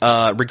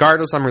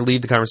 Regardless, I'm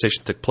relieved the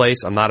conversation took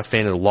place. I'm not a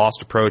fan of the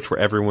lost approach where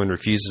everyone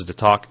refuses to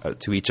talk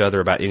to each other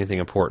about anything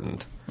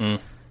important.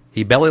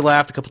 He belly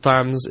laughed a couple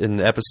times in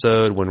the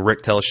episode when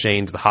Rick tells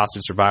Shane that the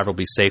hostage survivor will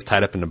be safe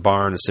tied up in the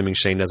barn, assuming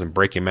Shane doesn't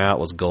break him out,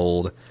 was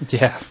gold.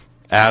 Yeah.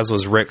 As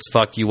was Rick's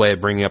fuck you way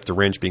of bringing up the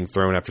wrench being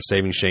thrown after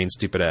saving Shane's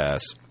stupid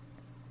ass.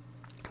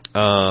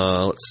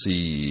 Let's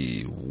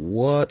see.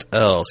 What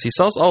else? He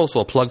sells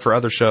also a plug for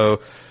other show.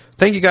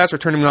 Thank you guys for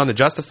turning me on to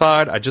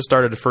Justified. I just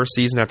started the first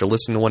season after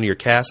listening to one of your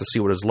casts to see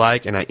what it's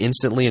like, and I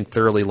instantly and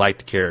thoroughly liked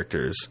the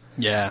characters.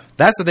 Yeah.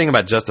 That's the thing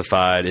about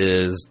Justified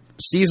is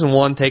season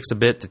 1 takes a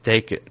bit to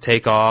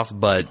take off,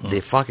 but the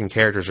fucking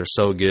characters are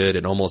so good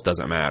it almost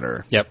doesn't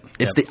matter. Yep.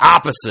 It's the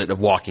opposite of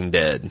Walking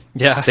Dead.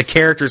 Yeah. The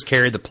characters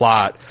carry the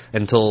plot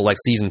until like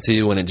season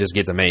 2 when it just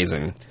gets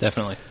amazing.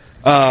 Definitely.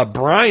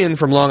 Brian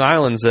from Long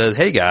Island says,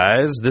 hey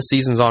guys, this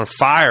season's on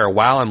fire.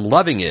 Wow, I'm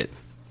loving it.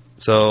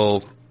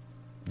 So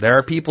there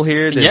are people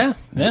here that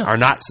are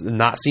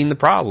not seeing the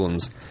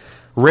problems.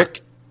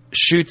 Rick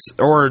shoots,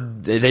 or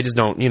they just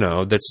don't,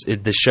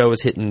 the show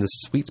is hitting the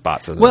sweet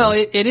spot for them. Well,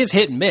 it is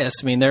hit and miss.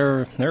 I mean,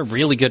 they're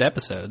really good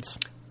episodes.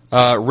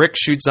 Rick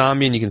shoots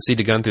zombie, and you can see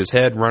the gun through his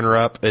head.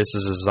 Runner-up, this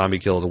is a zombie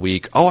kill of the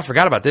week. Oh, I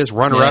forgot about this.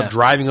 Runner-up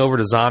driving over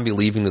to zombie,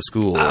 leaving the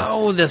school.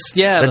 Oh,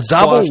 the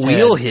double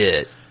wheel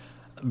hit.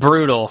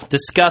 Brutal,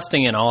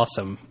 disgusting, and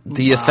awesome.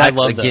 The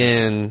effects,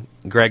 again,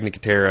 Greg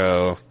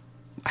Nicotero,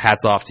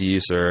 hats off to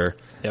you, sir.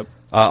 Yep.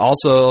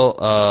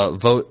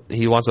 Vote.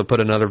 He wants to put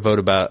another vote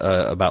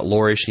about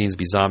Lori. She needs to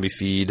be zombie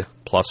feed,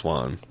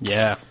 +1.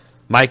 Yeah.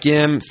 Mike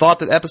M. thought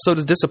that episode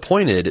is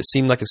disappointed. It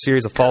seemed like a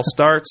series of false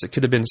starts. It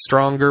could have been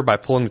stronger by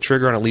pulling the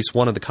trigger on at least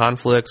one of the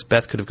conflicts.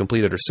 Beth could have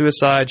completed her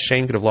suicide.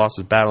 Shane could have lost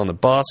his battle on the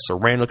bus. Or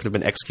Randall could have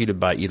been executed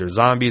by either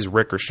zombies,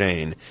 Rick, or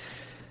Shane.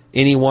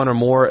 Any one or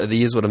more of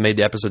these would have made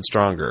the episode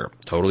stronger.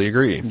 Totally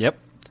agree. Yep.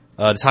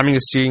 The timing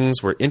of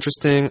scenes were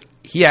interesting.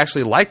 He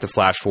actually liked the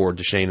flash forward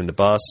to Shane and the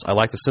bus. I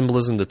like the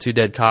symbolism of the two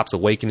dead cops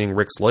awakening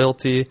Rick's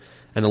loyalty,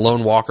 and the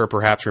lone walker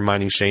perhaps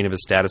reminding Shane of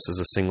his status as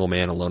a single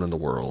man alone in the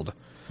world.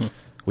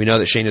 We know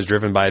that Shane is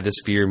driven by this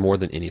fear more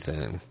than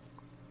anything.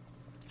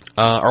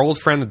 Our old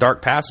friend, the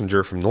Dark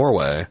Passenger from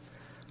Norway,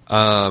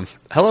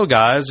 Hello,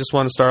 guys. Just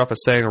want to start off by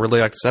saying I really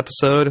like this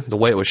episode. The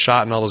way it was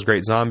shot and all those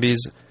great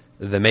zombies.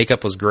 The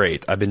makeup was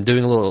great. I've been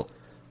doing a little...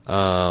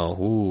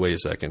 wait a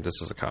second.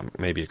 This is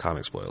maybe a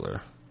comic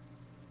spoiler.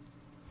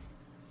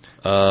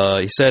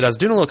 He said, I was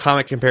doing a little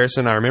comic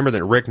comparison. I remember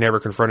that Rick never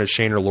confronted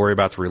Shane or Laurie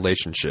about the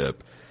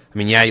relationship. I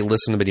mean, yeah, he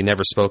listened, but he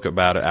never spoke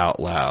about it out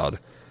loud.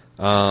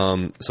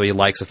 So he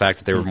likes the fact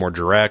that they were more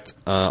direct.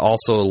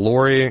 Also,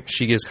 Laurie,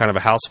 she is kind of a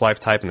housewife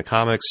type in the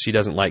comics. She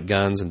doesn't like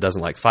guns and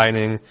doesn't like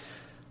fighting.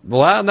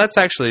 Well, that's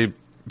actually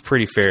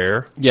pretty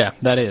fair. Yeah,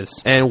 that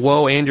is. And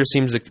whoa, Andrea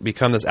seems to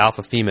become this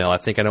alpha female. I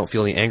think I don't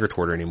feel any anger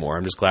toward her anymore.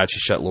 I'm just glad she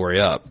shut Laurie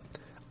up.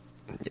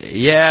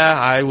 Yeah,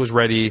 I was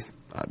ready.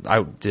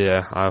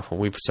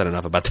 We've said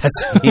enough about that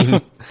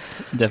scene.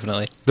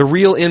 Definitely. The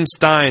real M.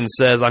 Stein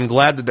says, I'm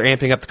glad that they're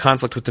amping up the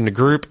conflict within the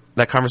group.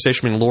 That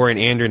conversation between Laurie and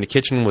Andrea in the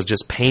kitchen was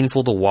just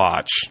painful to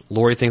watch.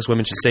 Laurie thinks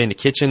women should stay in the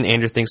kitchen.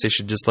 Andrea thinks they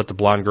should just let the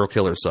blonde girl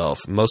kill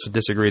herself. Most would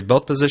disagree with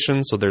both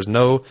positions, so there's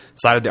no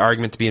side of the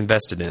argument to be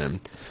invested in.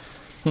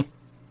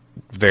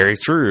 Very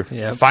true.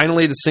 Yep.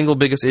 Finally, the single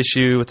biggest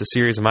issue with the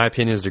series, in my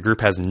opinion, is the group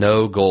has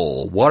no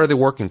goal. What are they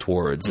working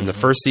towards? In the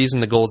first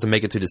season, the goal is to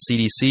make it to the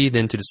CDC,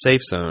 then to the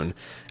safe zone.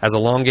 As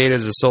elongated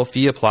as the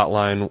Sophia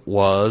plotline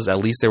was, at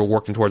least they were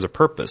working towards a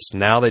purpose.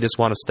 Now they just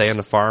want to stay on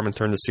the farm and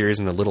turn the series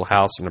into a little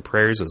house in the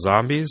prairies with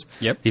zombies.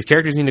 Yep. These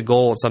characters need a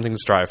goal and something to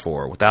strive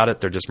for. Without it,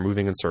 they're just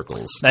moving in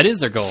circles. That is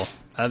their goal.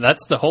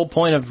 That's the whole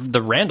point of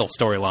the Randall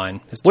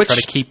storyline, is to try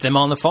to keep them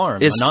on the farm,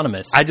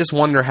 anonymous. I just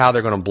wonder how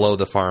they're going to blow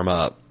the farm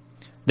up.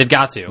 They've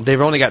got to.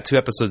 They've only got 2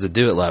 episodes to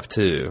do it left,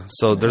 too.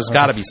 So there's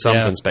got to be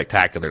something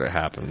spectacular that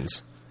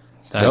happens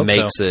that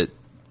makes it.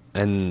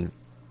 And,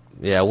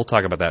 yeah, we'll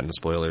talk about that in the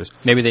spoilers.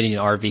 Maybe they need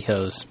an RV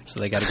hose, so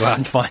they got to go out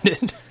and find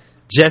it.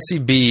 Jesse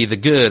B., the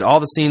good.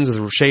 All the scenes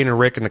with Shane and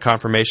Rick and the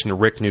confirmation that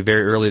Rick knew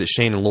very early that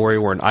Shane and Laurie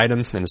were an item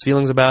and his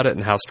feelings about it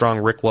and how strong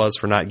Rick was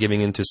for not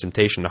giving in to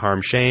temptation to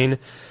harm Shane.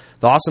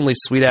 The awesomely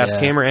sweet-ass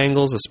camera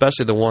angles,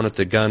 especially the one with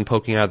the gun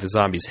poking out of the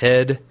zombie's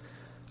head.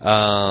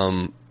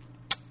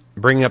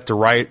 Bringing up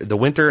the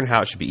winter and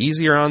how it should be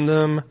easier on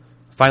them.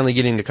 Finally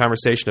getting the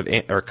conversation of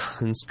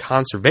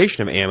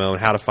conservation of ammo and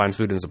how to find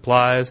food and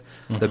supplies.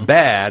 Mm-hmm. The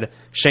bad,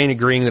 Shane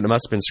agreeing that it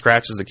must have been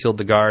scratches that killed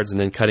the guards and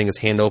then cutting his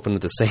hand open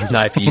with the same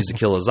knife he used to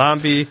kill a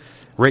zombie.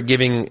 Rick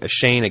giving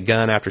Shane a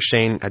gun after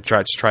Shane had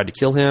tried to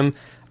kill him.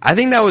 I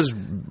think that was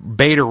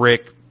Beta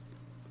Rick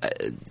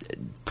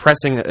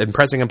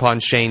impressing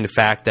upon Shane the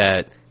fact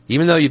that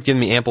even though you've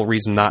given me ample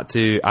reason not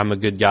to, I'm a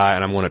good guy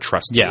and I'm going to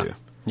trust you.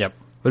 Yep.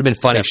 Would have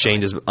been funny if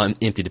Shane just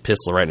emptied a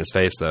pistol right in his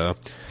face, though.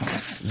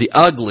 The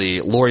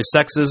ugly, Laurie's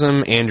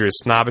sexism, Andrea's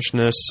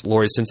snobbishness,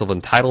 Laurie's sense of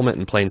entitlement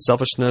and plain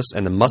selfishness,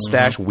 and the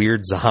mustache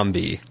weird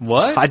zombie.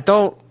 What? I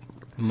don't...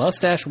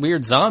 Mustache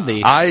weird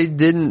zombie? I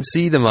didn't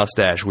see the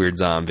mustache weird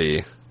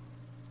zombie.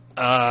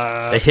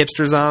 A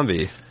hipster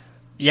zombie.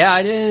 Yeah,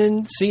 I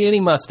didn't see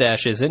any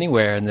mustaches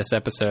anywhere in this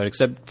episode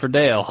except for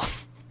Dale.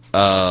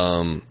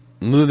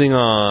 Moving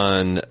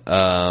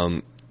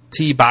on...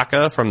 T.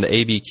 Baca from the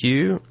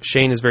ABQ.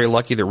 Shane is very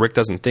lucky that Rick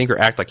doesn't think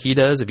or act like he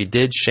does. If he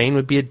did, Shane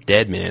would be a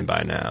dead man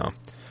by now.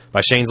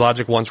 By Shane's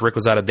logic, once Rick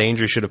was out of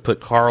danger, he should have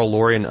put Carl,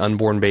 Laurie, and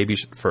unborn baby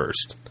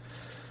first.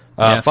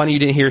 Funny you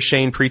didn't hear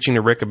Shane preaching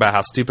to Rick about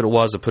how stupid it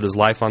was to put his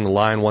life on the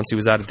line once he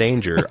was out of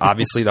danger.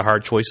 Obviously, the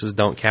hard choices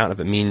don't count if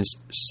it means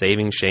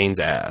saving Shane's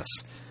ass.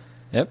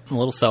 Yep, a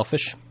little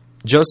selfish.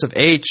 Joseph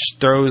H.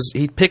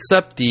 picks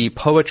up the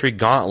poetry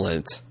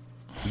gauntlet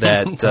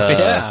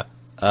that...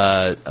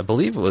 I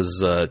believe it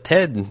was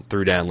Ted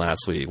threw down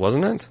last week,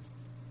 wasn't it?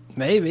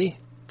 Maybe.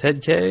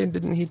 Ted K,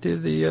 didn't he do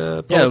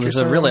the poetry Yeah, it was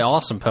song? a really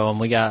awesome poem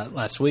we got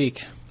last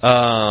week.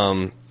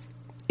 Anyway,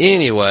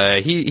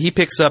 he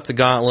picks up the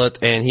gauntlet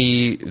and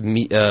he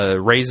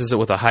raises it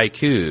with a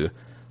haiku.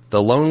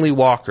 The Lonely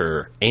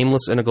Walker,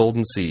 Aimless in a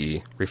Golden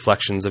Sea,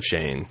 Reflections of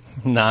Shane.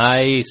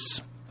 Nice.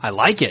 I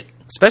like it.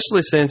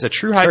 Especially since a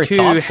true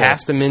haiku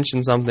has to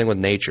mention something with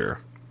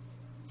nature.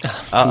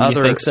 You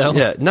think so?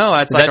 Yeah, no,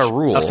 it's like a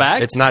rule. A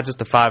fact? It's not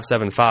just a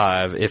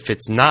 575. If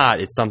it's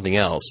not, it's something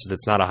else. If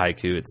it's not a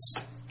haiku, it's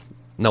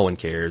no one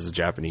cares. It's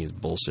Japanese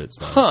bullshit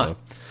stuff. Huh. So.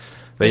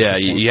 But yeah,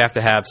 you have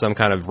to have some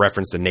kind of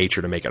reference to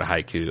nature to make it a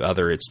haiku.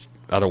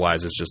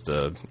 Otherwise, it's just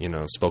a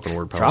spoken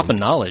word poem. Dropping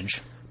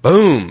knowledge.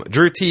 Boom,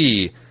 Drew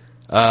T.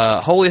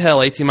 Holy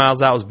hell, 18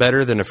 miles out was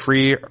better than a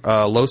free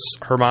Los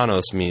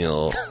Hermanos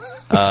meal.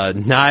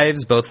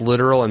 Knives, both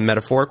literal and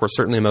metaphoric, were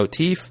certainly a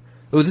motif.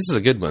 Oh, this is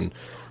a good one.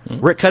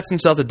 Rick cuts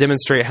himself to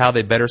demonstrate how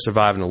they better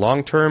survive in the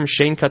long term.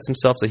 Shane cuts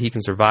himself so he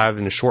can survive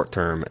in the short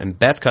term. And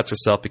Beth cuts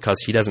herself because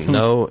she doesn't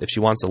know if she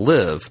wants to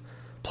live.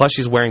 Plus,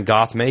 she's wearing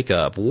goth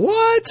makeup.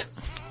 What?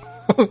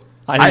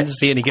 I didn't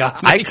see any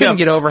goth makeup. I couldn't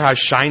get over how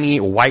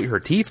shiny white her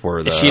teeth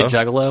were, though. Is she a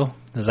juggalo?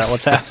 Is that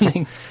what's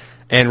happening?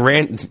 And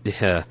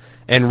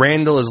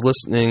Randall is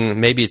listening.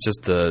 Maybe it's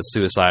just the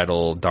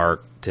suicidal,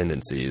 dark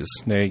tendencies.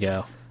 There you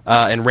go.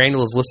 And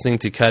Randall is listening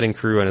to Cutting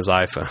Crew on his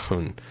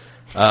iPhone.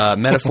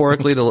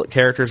 Metaphorically, the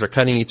characters are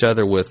cutting each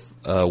other with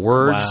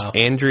words. Wow.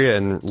 Andrea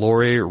and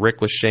Laurie,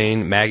 Rick with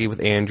Shane, Maggie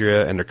with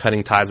Andrea, and they're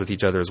cutting ties with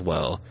each other as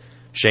well.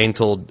 Shane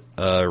told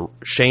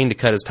Shane to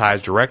cut his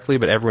ties directly,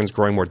 but everyone's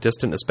growing more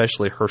distant,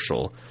 especially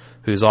Herschel,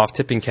 who's off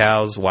tipping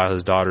cows while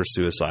his daughter's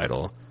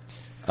suicidal.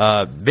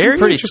 Very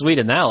pretty sweet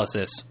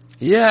analysis.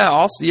 Yeah,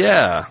 also,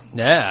 yeah.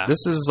 Yeah.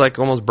 This is like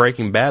almost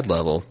Breaking Bad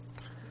level.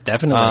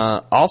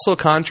 Definitely. Also,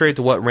 contrary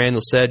to what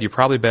Randall said, you're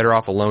probably better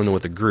off alone than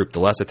with a group. The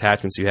less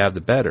attachments you have,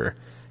 the better.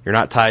 You're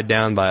not tied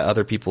down by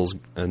other people's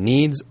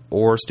needs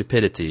or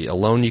stupidity.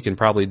 Alone, you can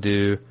probably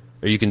do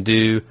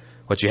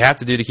what you have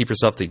to do to keep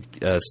yourself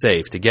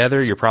safe.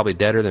 Together, you're probably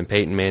deader than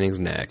Peyton Manning's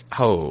neck.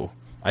 Oh,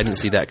 I didn't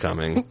see that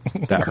coming.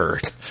 That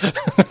hurt.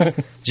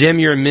 Jim,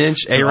 you're a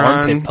minch.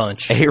 Aaron,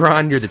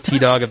 Aaron, you're the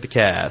T-Dog of the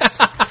cast.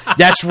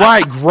 That's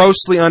right.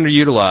 Grossly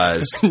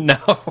underutilized.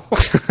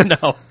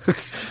 No.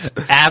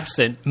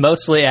 Absent.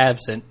 Mostly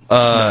absent.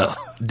 No.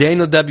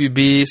 Daniel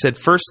WB said,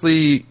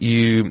 firstly,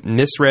 you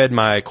misread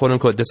my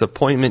quote-unquote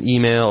disappointment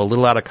email a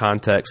little out of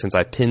context since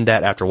I pinned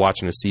that after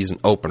watching the season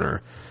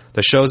opener.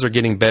 The shows are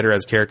getting better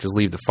as characters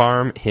leave the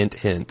farm. Hint,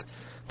 hint.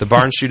 The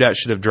barn shootout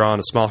should have drawn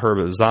a small herd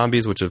of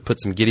zombies, which would have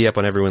put some giddy up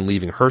on everyone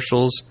leaving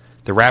Herschel's.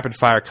 The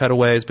rapid-fire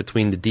cutaways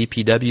between the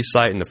DPW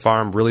site and the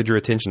farm really drew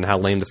attention to how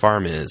lame the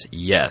farm is.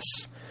 Yes.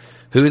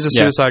 Who is a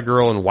suicide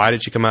girl, and why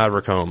did she come out of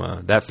her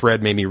coma? That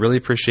thread made me really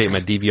appreciate my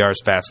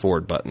DVR's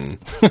fast-forward button.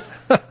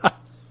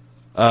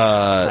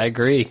 I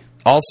agree.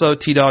 Also,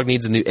 T-Dog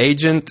needs a new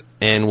agent,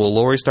 and will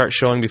Lori start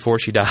showing before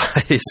she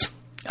dies?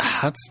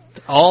 That's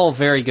all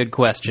very good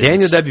questions.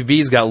 Daniel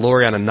WB's got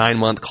Lori on a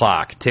 9-month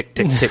clock. Tick,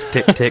 tick, tick,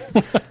 tick, tick.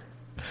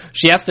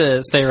 She has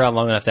to stay around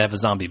long enough to have a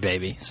zombie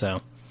baby, so...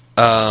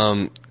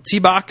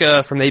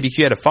 T-Baka from the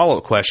ABQ had a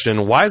follow-up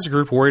question. Why is the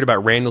group worried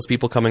about Randall's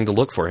people coming to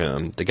look for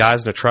him? The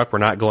guys in the truck were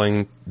not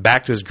going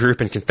back to his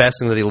group and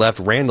confessing that he left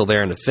Randall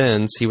there in the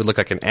fence. He would look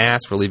like an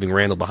ass for leaving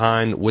Randall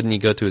behind. Wouldn't he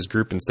go to his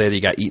group and say that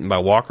he got eaten by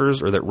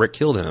walkers or that Rick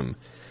killed him?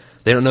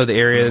 They don't know the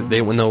area.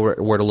 They wouldn't know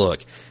where to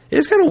look.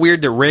 It's kind of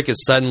weird that Rick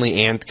is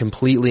suddenly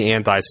completely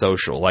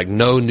antisocial. Like,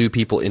 no new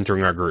people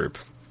entering our group.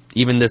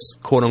 Even this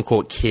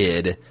quote-unquote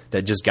kid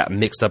that just got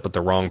mixed up with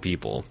the wrong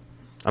people.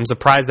 I'm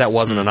surprised that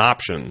wasn't an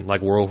option.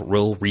 Like,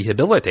 we'll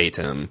rehabilitate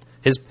him.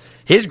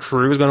 His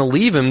crew is going to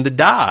leave him to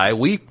die.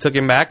 We took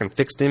him back and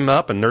fixed him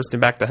up and nursed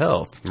him back to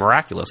health.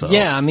 Miraculous health.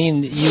 Yeah, I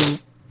mean,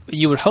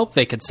 you would hope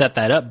they could set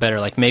that up better.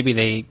 Like, maybe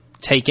they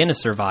take in a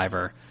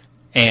survivor,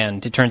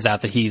 and it turns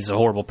out that he's a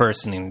horrible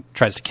person and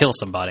tries to kill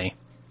somebody.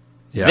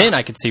 Yeah. Then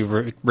I could see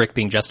Rick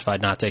being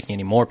justified not taking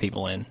any more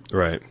people in.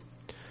 Right.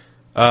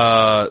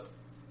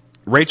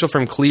 Rachel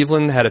from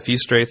Cleveland had a few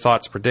stray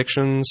thoughts,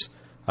 predictions.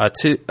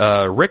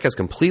 Rick has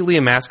completely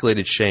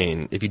emasculated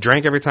Shane. If you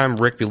drank every time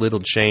Rick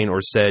belittled Shane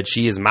or said,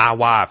 she is my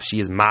wife, she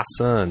is my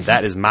son,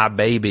 that is my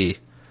baby,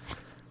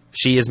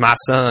 she is my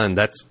son,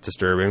 that's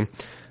disturbing.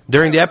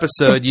 During the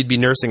episode, you'd be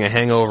nursing a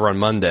hangover on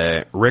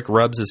Monday. Rick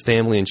rubs his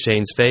family in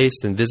Shane's face,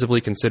 then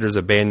visibly considers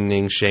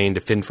abandoning Shane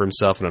to fend for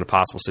himself in an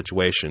impossible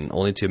situation,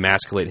 only to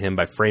emasculate him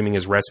by framing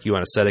his rescue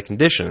on a set of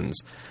conditions.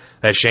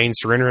 That Shane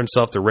surrender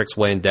himself to Rick's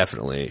way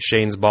indefinitely.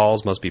 Shane's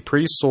balls must be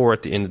pretty sore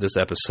at the end of this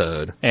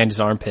episode. And his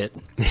armpit.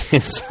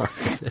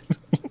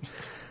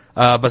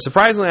 But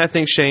surprisingly, I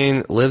think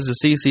Shane lives to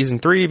see season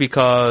 3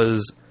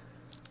 because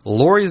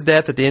Lori's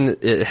death at the end,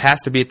 it has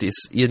to be at the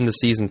end of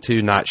season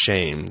 2, not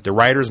Shane. The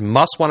writers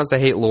must want us to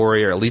hate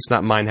Lori, or at least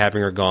not mind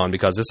having her gone,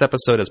 because this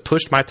episode has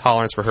pushed my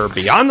tolerance for her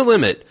beyond the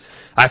limit.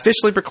 I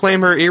officially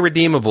proclaim her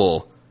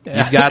irredeemable.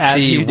 You've got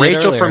the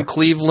Rachel from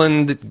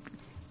Cleveland,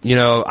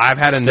 I've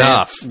had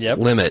enough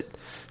limit.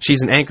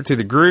 She's an anchor to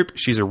the group.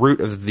 She's a root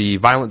of the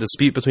violent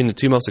dispute between the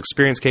two most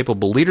experienced,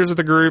 capable leaders of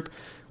the group,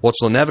 which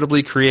will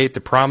inevitably create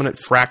the prominent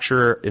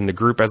fracture in the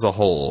group as a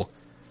whole.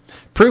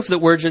 Proof that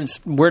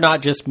we're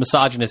not just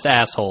misogynist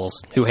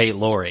assholes who hate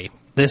Lori.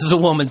 This is a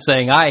woman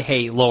saying, I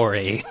hate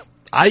Lori.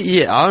 I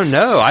don't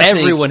know.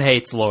 Everyone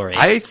hates Lori.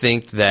 I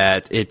think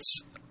that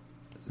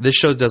this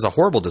show does a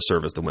horrible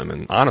disservice to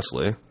women,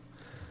 honestly.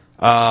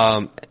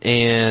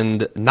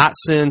 And not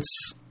since,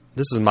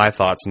 this is my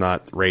thoughts,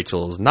 not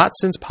Rachel's, not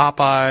since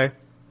Popeye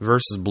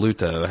versus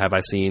Bluto have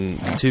I seen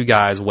two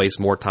guys waste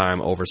more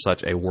time over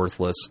such a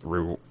worthless,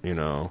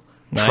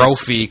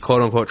 trophy,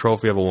 quote-unquote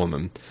trophy of a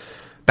woman.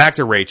 Back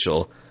to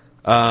Rachel.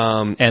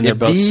 And they're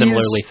both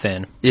similarly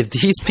thin. If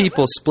these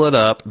people split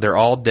up, they're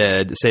all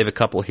dead, save a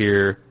couple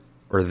here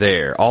or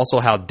there. Also,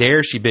 how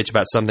dare she bitch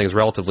about something as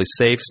relatively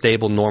safe,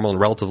 stable, normal, and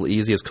relatively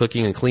easy as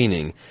cooking and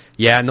cleaning.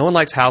 Yeah, no one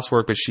likes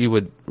housework, but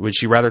would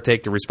she rather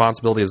take the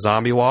responsibility of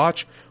zombie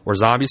watch, or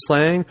zombie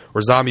slaying,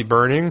 or zombie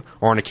burning,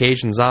 or on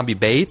occasion zombie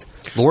bait?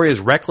 Lori is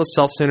reckless,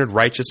 self-centered,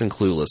 righteous, and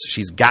clueless.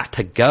 She's got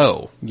to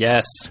go.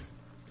 Yes.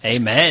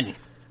 Amen.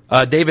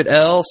 David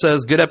L.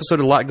 says, good episode,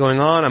 a lot going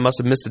on. I must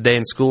have missed a day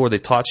in school where they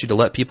taught you to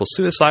let people's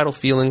suicidal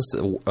feelings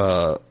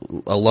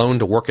alone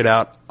to work it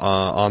out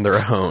on their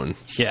own.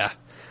 Yeah.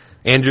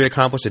 Andrea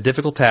accomplished a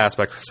difficult task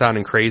by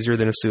sounding crazier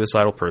than a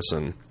suicidal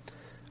person.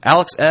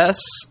 Alex S.,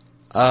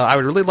 I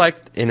would really like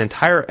an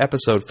entire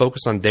episode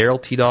focused on Daryl,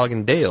 T-Dog,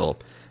 and Dale.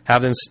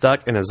 Have them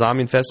stuck in a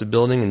zombie-infested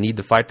building and need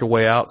to fight their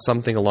way out,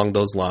 something along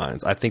those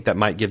lines. I think that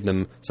might give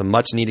them some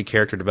much-needed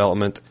character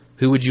development.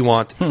 Who would you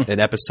want an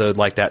episode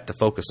like that to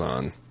focus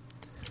on?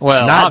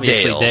 Well, Not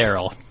obviously Dale.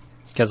 Daryl,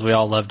 because we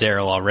all love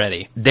Daryl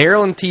already.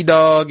 Daryl and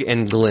T-Dog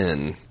and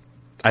Glenn,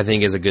 I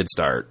think, is a good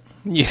start.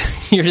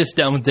 You're just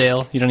done with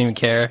Dale. You don't even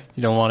care.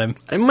 You don't want him.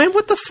 I mean,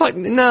 what the fuck?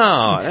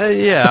 No.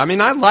 Yeah, I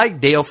mean, I like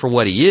Dale for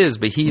what he is,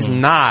 but he's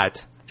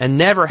not and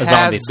never has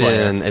zombie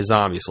slayer. been a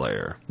zombie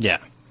slayer. Yeah.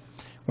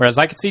 Whereas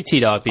I could see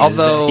T-Dog because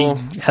Although-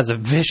 he has a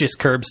vicious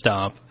curb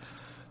stomp.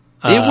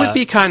 It would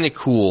be kind of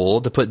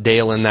cool to put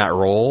Dale in that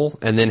role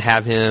and then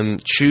have him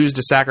choose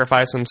to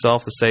sacrifice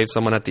himself to save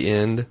someone at the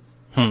end.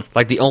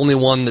 Like the only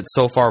one that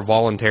so far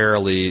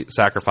voluntarily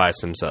sacrificed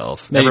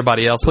himself. Maybe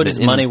Everybody else put has his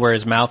been money where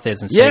his mouth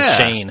is and say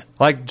Shane.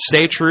 Like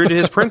stay true to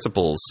his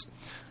principles.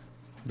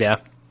 Yeah.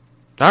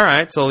 All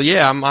right, so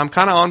yeah, I'm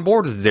kind of on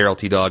board with the Daryl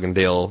T-Dog and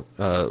Dale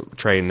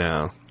train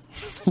now.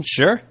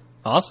 Sure.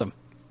 Awesome.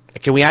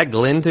 Can we add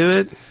Glenn to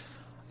it?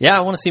 Yeah,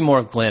 I want to see more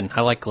of Glenn.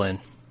 I like Glenn.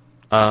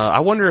 I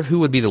wonder if who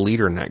would be the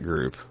leader in that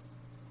group.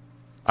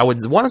 I would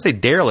want to say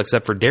Daryl,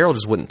 except for Daryl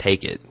just wouldn't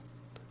take it.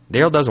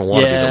 Daryl doesn't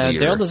want to be the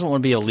leader. Daryl doesn't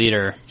want to be a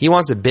leader. He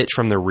wants to bitch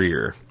from the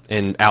rear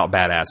and out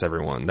badass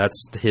everyone.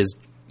 That's his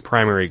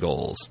primary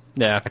goals.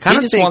 Yeah. He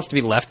kinda just think- wants to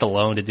be left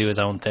alone to do his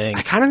own thing.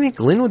 I kind of think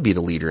Glenn would be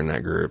the leader in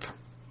that group.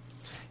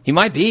 He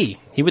might be.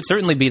 He would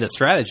certainly be the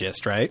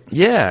strategist, right?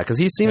 Yeah, because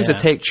he seems to Yeah.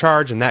 take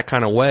charge in that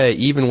kind of way,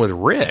 even with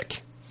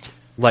Rick.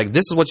 Like,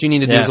 this is what you need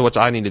to do, Yeah. this is what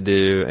I need to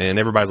do, and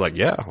everybody's like,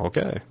 yeah,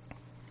 okay.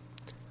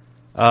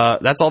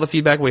 That's all the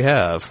feedback we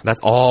have.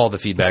 That's all the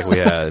feedback we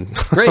had.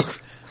 Great.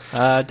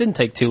 It didn't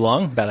take too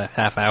long, about a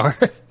half hour.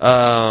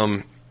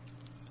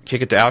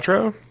 Kick it to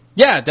outro.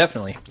 Yeah,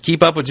 definitely.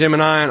 Keep up with Jim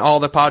and I on all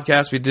the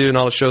podcasts we do and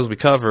all the shows we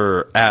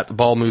cover at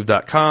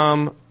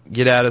baldmove.com.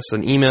 Get at us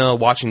an email,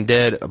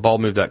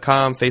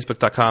 watchingdead@baldmove.com,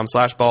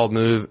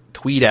 facebook.com/baldmove.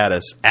 Tweet at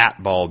us at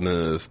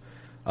baldmove.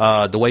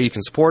 The way you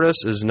can support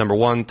us is, number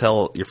one,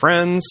 tell your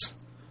friends.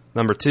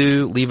 Number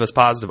two, leave us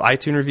positive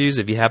iTunes reviews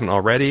if you haven't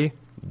already.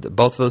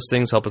 Both of those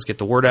things help us get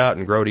the word out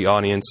and grow the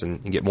audience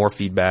and get more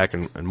feedback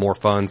and more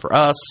fun for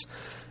us.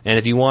 And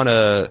if you want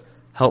to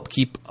help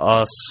keep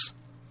us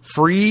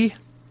free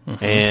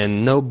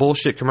and no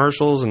bullshit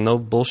commercials and no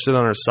bullshit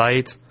on our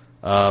site,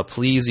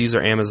 please use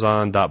our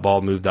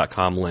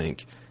Amazon.baldmove.com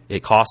link.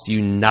 It costs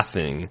you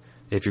nothing.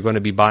 If you're going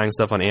to be buying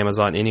stuff on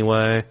Amazon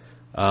anyway,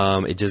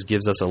 it just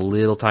gives us a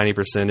little tiny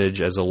percentage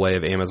as a way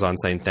of Amazon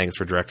saying thanks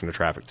for directing the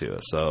traffic to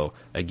us. So,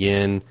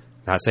 again,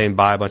 not saying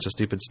buy a bunch of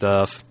stupid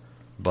stuff,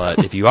 but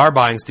if you are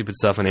buying stupid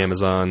stuff on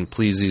Amazon,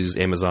 please use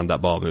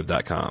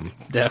Amazon.baldmove.com.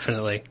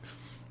 Definitely.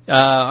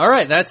 All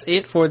right, that's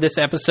it for this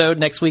episode.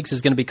 Next week's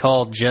is going to be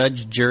called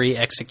Judge, Jury,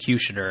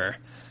 Executioner.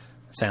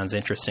 Sounds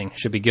interesting.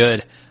 Should be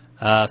good.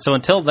 So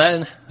until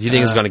then... Do you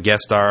think it's going to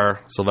guest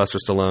star Sylvester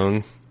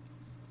Stallone?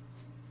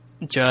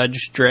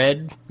 Judge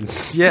Dredd?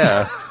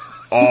 Yeah.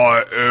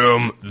 I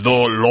am the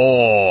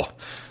law.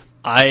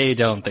 I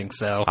don't think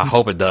so. I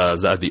hope it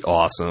does. That'd be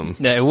awesome.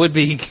 Yeah, it would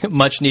be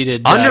much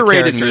needed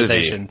Underrated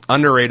characterization. movie.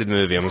 Underrated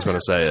movie. I'm just going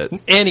to say it.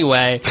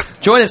 Anyway,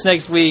 join us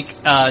next week.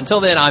 Until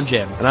then, I'm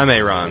Jim. And I'm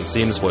Aaron. See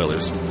you in the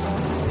spoilers.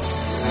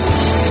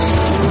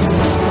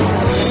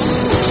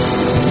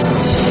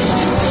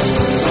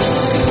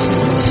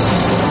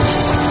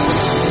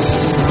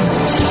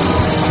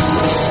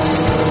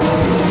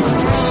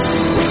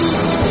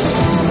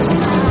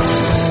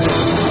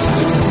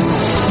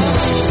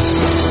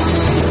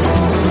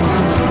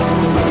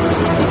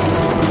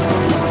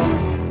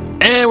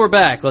 And we're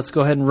back. Let's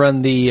go ahead and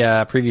run the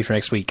preview for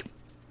next week.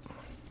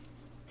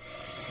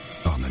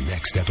 On the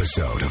next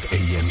episode of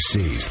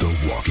AMC's The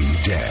Walking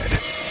Dead.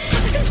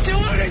 Do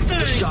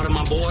anything! Shot at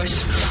my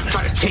boys.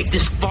 Try to take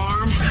this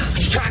farm.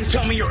 Just trying to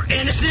tell me you're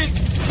innocent.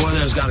 Boy,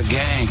 there's got a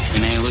gang, and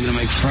they ain't looking to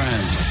make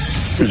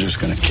friends. You're just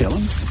gonna kill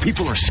them?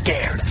 People are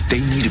scared. They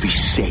need to be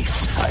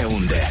safe. I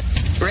own that.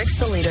 Rick's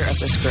the leader of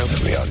this group.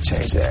 We ought to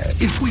change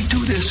that. If we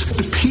do this,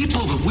 the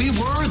people that we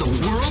were,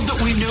 the world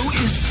that we knew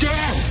is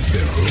dead.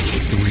 There are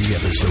only 3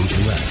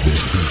 episodes left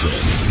this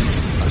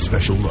season. A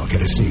special look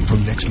at a scene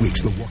from next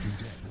week's The Walking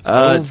Dead.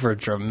 Over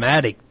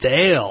dramatic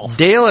Dale.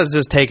 Dale has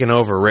just taken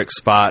over Rick's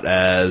spot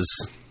as,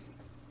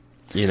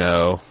 you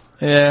know,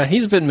 Yeah,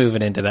 he's been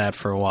moving into that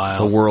for a while.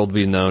 the world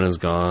we known is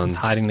gone.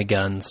 Hiding the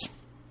guns.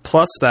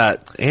 Plus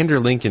that Andrew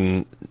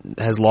Lincoln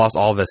has lost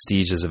all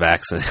vestiges of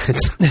accent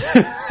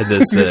in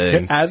this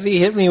thing. As he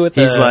hit me with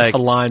He's like- a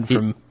line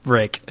from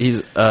Rick.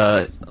 He's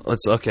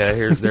let's okay.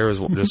 Here, there was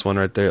just one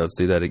right there. Let's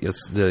do that again.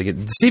 Let's do that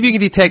again. See if you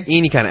can detect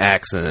any kind of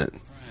accent.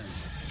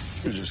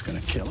 You're just gonna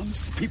kill them?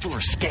 People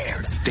are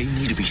scared. They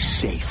need to be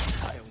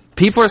safe. I own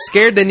People are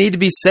scared. They need to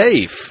be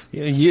safe.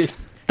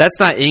 That's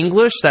not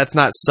English. That's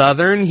not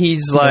Southern.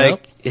 He's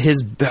like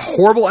his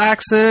horrible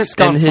accent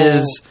gone and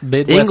his full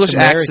Midwest English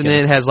American.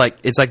 accent has like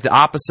it's like the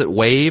opposite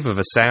wave of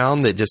a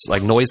sound that just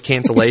like noise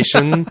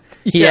cancellation.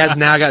 He Yeah. has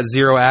now got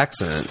zero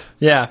accent.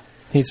 Yeah,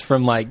 he's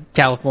from, like,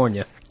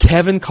 California.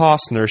 Kevin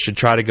Costner should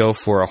try to go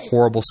for a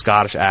horrible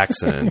Scottish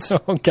accent,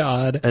 Oh,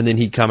 God. and then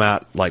he'd come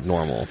out like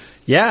normal.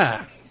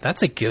 Yeah,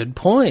 that's a good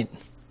point.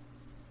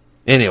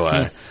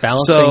 Anyway,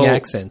 Balancing so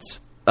accents.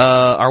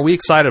 Are we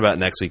excited about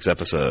next week's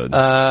episode?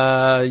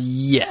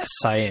 Yes,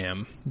 I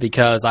am,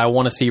 because I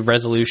want to see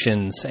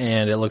resolutions,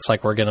 and it looks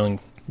like we're going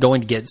to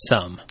get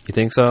some. You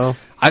think so?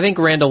 I think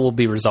Randall will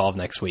be resolved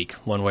next week,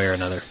 one way or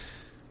another.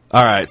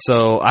 All right,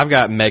 so I've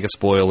got mega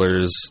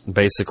spoilers,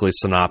 basically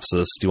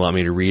synopsis. Do you want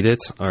me to read it,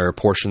 or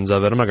portions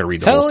of it? I'm not going to read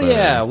the whole thing. Hell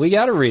yeah, we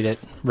got to read it,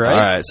 right? All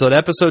right, so the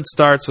episode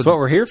starts with... That's what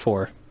we're here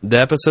for. The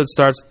episode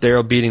starts with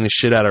Daryl beating the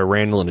shit out of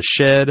Randall in a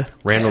shed.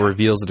 Randall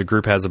reveals that the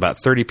group has about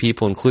 30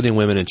 people, including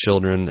women and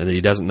children, and that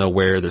he doesn't know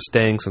where they're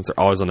staying since they're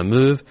always on the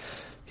move.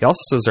 He also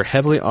says they're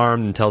heavily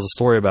armed and tells a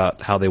story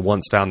about how they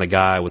once found the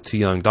guy with 2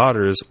 young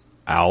daughters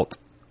out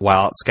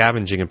while out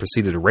scavenging and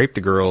proceeded to rape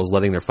the girls,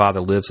 letting their father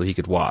live so he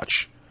could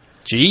watch.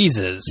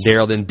 Jesus.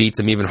 Daryl then beats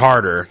him even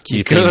harder.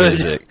 Cue theme Good.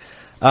 music.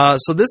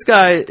 So this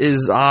guy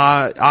is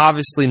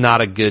obviously not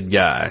a good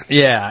guy.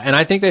 Yeah, and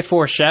I think they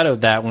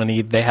foreshadowed that when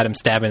they had him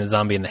stabbing the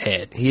zombie in the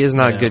head. He is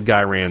not a good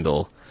guy,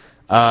 Randall.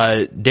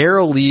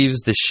 Daryl leaves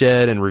the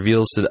shed and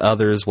reveals to the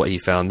others what he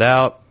found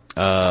out.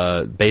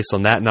 Based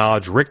on that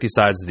knowledge, Rick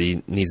decides that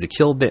he needs to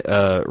kill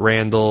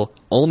Randall.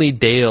 Only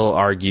Dale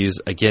argues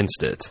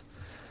against it.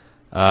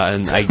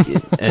 And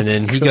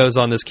then he goes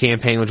on this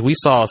campaign, which we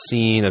saw a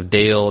scene of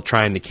Dale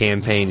trying to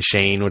campaign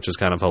Shane, which is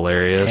kind of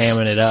hilarious.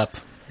 Hamming it up.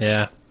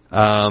 Yeah.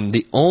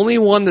 The only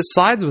one that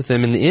sides with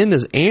him in the end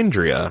is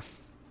Andrea.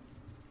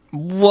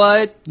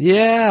 What?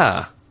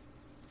 Yeah.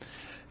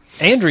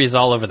 Andrea's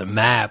all over the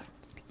map.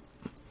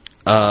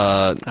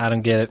 I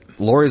don't get it.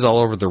 Lori's all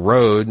over the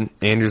road.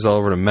 Andrew's all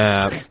over the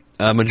map.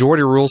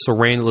 Majority rules, so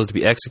Randall is to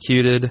be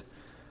executed.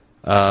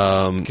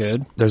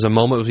 Good. There's a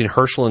moment between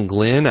Herschel and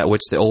Glenn at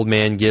which the old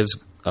man gives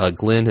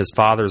Glenn his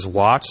father's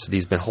watch that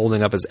he's been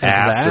holding up his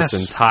ass this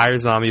entire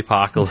zombie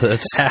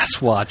apocalypse.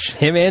 Ass watch.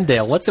 Him and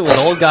Dale. What's it with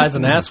old guys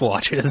and ass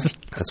watches?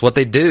 That's what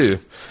they do.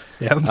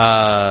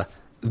 Yep.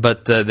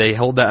 But they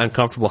hold that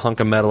uncomfortable hunk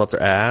of metal up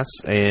their ass,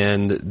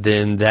 and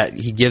then that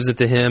he gives it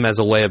to him as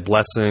a way of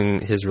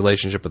blessing his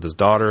relationship with his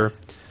daughter.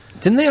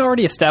 Didn't they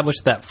already establish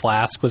that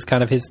flask was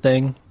kind of his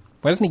thing?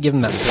 Why doesn't he give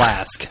him that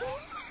flask?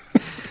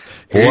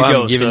 Boy,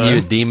 I'm giving you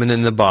a demon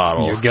in the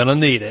bottle. You're gonna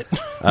need it.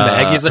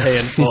 Maggie's a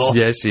handful.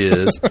 Yes, she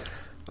is.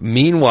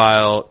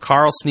 Meanwhile,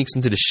 Carl sneaks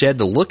into the shed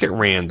to look at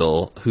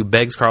Randall, who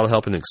begs Carl to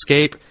help him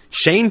escape.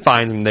 Shane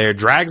finds him there,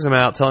 drags him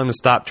out, telling him to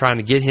stop trying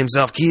to get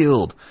himself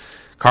killed.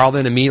 Carl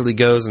then immediately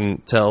goes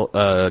and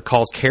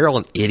calls Carol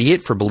an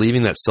idiot for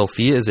believing that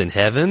Sophia is in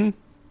heaven.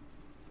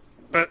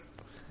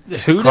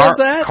 Who does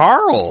that?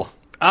 Carl.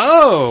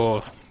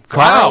 Oh.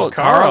 Carl. Wow,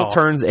 Carl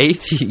turns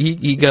atheist.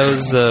 He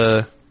goes,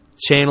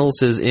 channels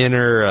his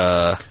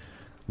inner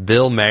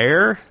Bill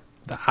Maher.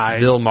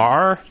 Bill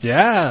Maher.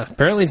 Yeah.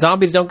 Apparently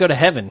zombies don't go to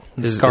heaven.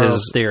 This is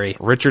Carl's theory.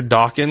 Richard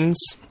Dawkins.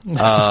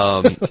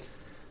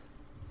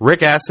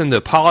 Rick asks him to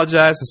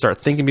apologize and start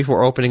thinking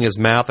before opening his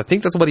mouth. I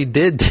think that's what he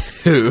did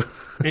do.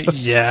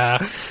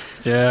 Yeah.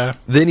 Yeah.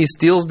 Then he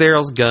steals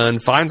Daryl's gun,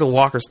 finds a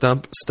walker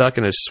stuck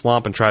in a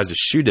swamp, and tries to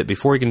shoot it.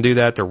 Before he can do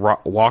that, the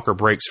walker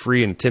breaks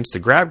free and attempts to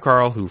grab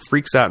Carl, who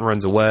freaks out and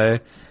runs away.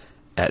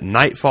 At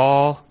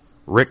nightfall,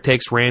 Rick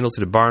takes Randall to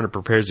the barn and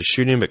prepares to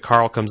shoot him, but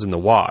Carl comes in to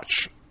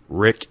watch.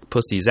 Rick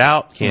pussies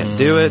out, can't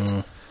do it.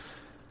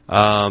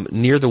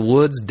 Near the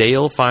woods,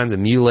 Dale finds a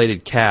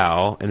mutilated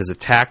cow and is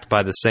attacked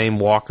by the same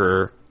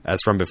walker as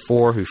from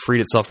before, who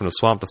freed itself from the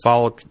swamp to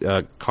follow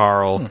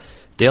Carl.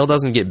 Dale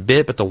doesn't get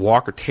bit, but the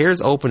walker tears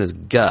open his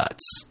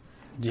guts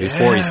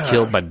before he's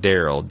killed by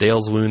Daryl.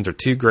 Dale's wounds are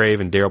too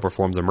grave, and Daryl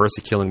performs a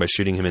mercy killing by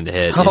shooting him in the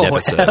head. Oh,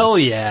 episode. Hell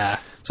yeah.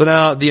 So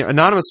now, the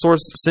anonymous source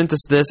sent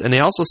us this, and they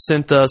also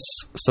sent us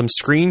some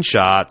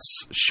screenshots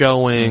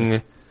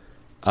showing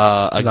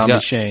Zombie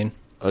Shane.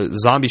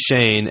 Zombie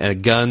Shane and a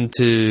gun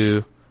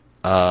to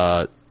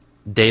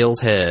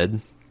Dale's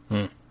head.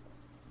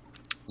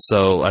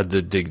 So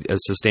to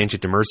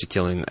substantiate the mercy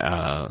killing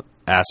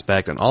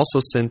aspect, and also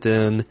sent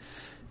in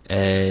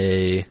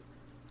a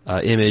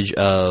image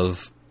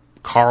of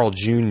Carl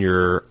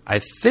Jr., I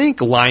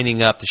think,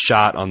 lining up the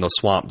shot on the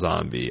swamp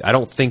zombie. I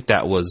don't think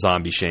that was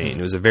Zombie Shane.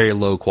 It was a very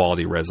low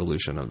quality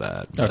resolution of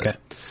that. Okay.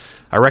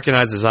 I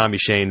recognize the Zombie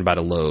Shane by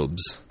the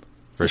lobes,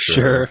 for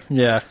sure.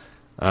 Yeah.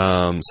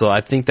 So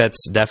I think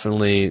that's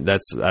definitely,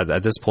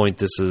 at this point,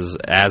 this is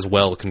as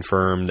well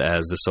confirmed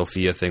as the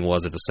Sophia thing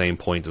was at the same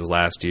point as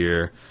last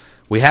year.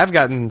 We have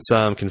gotten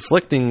some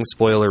conflicting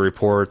spoiler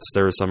reports.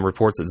 There were some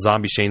reports that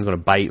Zombie Shane's going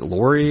to bite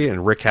Lori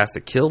and Rick has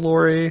to kill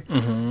Lori.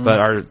 But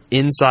our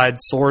inside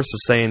source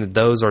is saying that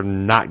those are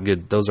not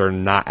good. Those are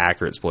not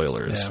accurate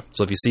spoilers. Yeah.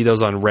 So if you see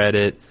those on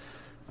Reddit,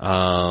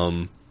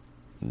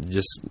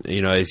 just,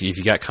 if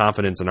you got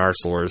confidence in our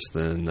source,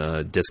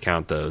 then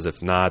discount those.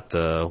 If not,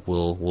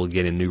 we'll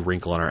get a new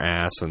wrinkle on our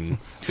ass and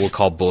we'll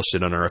call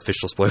bullshit on our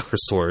official spoiler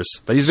source.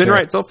 But he's been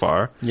right so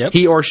far. Yep.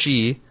 He or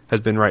she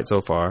has been right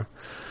so far.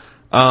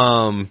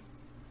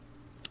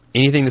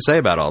 Anything to say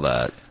about all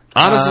that?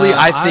 Honestly,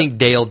 I think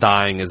Dale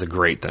dying is a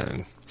great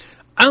thing.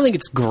 I don't think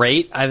it's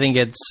great. I think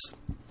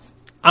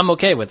I'm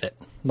okay with it.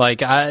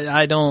 Like,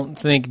 I don't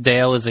think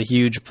Dale is a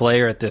huge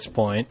player at this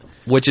point.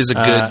 Which is a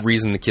good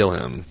reason to kill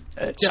him.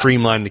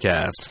 Streamline the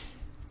cast.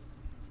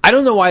 I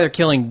don't know why they're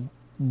killing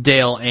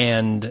Dale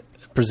and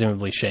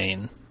presumably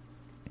Shane.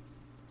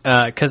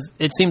 Because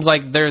it seems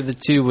like they're the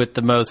two with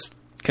the most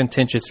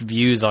contentious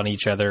views on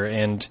each other,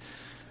 and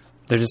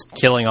they're just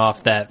killing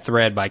off that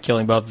thread by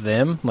killing both of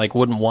them. Like,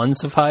 wouldn't one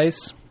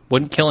suffice?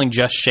 Wouldn't killing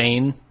just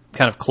Shane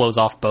kind of close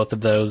off both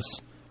of those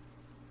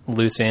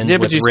loose ends? Yeah,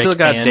 but with you Rick still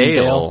got and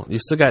Dale. You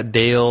still got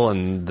Dale,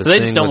 and so they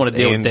just don't want to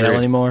deal with Dale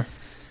anymore.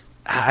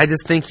 I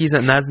just think he's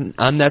an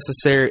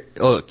unnecessary.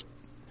 Look,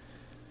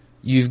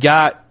 you've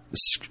got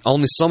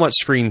only so much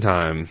screen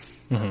time,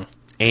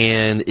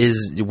 and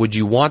would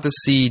you want to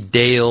see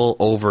Dale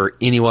over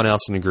anyone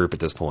else in the group at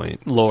this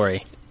point?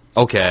 Lori.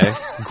 Okay,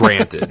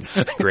 granted.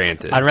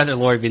 I'd rather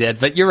Lori be dead,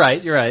 but you're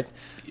right.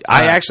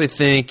 I actually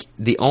think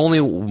the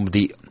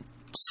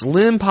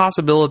slim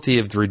possibility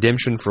of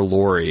redemption for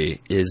Lori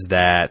is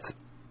that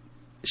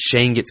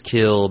Shane gets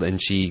killed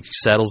and she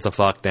settles the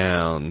fuck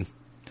down.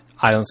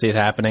 I don't see it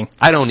happening.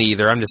 I don't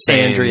either. I'm just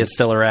saying. Andrea's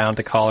still around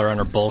to call her on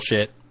her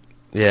bullshit.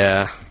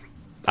 Yeah,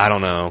 I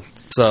don't know.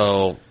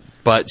 So,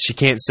 but she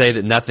can't say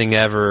that nothing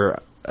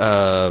ever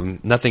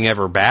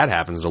bad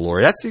happens to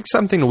Lori. That's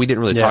something that we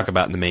didn't really talk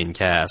about in the main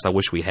cast. I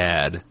wish we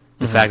had.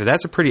 The fact that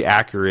that's a pretty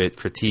accurate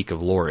critique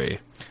of Lori.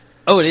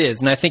 Oh, it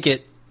is, and I think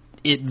it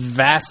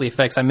vastly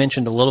affects. I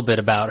mentioned a little bit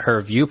about her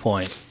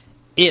viewpoint.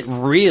 It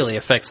really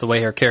affects the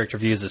way her character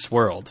views this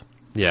world.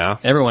 Yeah,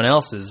 everyone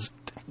else is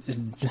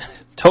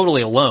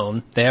totally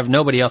alone. They have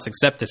nobody else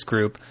except this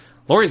group.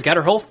 Lori's got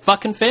her whole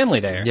fucking family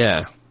there.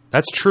 Yeah,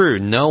 that's true.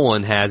 No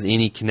one has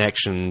any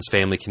connections,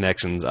 family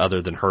connections,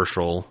 other than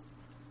Herschel.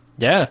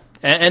 Yeah,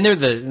 and they're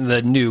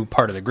the new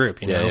part of the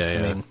group. You know, I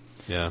mean,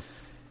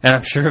 and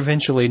I'm sure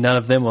eventually none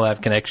of them will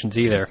have connections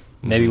either.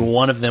 Maybe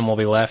one of them will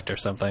be left or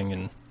something.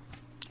 And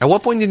at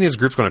what point do you think this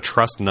group's going to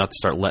trust enough to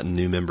start letting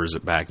new members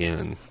back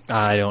in?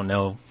 I don't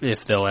know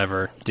if they'll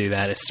ever do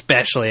that,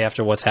 especially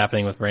after what's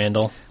happening with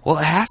Randall. Well,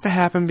 it has to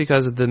happen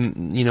because of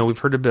we've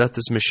heard about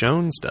this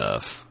Michonne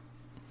stuff.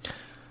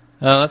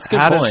 That's a good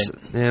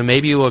point.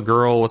 Maybe a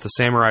girl with a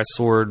samurai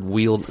sword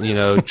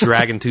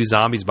dragging two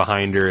zombies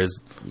behind her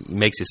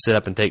makes you sit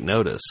up and take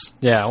notice.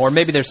 Yeah, or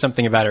maybe there's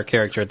something about her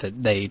character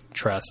that they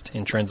trust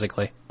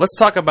intrinsically. Let's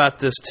talk about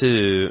this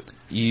too.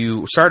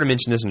 You started to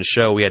mention this in the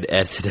show. We had to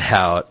edit it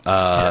out.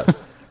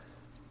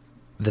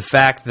 The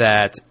fact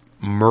that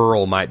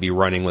Merle might be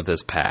running with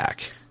this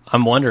pack.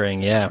 I'm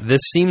wondering, yeah.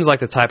 This seems like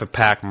the type of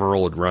pack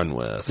Merle would run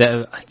with.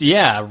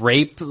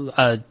 Rape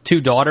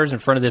two daughters in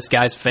front of this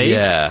guy's face.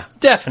 Yeah.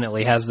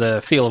 Definitely has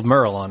the feel of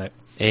Merle on it.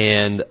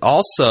 And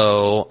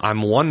also,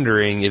 I'm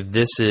wondering if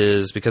this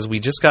is, because we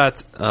just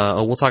got,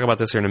 we'll talk about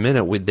this here in a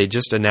minute, they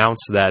just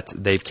announced that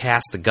they've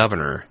cast the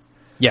governor.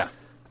 Yeah.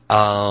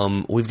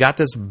 We've got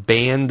this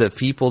band of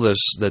people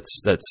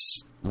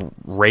that's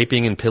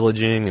raping and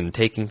pillaging and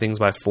taking things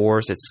by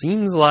force. It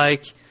seems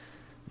like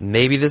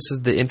maybe this is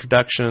the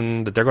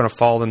introduction that they're going to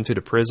follow them to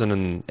the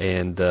prison,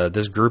 and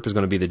this group is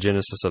going to be the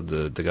genesis of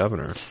the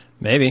governor.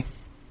 Maybe.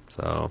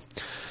 So,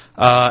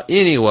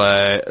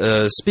 anyway,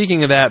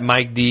 speaking of that,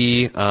 Mike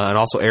D and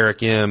also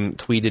Eric M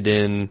tweeted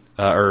in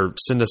or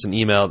sent us an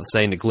email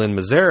saying that Glenn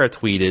Mazzara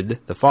tweeted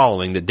the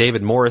following: that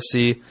David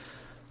Morrissey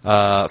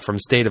from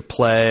State of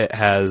Play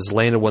has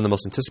landed one of the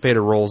most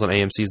anticipated roles on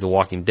AMC's The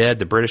Walking Dead.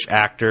 The British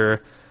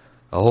actor.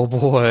 Oh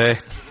boy,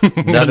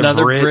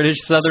 another British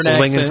Southern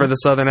swinging accent. for the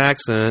Southern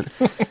accent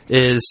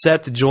is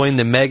set to join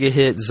the mega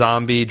hit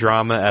zombie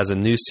drama as a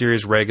new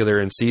series regular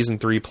in season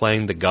 3,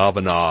 playing the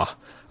Governor,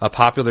 a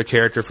popular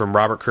character from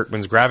Robert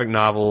Kirkman's graphic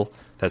novel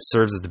that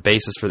serves as the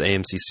basis for the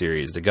AMC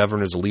series. The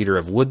Governor is the leader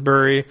of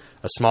Woodbury,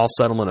 a small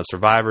settlement of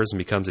survivors, and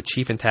becomes the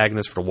chief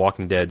antagonist for The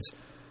Walking Dead's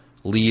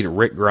lead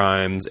Rick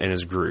Grimes and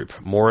his group.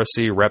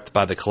 Morrissey, repped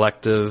by The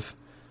Collective.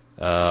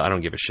 I don't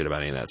give a shit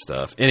about any of that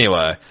stuff.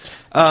 Anyway,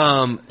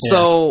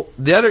 so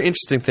the other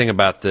interesting thing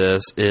about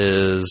this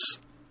is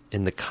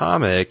in the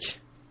comic,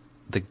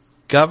 the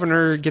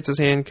governor gets his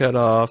hand cut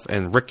off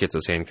and Rick gets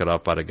his hand cut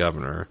off by the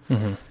governor.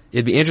 Mm-hmm.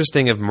 It'd be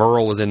interesting if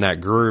Merle was in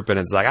that group and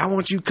it's like, I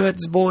want you to cut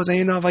this boy's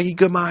hand off like he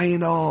cut my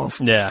hand off.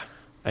 Yeah.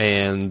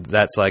 And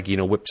that's like,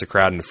 whips the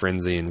crowd into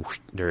frenzy and whoosh,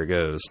 there it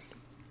goes.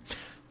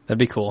 That'd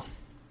be cool.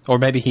 Or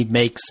maybe he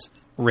makes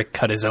Rick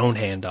cut his own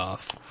hand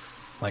off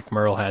like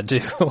Merle had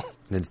to.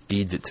 And then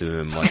feeds it to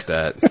him like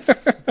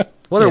that.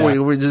 What are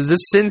we? Is this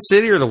Sin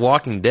City or The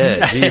Walking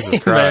Dead? Jesus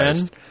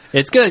Christ! Man,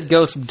 it's gonna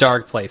go some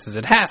dark places.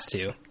 It has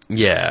to.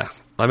 Yeah,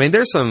 I mean,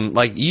 there's some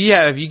have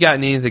you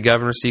gotten any of the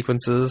governor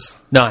sequences?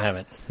 No, I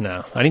haven't.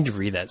 No, I need to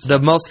read that stuff.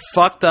 The most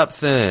fucked up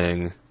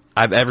thing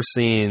I've ever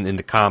seen in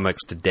the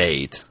comics to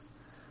date.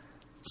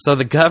 So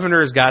the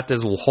governor's got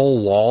this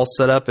whole wall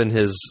set up in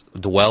his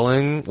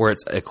dwelling where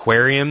it's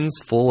aquariums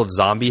full of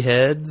zombie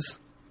heads,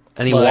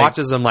 and he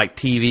watches them like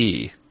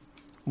TV.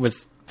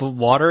 With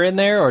water in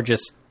there, or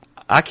just...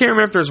 I can't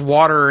remember if there's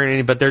water or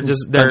anything, but they're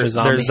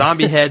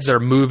zombie heads that are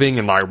moving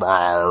and like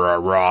rah, rah,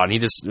 rah, and he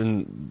just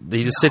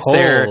sits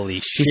there. Holy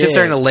shit. He sits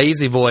there in a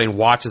lazy boy and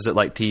watches it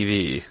like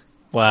TV.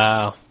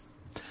 Wow.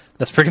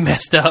 That's pretty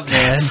messed up,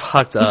 man. That's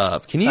fucked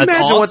up. Can you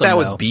imagine what that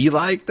would be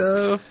like,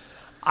 though?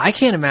 I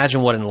can't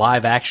imagine what a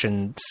live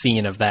action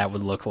scene of that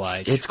would look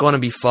like. It's going to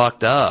be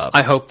fucked up.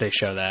 I hope they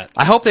show that.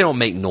 I hope they don't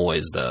make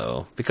noise,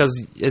 though,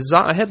 because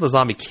a headless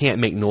zombie can't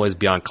make noise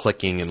beyond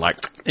clicking and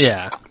like...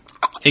 Yeah.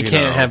 It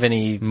can't have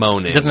any...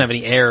 moaning. It doesn't have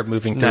any air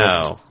moving through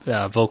No.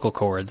 its vocal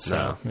cords. So,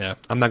 No. yeah.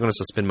 I'm not going to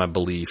suspend my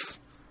belief.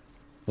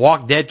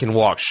 Walk Dead can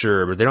walk,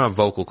 sure, but they don't have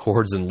vocal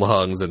cords and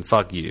lungs, and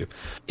fuck you.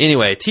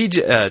 Anyway,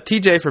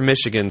 TJ from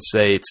Michigan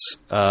states,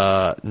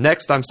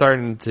 next I'm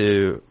starting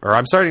to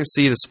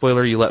see the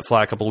spoiler you let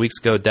fly a couple of weeks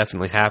ago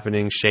definitely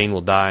happening. Shane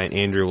will die and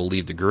Andrew will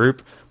leave the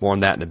group. More on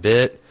that in a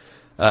bit.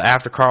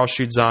 After Carl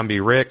shoots zombie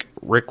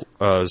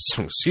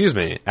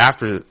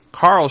after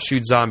Carl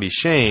shoots zombie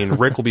Shane,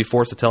 Rick will be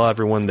forced to tell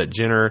everyone that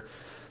Jenner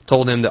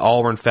told him that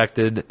all were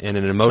infected in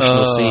an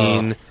emotional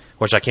scene,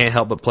 which I can't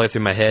help but play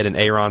through my head in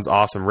Aaron's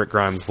awesome Rick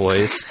Grimes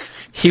voice.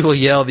 He will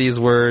yell these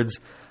words,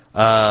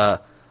 they're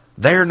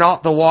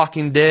not the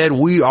Walking Dead,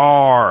 we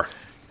are.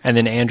 And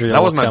then Andrew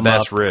That was will my come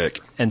best up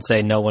Rick. and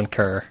say, no one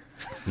cur.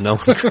 No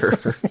one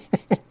cur.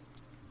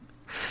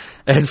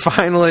 And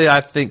finally, I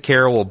think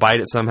Carol will bite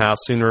it somehow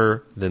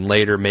sooner than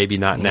later, maybe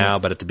not now,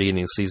 but at the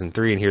beginning of season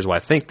 3, and here's why I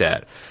think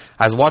that.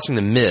 I was watching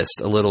The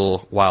Mist a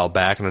little while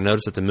back, and I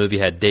noticed that the movie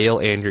had Dale,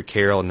 Andrew,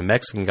 Carol, and the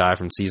Mexican guy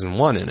from season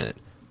 1 in it.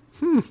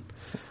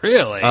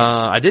 Really?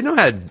 I didn't know it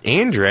had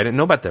Andrew. I didn't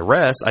know about the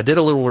rest. I did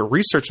a little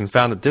research and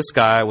found that this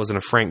guy was in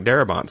a Frank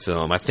Darabont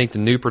film. I think the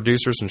new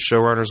producers and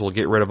showrunners will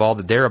get rid of all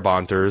the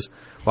Darabonters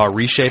while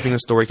reshaping the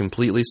story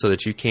completely so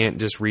that you can't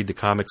just read the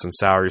comics and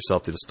sour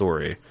yourself to the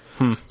story.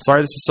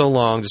 Sorry this is so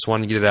long. Just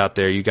wanted to get it out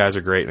there. You guys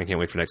are great, and I can't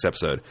wait for the next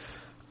episode.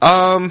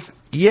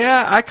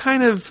 Yeah, I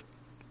kind of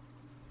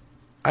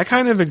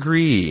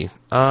agree.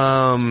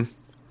 I've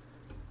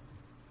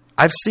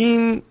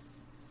seen...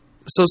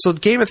 So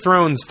Game of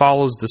Thrones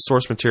follows the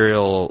source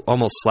material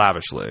almost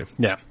slavishly.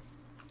 Yeah.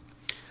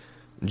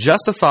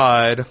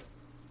 Justified,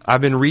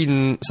 I've been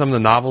reading some of the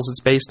novels it's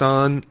based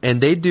on,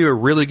 and they do a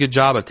really good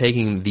job of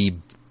taking the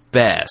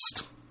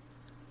best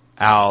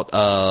out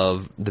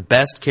of the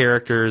best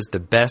characters, the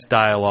best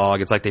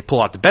dialogue. It's like they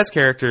pull out the best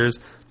characters,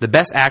 the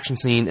best action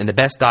scene, and the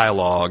best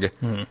dialogue,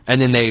 and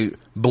then they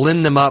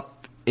blend them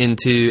up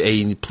into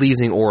a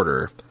pleasing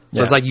order.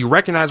 So it's like you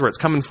recognize where it's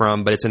coming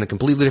from, but it's in a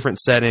completely different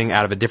setting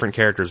out of a different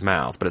character's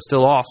mouth, but it's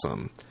still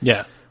awesome.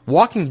 Yeah.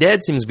 Walking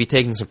Dead seems to be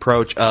taking this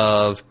approach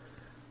of,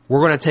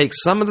 we're going to take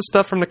some of the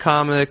stuff from the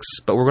comics,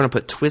 but we're going to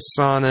put twists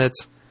on it,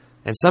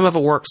 and some of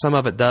it works, some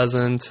of it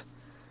doesn't.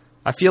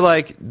 I feel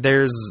like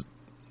there's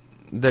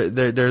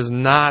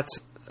not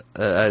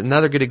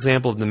another good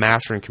example of the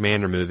Master and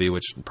Commander movie,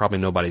 which probably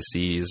nobody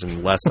sees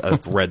unless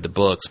I've read the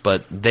books,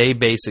 but they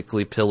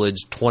basically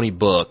pillaged 20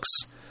 books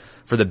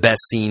for the best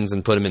scenes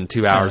and put them in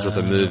 2 hours with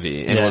a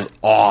movie, and it was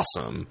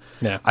awesome.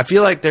 Yeah. I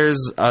feel like there's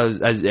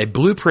a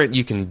blueprint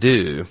you can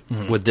do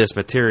with this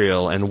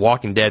material, and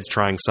Walking Dead's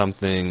trying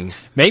something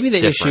Maybe the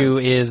different. issue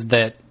is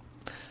that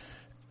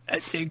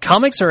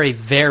comics are a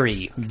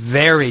very,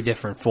 very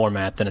different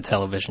format than a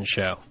television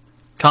show.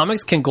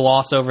 Comics can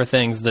gloss over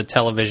things that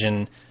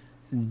television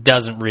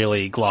doesn't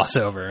really gloss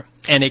over,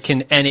 and it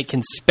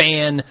can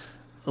span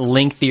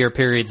lengthier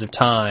periods of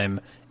time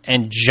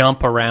and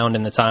jump around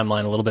in the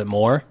timeline a little bit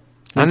more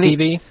than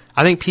TV.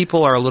 I think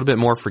people are a little bit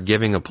more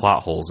forgiving of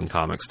plot holes in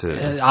comics too.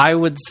 I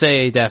would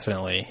say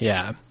definitely,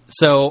 yeah.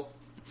 So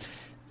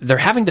they're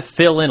having to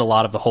fill in a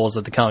lot of the holes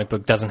that the comic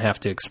book doesn't have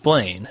to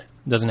explain,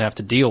 doesn't have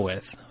to deal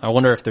with. I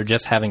wonder if they're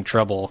just having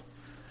trouble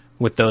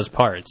with those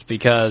parts,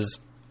 because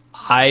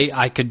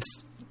I can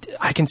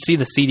see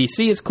the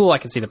CDC is cool, I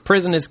can see the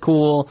prison is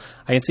cool,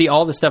 I can see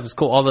all this stuff is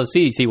cool, although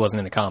CDC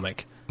wasn't in the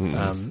comic.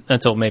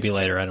 Until maybe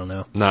later, I don't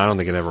know. No, I don't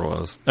think it ever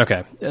was.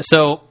 Okay.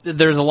 So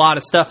there's a lot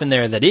of stuff in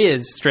there that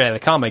is straight out of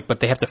the comic,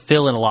 but they have to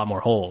fill in a lot more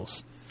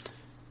holes.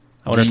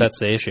 I wonder if that's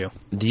the issue.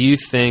 Do you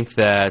think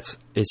that,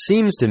 it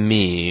seems to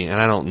me,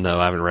 and I don't know,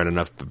 I haven't read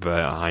enough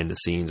behind the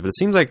scenes, but it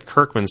seems like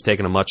Kirkman's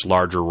taken a much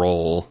larger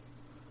role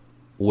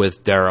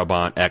with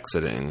Darabont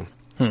exiting.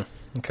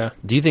 Okay.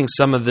 Do you think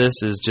some of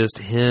this is just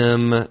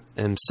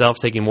himself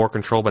taking more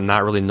control but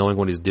not really knowing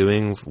what he's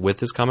doing with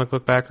his comic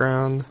book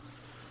background?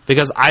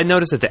 Because I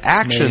noticed that the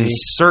action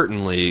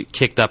certainly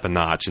kicked up a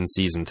notch in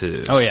season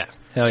 2. Oh, yeah.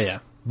 Hell yeah.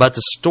 But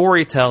the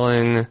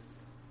storytelling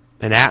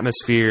and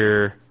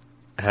atmosphere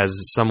has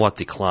somewhat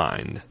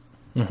declined.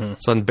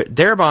 So in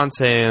Darabont's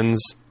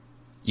hands,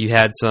 you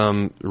had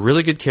some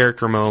really good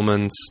character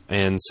moments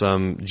and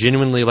some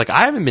genuinely... Like,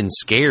 I haven't been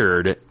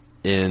scared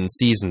in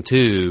season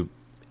 2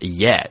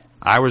 yet.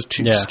 I was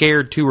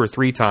scared 2 or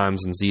 3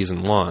 times in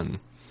season 1.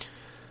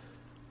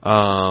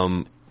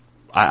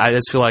 I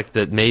just feel like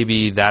that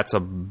maybe that's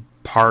a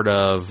part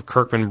of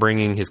Kirkman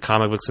bringing his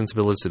comic book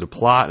sensibilities to the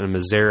plot, and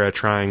Mazzara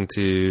trying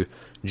to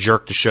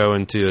jerk the show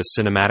into a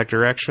cinematic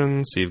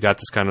direction. So you've got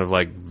this kind of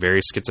like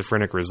very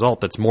schizophrenic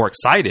result that's more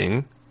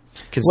exciting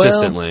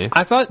consistently. Well,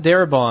 I thought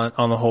Darabont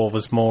on the whole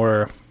was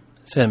more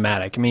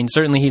cinematic. I mean,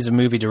 certainly he's a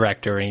movie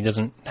director and he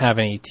doesn't have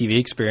any TV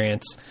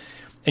experience.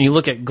 And you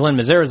look at Glenn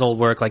Mazzara's old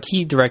work, like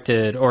he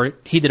directed, or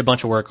he did a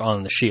bunch of work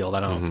on The Shield. I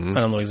don't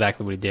know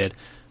exactly what he did.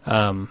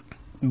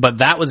 But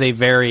that was a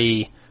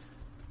very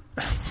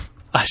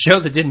a show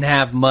that didn't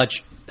have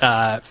much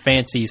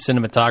fancy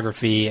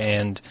cinematography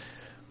and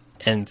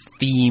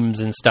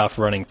themes and stuff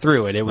running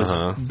through it. It was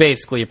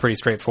basically a pretty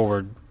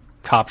straightforward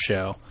cop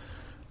show.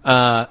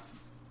 I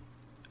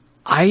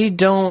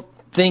don't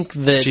think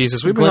that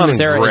Jesus, we've been Glenn calling him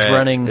Mazzara Greg. is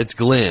running. It's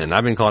Glenn.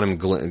 I've been calling him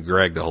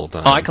Greg the whole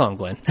time. Oh, I call him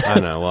Glenn. I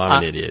know. Well,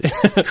 I'm an idiot.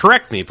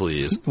 Correct me,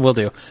 please. Will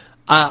do.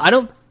 I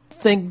don't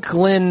think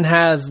Glenn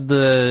has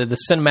the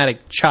cinematic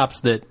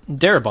chops that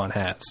Darabont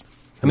has.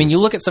 I mean, you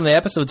look at some of the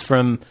episodes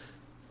from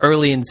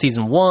early in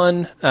season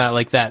 1,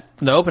 like that.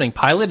 The opening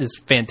pilot is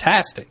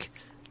fantastic.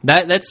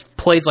 That's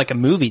plays like a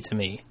movie to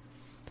me.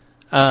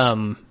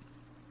 But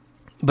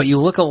you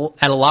look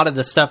at a lot of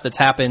the stuff that's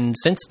happened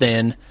since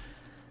then,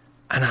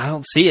 and I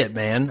don't see it,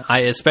 man.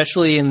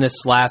 Especially in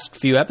this last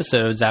few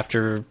episodes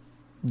after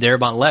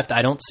Darabont left,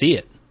 I don't see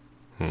it.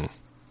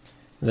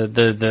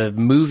 The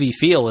movie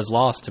feel is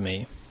lost to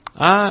me.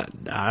 I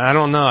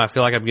don't know. I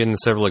feel like I'm getting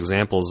several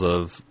examples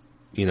of,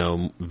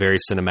 very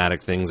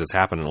cinematic things that's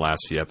happened in the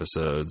last few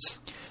episodes.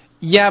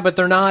 Yeah, but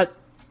they're not.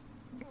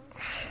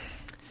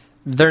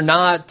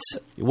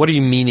 What are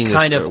you meaning?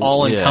 Kind of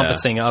all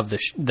encompassing of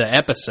the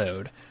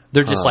episode.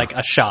 They're just like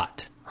a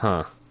shot.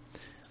 Huh.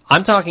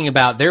 I'm talking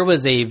about there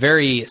was a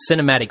very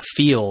cinematic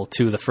feel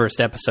to the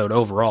first episode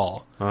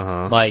overall.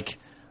 Like,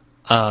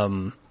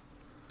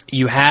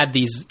 you had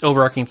these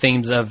overarching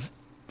themes of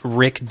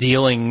Rick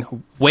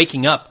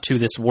waking up to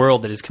this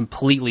world that is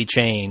completely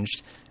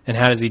changed, and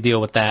how does he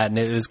deal with that? And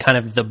it was kind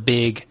of the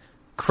big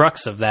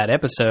crux of that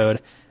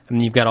episode.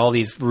 And you've got all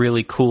these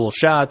really cool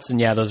shots,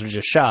 and yeah, those are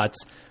just shots.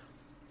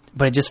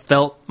 But it just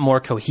felt more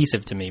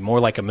cohesive to me, more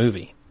like a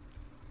movie.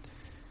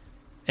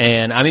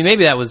 And, I mean,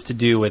 maybe that was to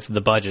do with the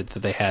budget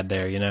that they had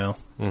there,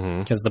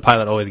 Because the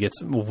pilot always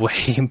gets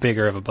way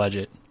bigger of a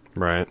budget.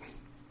 Right.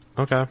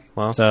 Okay,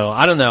 well. So,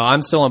 I don't know.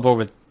 I'm still on board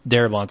with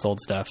Darabont's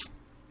old stuff.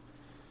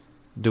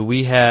 Do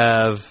we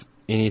have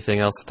anything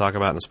else to talk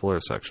about in the spoiler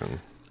section?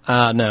 No,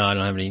 I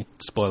don't have any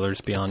spoilers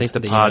beyond I think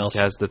the emails.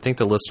 podcast. I think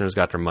the listeners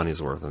got their money's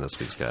worth in this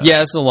week's cast.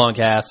 Yeah, it's a long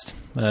cast.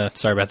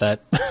 Sorry about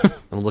that.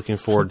 I'm looking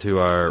forward to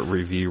our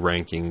review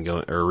rating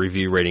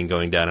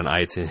going down in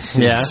iTunes.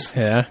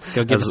 Yeah.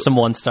 Go give us some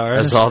 1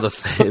 stars. As all the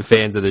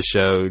fans of the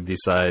show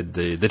decide,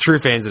 the true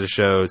fans of the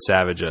show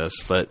savage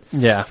us. But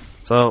yeah.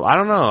 So I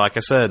don't know. Like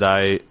I said,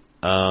 I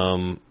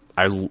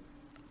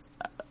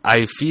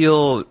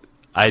feel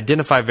I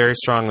identify very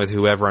strongly with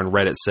whoever on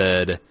Reddit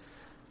said.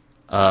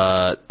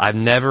 I've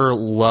never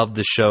loved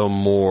the show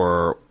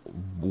more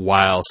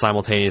while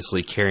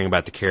simultaneously caring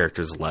about the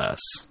characters less.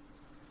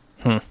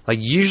 Like,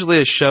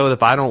 usually a show,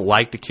 if I don't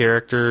like the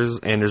characters,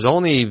 and there's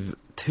only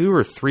 2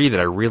 or 3 that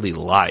I really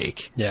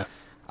like,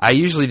 I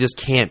usually just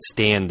can't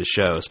stand the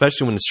show,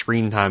 especially when the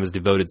screen time is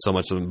devoted so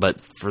much to them. But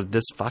for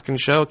this fucking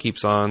show, it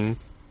keeps on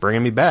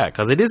bringing me back,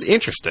 because it is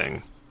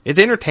interesting. It's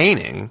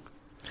entertaining.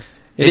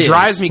 It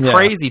drives me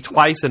crazy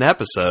twice an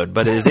episode,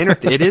 but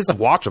it is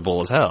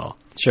watchable as hell.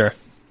 Sure.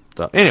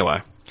 So, anyway.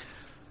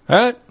 All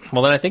right.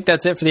 Well, then I think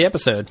that's it for the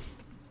episode.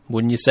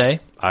 Wouldn't you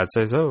say? I'd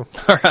say so.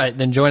 All right.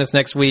 Then join us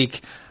next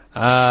week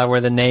where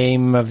the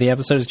name of the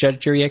episode is Judge,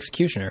 Jury,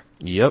 Executioner.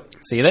 Yep.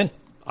 See you then.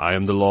 I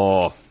am the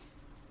law.